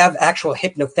 and you have actual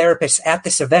hypnotherapists at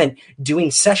this event doing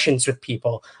sessions with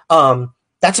people,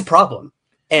 that's a problem.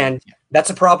 And that's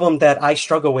a problem that I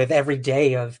struggle with every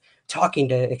day of talking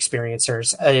to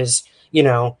experiencers is,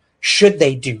 should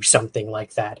they do something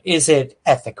like that? Is it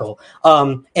ethical?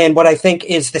 And what I think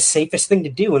is the safest thing to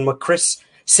do, and what Chris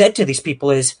said to these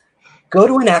people, is go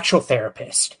to an actual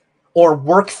therapist or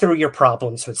work through your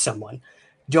problems with someone.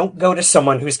 Don't go to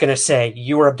someone who's going to say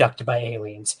you were abducted by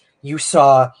aliens. You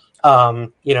saw,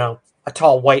 a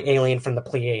tall white alien from the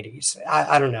Pleiades.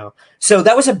 I don't know. So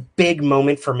that was a big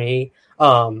moment for me.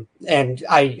 And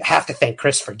I have to thank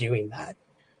Chris for doing that.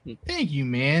 Thank you,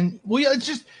 man. Well, it's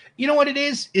just, you know what it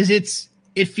is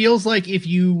it feels like if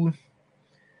you,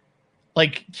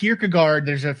 like Kierkegaard,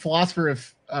 there's a philosopher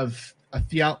of a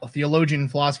theologian,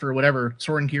 philosopher, whatever,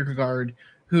 Soren Kierkegaard,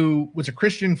 who was a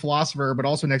Christian philosopher, but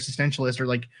also an existentialist, or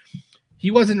like,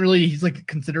 he's like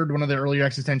considered one of the earlier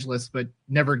existentialists, but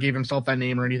never gave himself that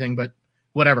name or anything, but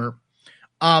whatever.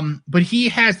 But he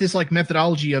has this like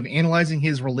methodology of analyzing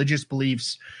his religious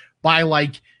beliefs by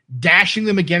like dashing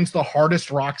them against the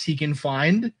hardest rocks he can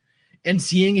find and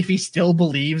seeing if he still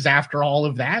believes after all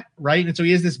of that. Right. And so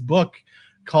he has this book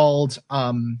called,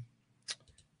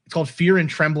 it's called Fear and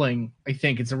Trembling. I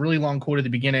think it's a really long quote at the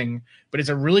beginning, but it's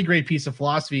a really great piece of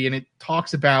philosophy. And it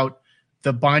talks about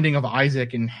the binding of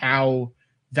Isaac and how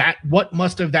what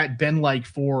must have that been like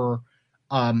for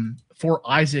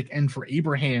Isaac and for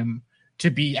Abraham to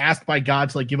be asked by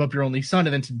God to like give up your only son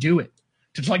and then to do it,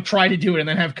 to like try to do it and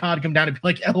then have God come down and be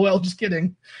like, LOL, just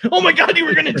kidding. Oh my God, you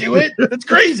were going to do it? That's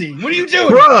crazy. What are you doing?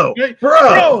 Bro,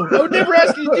 I would never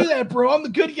ask you to do that, bro. I'm the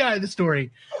good guy of the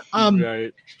story.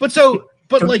 Right. But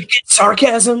like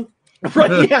sarcasm.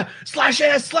 Right, yeah,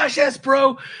 /S,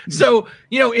 bro. So,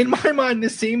 in my mind,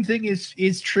 the same thing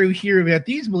is true here about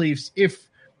these beliefs. If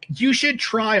you should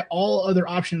try all other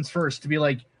options first to be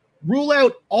like, rule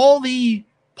out all the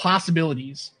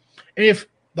possibilities. And if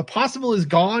the possible is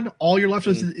gone, all you're left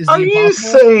with is Are the you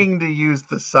impossible. saying to use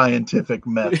the scientific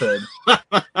method?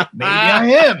 Maybe I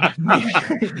am.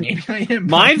 Maybe I am.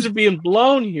 Minds are being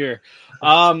blown here.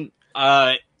 One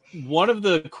of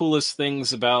the coolest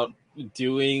things about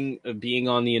being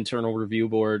on the internal review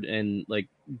board and like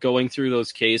going through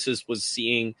those cases was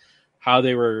seeing how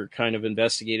they were kind of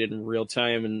investigated in real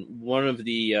time. And one of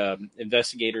the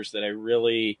investigators that I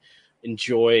really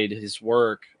enjoyed his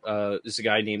work is a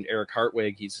guy named Eric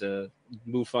Hartwig. He's a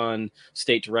MUFON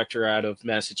state director out of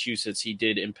Massachusetts. He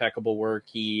did impeccable work.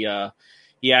 He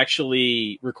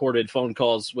actually recorded phone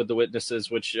calls with the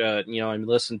witnesses, which I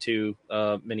listened to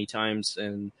many times.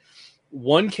 And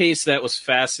one case that was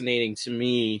fascinating to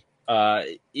me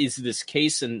is this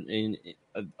case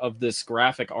of this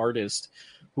graphic artist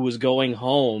who was going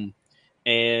home,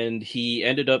 and he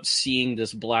ended up seeing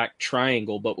this black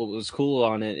triangle. But what was cool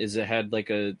on it is it had like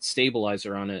a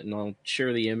stabilizer on it, and I'll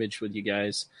share the image with you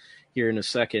guys here in a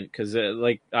second, because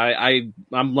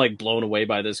I'm like blown away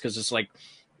by this, because it's like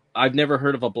I've never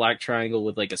heard of a black triangle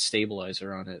with like a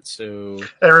stabilizer on it. So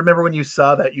I remember when you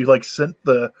saw that, you like sent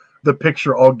the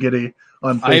picture all giddy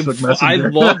on Facebook Messenger. I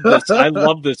love this. I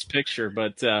love this picture,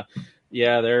 but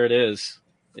yeah, there it is.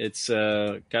 It's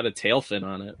got a tail fin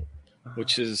on it,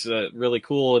 which is really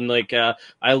cool. And like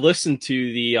I listened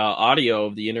to the audio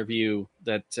of the interview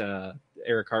that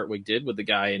Eric Hartwig did with the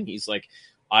guy, and he's like,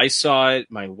 I saw it,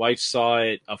 my wife saw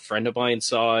it, a friend of mine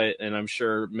saw it, and I'm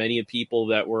sure many people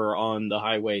that were on the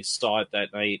highway saw it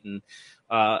that night. And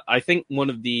I think one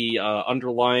of the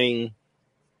underlying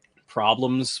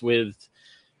problems with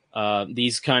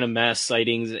these kind of mass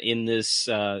sightings in this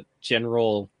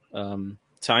general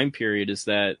time period is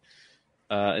that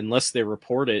unless they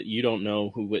report it, you don't know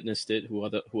who witnessed it,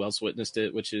 who else witnessed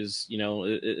it, which is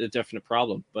a definite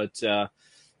problem. But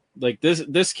like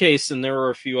this case, and there were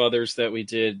a few others that we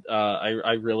did,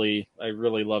 I really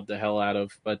loved the hell out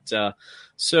of. But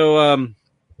so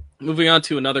moving on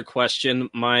to another question,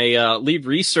 my lead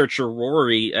researcher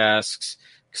Rory asks,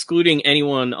 excluding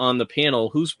anyone on the panel,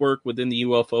 whose work within the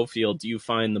UFO field do you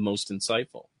find the most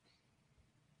insightful?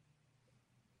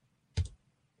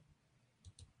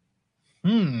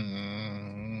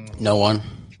 No one.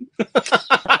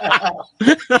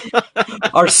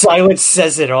 Our silence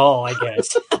says it all, I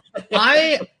guess.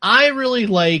 I really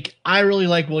like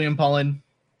William Pullen.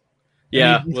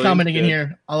 Yeah, he's commenting in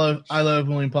here. I love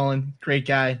William Pullen. Great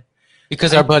guy.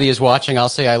 Because our buddy is watching, I'll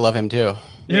say I love him too.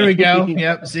 There we go.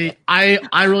 Yep. See, I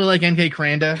really like NK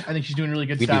Cranda. I think she's doing really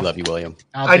good We stuff. do love you, William.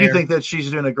 I do think that she's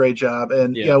doing a great job.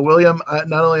 And yeah, William,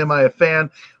 not only am I a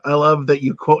fan, I love that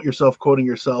you quote yourself quoting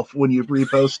yourself when you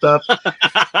repost stuff.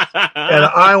 And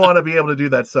I want to be able to do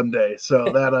that someday. So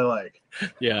that I like.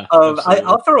 Yeah.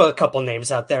 I'll throw a couple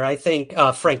names out there. I think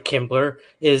Frank Kimbler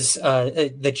is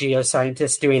the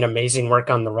geoscientist doing amazing work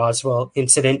on the Roswell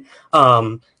incident.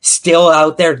 Still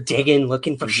out there digging,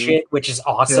 looking for shit, which is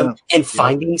awesome, and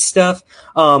finding stuff.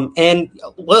 And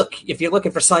look, if you're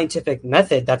looking for scientific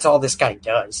method, that's all this guy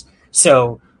does.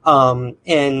 So,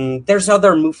 and there's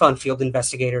other MUFON field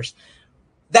investigators.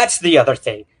 That's the other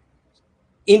thing.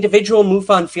 Individual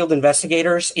MUFON field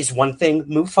investigators is one thing.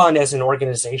 MUFON as an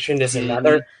organization is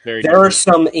another. There are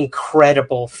some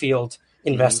incredible field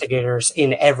investigators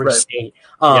in every state.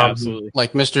 Absolutely.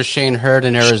 Like Mr. Shane Hurd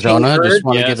in Arizona. Just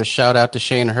want to give a shout out to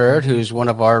Shane Hurd, who's one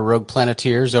of our Rogue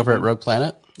Planeteers over at Rogue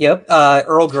Planet. Yep.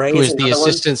 Earl Grey who is the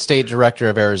assistant state director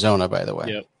of Arizona, by the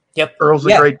way. Yep. Earl's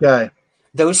a great guy.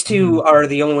 Those two are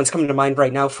the only ones coming to mind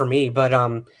right now for me. But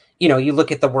you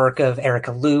look at the work of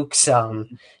Erica Lukes,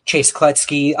 Chase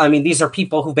Kletsky. I mean, these are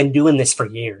people who've been doing this for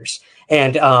years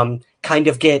and kind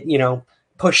of get,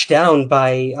 pushed down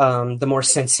by the more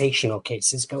sensational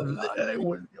cases going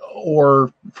on.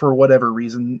 Or for whatever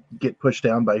reason, get pushed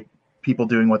down by people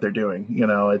doing what they're doing.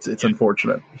 It's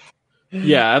unfortunate.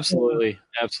 Yeah, absolutely.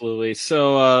 Absolutely.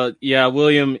 So,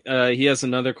 William, he has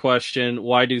another question.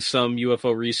 Why do some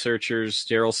UFO researchers,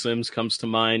 Daryl Sims comes to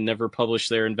mind, never publish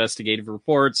their investigative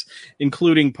reports,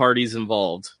 including parties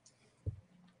involved?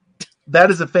 That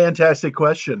is a fantastic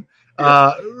question.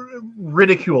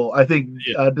 Ridicule, I think,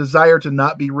 desire to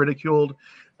not be ridiculed.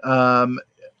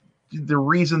 The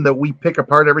reason that we pick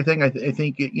apart everything, I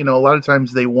think, a lot of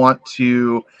times they want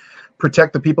to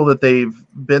protect the people that they've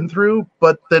been through.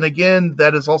 But then again,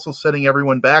 that is also setting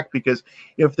everyone back, because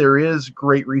if there is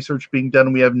great research being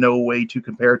done, we have no way to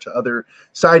compare to other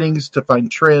sightings, to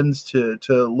find trends, to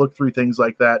look through things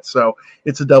like that. So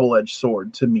it's a double-edged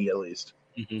sword, to me at least.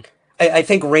 Mm-hmm. I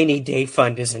think rainy day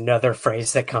fund is another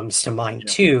phrase that comes to mind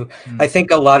too. I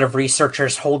think a lot of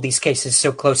researchers hold these cases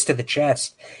so close to the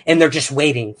chest, and they're just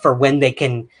waiting for when they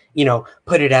can,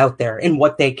 put it out there and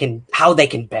how they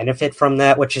can benefit from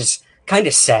that, which is kind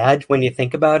of sad when you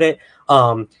think about it.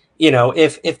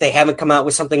 If they haven't come out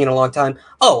with something in a long time,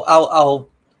 I'll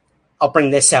bring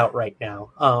this out right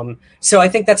now. So I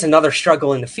think that's another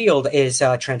struggle in the field is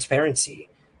transparency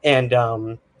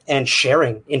and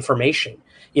sharing information.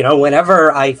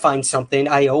 Whenever I find something,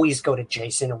 I always go to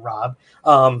Jason and Rob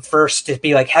first to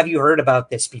be like, have you heard about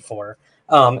this before?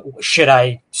 Should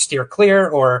I steer clear,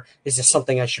 or is this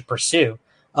something I should pursue?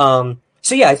 I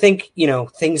think,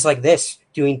 things like this,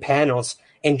 doing panels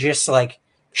and just like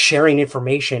sharing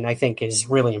information, I think is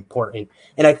really important.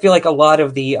 And I feel like a lot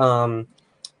of the,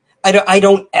 I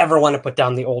don't ever want to put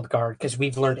down the old guard because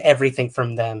we've learned everything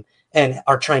from them and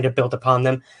are trying to build upon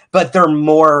them, but they're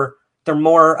more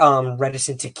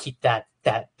reticent to keep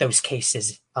those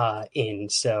cases in.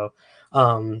 So,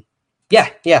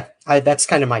 that's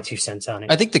kind of my 2 cents on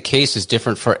it. I think the case is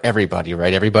different for everybody,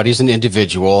 right? Everybody's an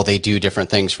individual. They do different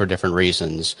things for different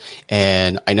reasons.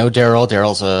 And I know Daryl.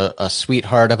 Daryl's a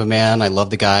sweetheart of a man. I love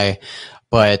the guy.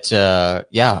 But,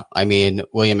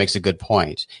 William makes a good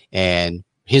point. And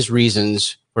his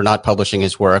reasons for not publishing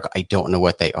his work, I don't know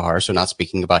what they are. So not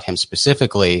speaking about him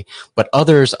specifically, but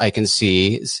others I can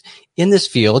see is in this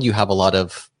field, you have a lot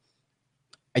of,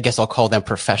 I guess I'll call them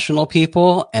professional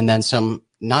people, and then some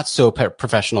not so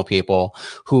professional people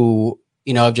who,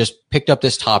 have just picked up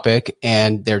this topic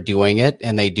and they're doing it,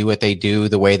 and they do what they do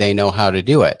the way they know how to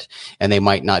do it. And they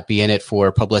might not be in it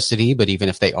for publicity, but even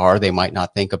if they are, they might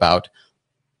not think about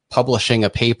publishing a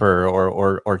paper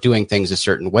or doing things a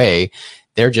certain way.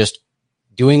 They're just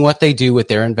doing what they do with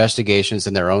their investigations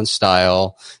in their own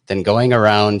style, then going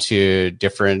around to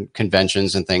different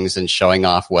conventions and things and showing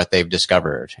off what they've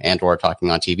discovered and or talking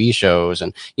on TV shows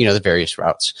and, the various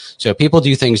routes. So people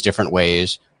do things different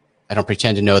ways. I don't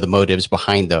pretend to know the motives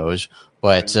behind those,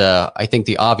 but I think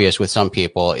the obvious with some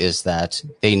people is that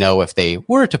they know if they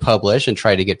were to publish and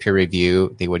try to get peer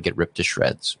review, they would get ripped to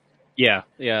shreds. Yeah,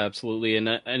 absolutely. And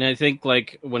I think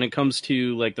like when it comes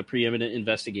to like the preeminent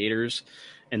investigators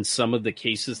and some of the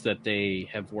cases that they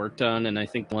have worked on, and I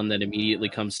think one that immediately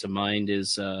comes to mind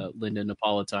is Linda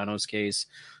Napolitano's case.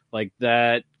 Like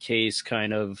that case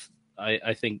kind of,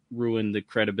 I think, ruined the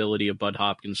credibility of Bud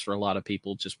Hopkins for a lot of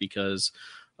people just because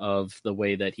of the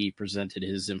way that he presented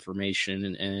his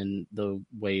information and the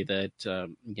way that,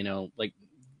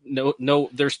 no,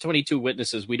 there's 22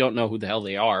 witnesses. We don't know who the hell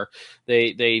they are.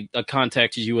 They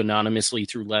contacted you anonymously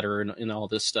through letter and all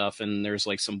this stuff. And there's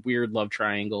like some weird love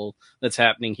triangle that's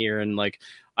happening here. And like,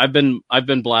 I've been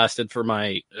blasted for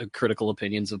my critical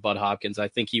opinions of Bud Hopkins. I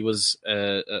think he was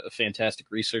a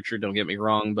fantastic researcher. Don't get me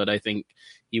wrong, but I think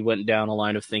he went down a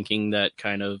line of thinking that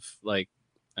kind of like,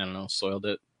 I don't know, soiled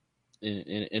it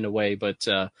in a way. But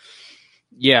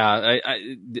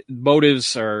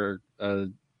motives are,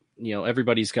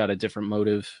 everybody's got a different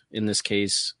motive in this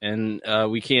case, and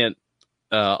we can't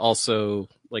also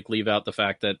like leave out the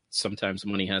fact that sometimes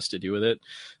money has to do with it.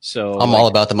 So I'm all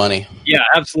about the money. Yeah,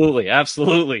 absolutely.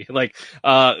 Like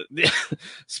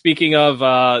speaking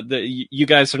of, you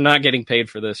guys are not getting paid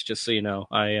for this, just so you know.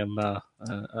 I am.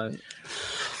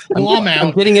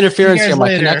 I'm getting interference here.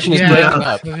 My connection is breaking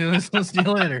up. We'll see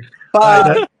you later.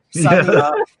 Bye.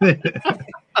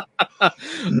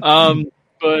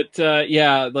 But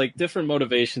like different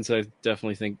motivations, I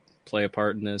definitely think play a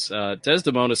part in this.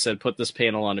 Desdemona said, "Put this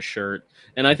panel on a shirt,"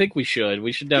 and I think we should.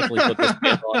 We should definitely put this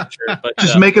panel on a shirt. But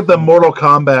just make it the Mortal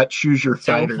Kombat choose your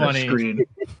fighter screen.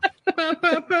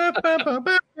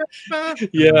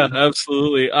 Yeah,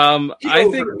 absolutely. I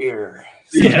think here.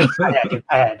 Yeah,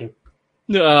 I had to.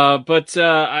 But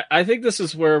I think this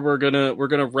is where we're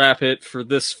gonna wrap it for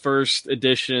this first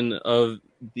edition of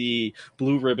the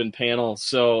Blue Ribbon panel.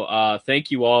 So thank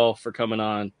you all for coming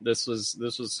on. This was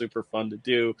super fun to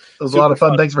do. It was a lot of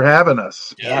fun. Thanks for having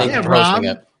us. Yeah, Rob.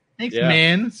 Thanks,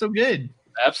 man. So good.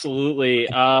 Absolutely.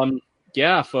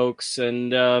 Folks,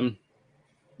 and don't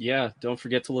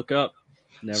forget to look up.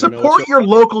 Support your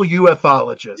local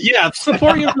ufologist. Yeah,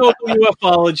 support your local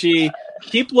ufology.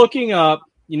 Keep looking up.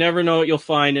 You never know what you'll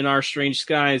find in our strange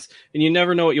skies, and you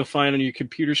never know what you'll find on your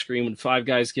computer screen when 5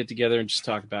 guys get together and just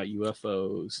talk about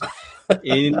UFOs.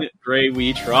 In Gray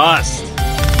we trust.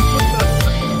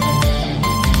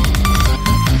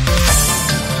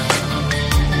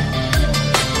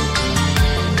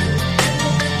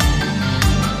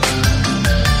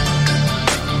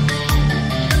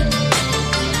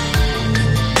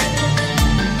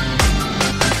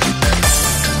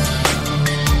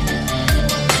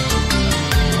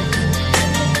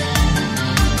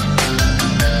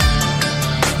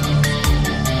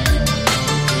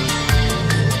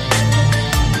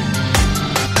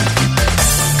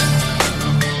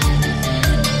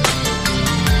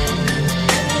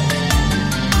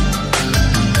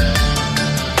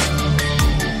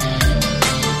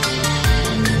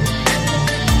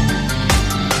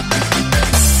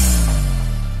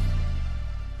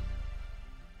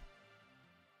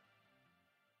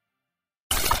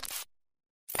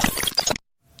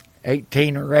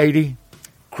 18 or 80,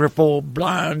 crippled,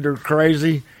 blind, or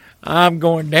crazy, I'm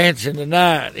going dancing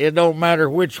tonight. It don't matter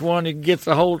which one gets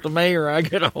a hold of me or I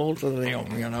get a hold of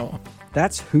them, you know.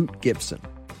 That's Hoot Gibson.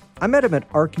 I met him at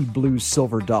Arky Blues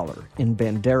Silver Dollar in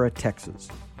Bandera, Texas.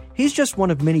 He's just one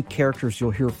of many characters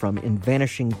you'll hear from in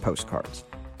Vanishing Postcards,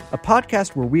 a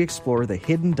podcast where we explore the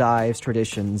hidden dives,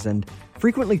 traditions, and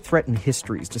frequently threatened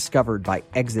histories discovered by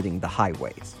exiting the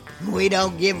highways. We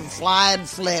don't give a flying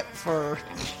flip for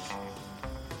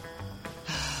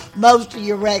most of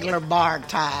your regular bar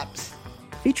types.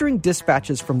 Featuring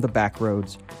dispatches from the back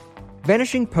roads,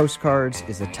 Vanishing Postcards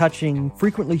is a touching,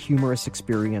 frequently humorous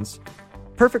experience,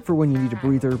 perfect for when you need a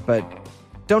breather, but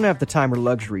don't have the time or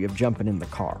luxury of jumping in the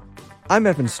car. I'm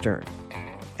Evan Stern,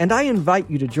 and I invite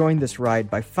you to join this ride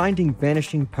by finding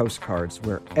Vanishing Postcards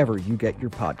wherever you get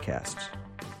your podcasts.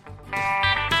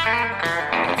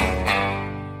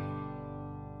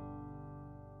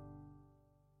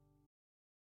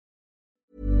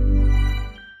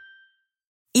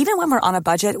 Even when we're on a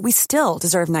budget, we still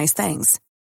deserve nice things.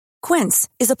 Quince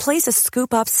is a place to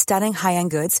scoop up stunning high-end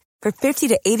goods for 50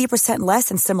 to 80% less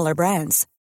than similar brands.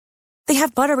 They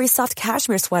have buttery soft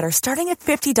cashmere sweaters starting at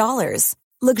 $50,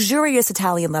 luxurious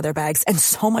Italian leather bags, and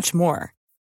so much more.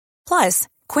 Plus,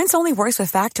 Quince only works with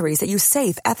factories that use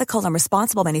safe, ethical, and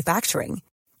responsible manufacturing.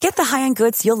 Get the high-end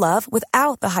goods you'll love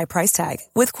without the high price tag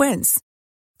with Quince.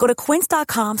 Go to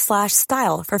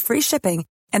quince.com/style for free shipping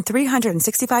and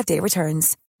 365-day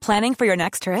returns. Planning for your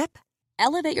next trip?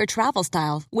 Elevate your travel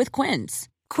style with Quince.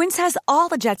 Quince has all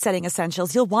the jet-setting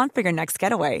essentials you'll want for your next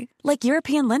getaway, like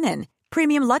European linen,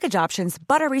 premium luggage options,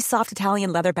 buttery soft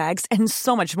Italian leather bags, and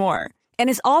so much more. And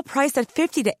is all priced at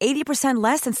 50 to 80%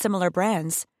 less than similar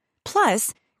brands.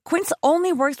 Plus, Quince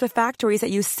only works with factories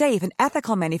that use safe and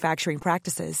ethical manufacturing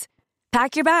practices.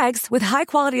 Pack your bags with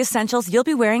high-quality essentials you'll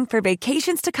be wearing for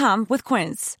vacations to come with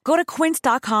Quince. Go to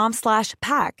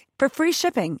quince.com/pack for free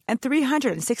shipping and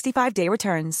 365-day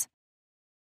returns.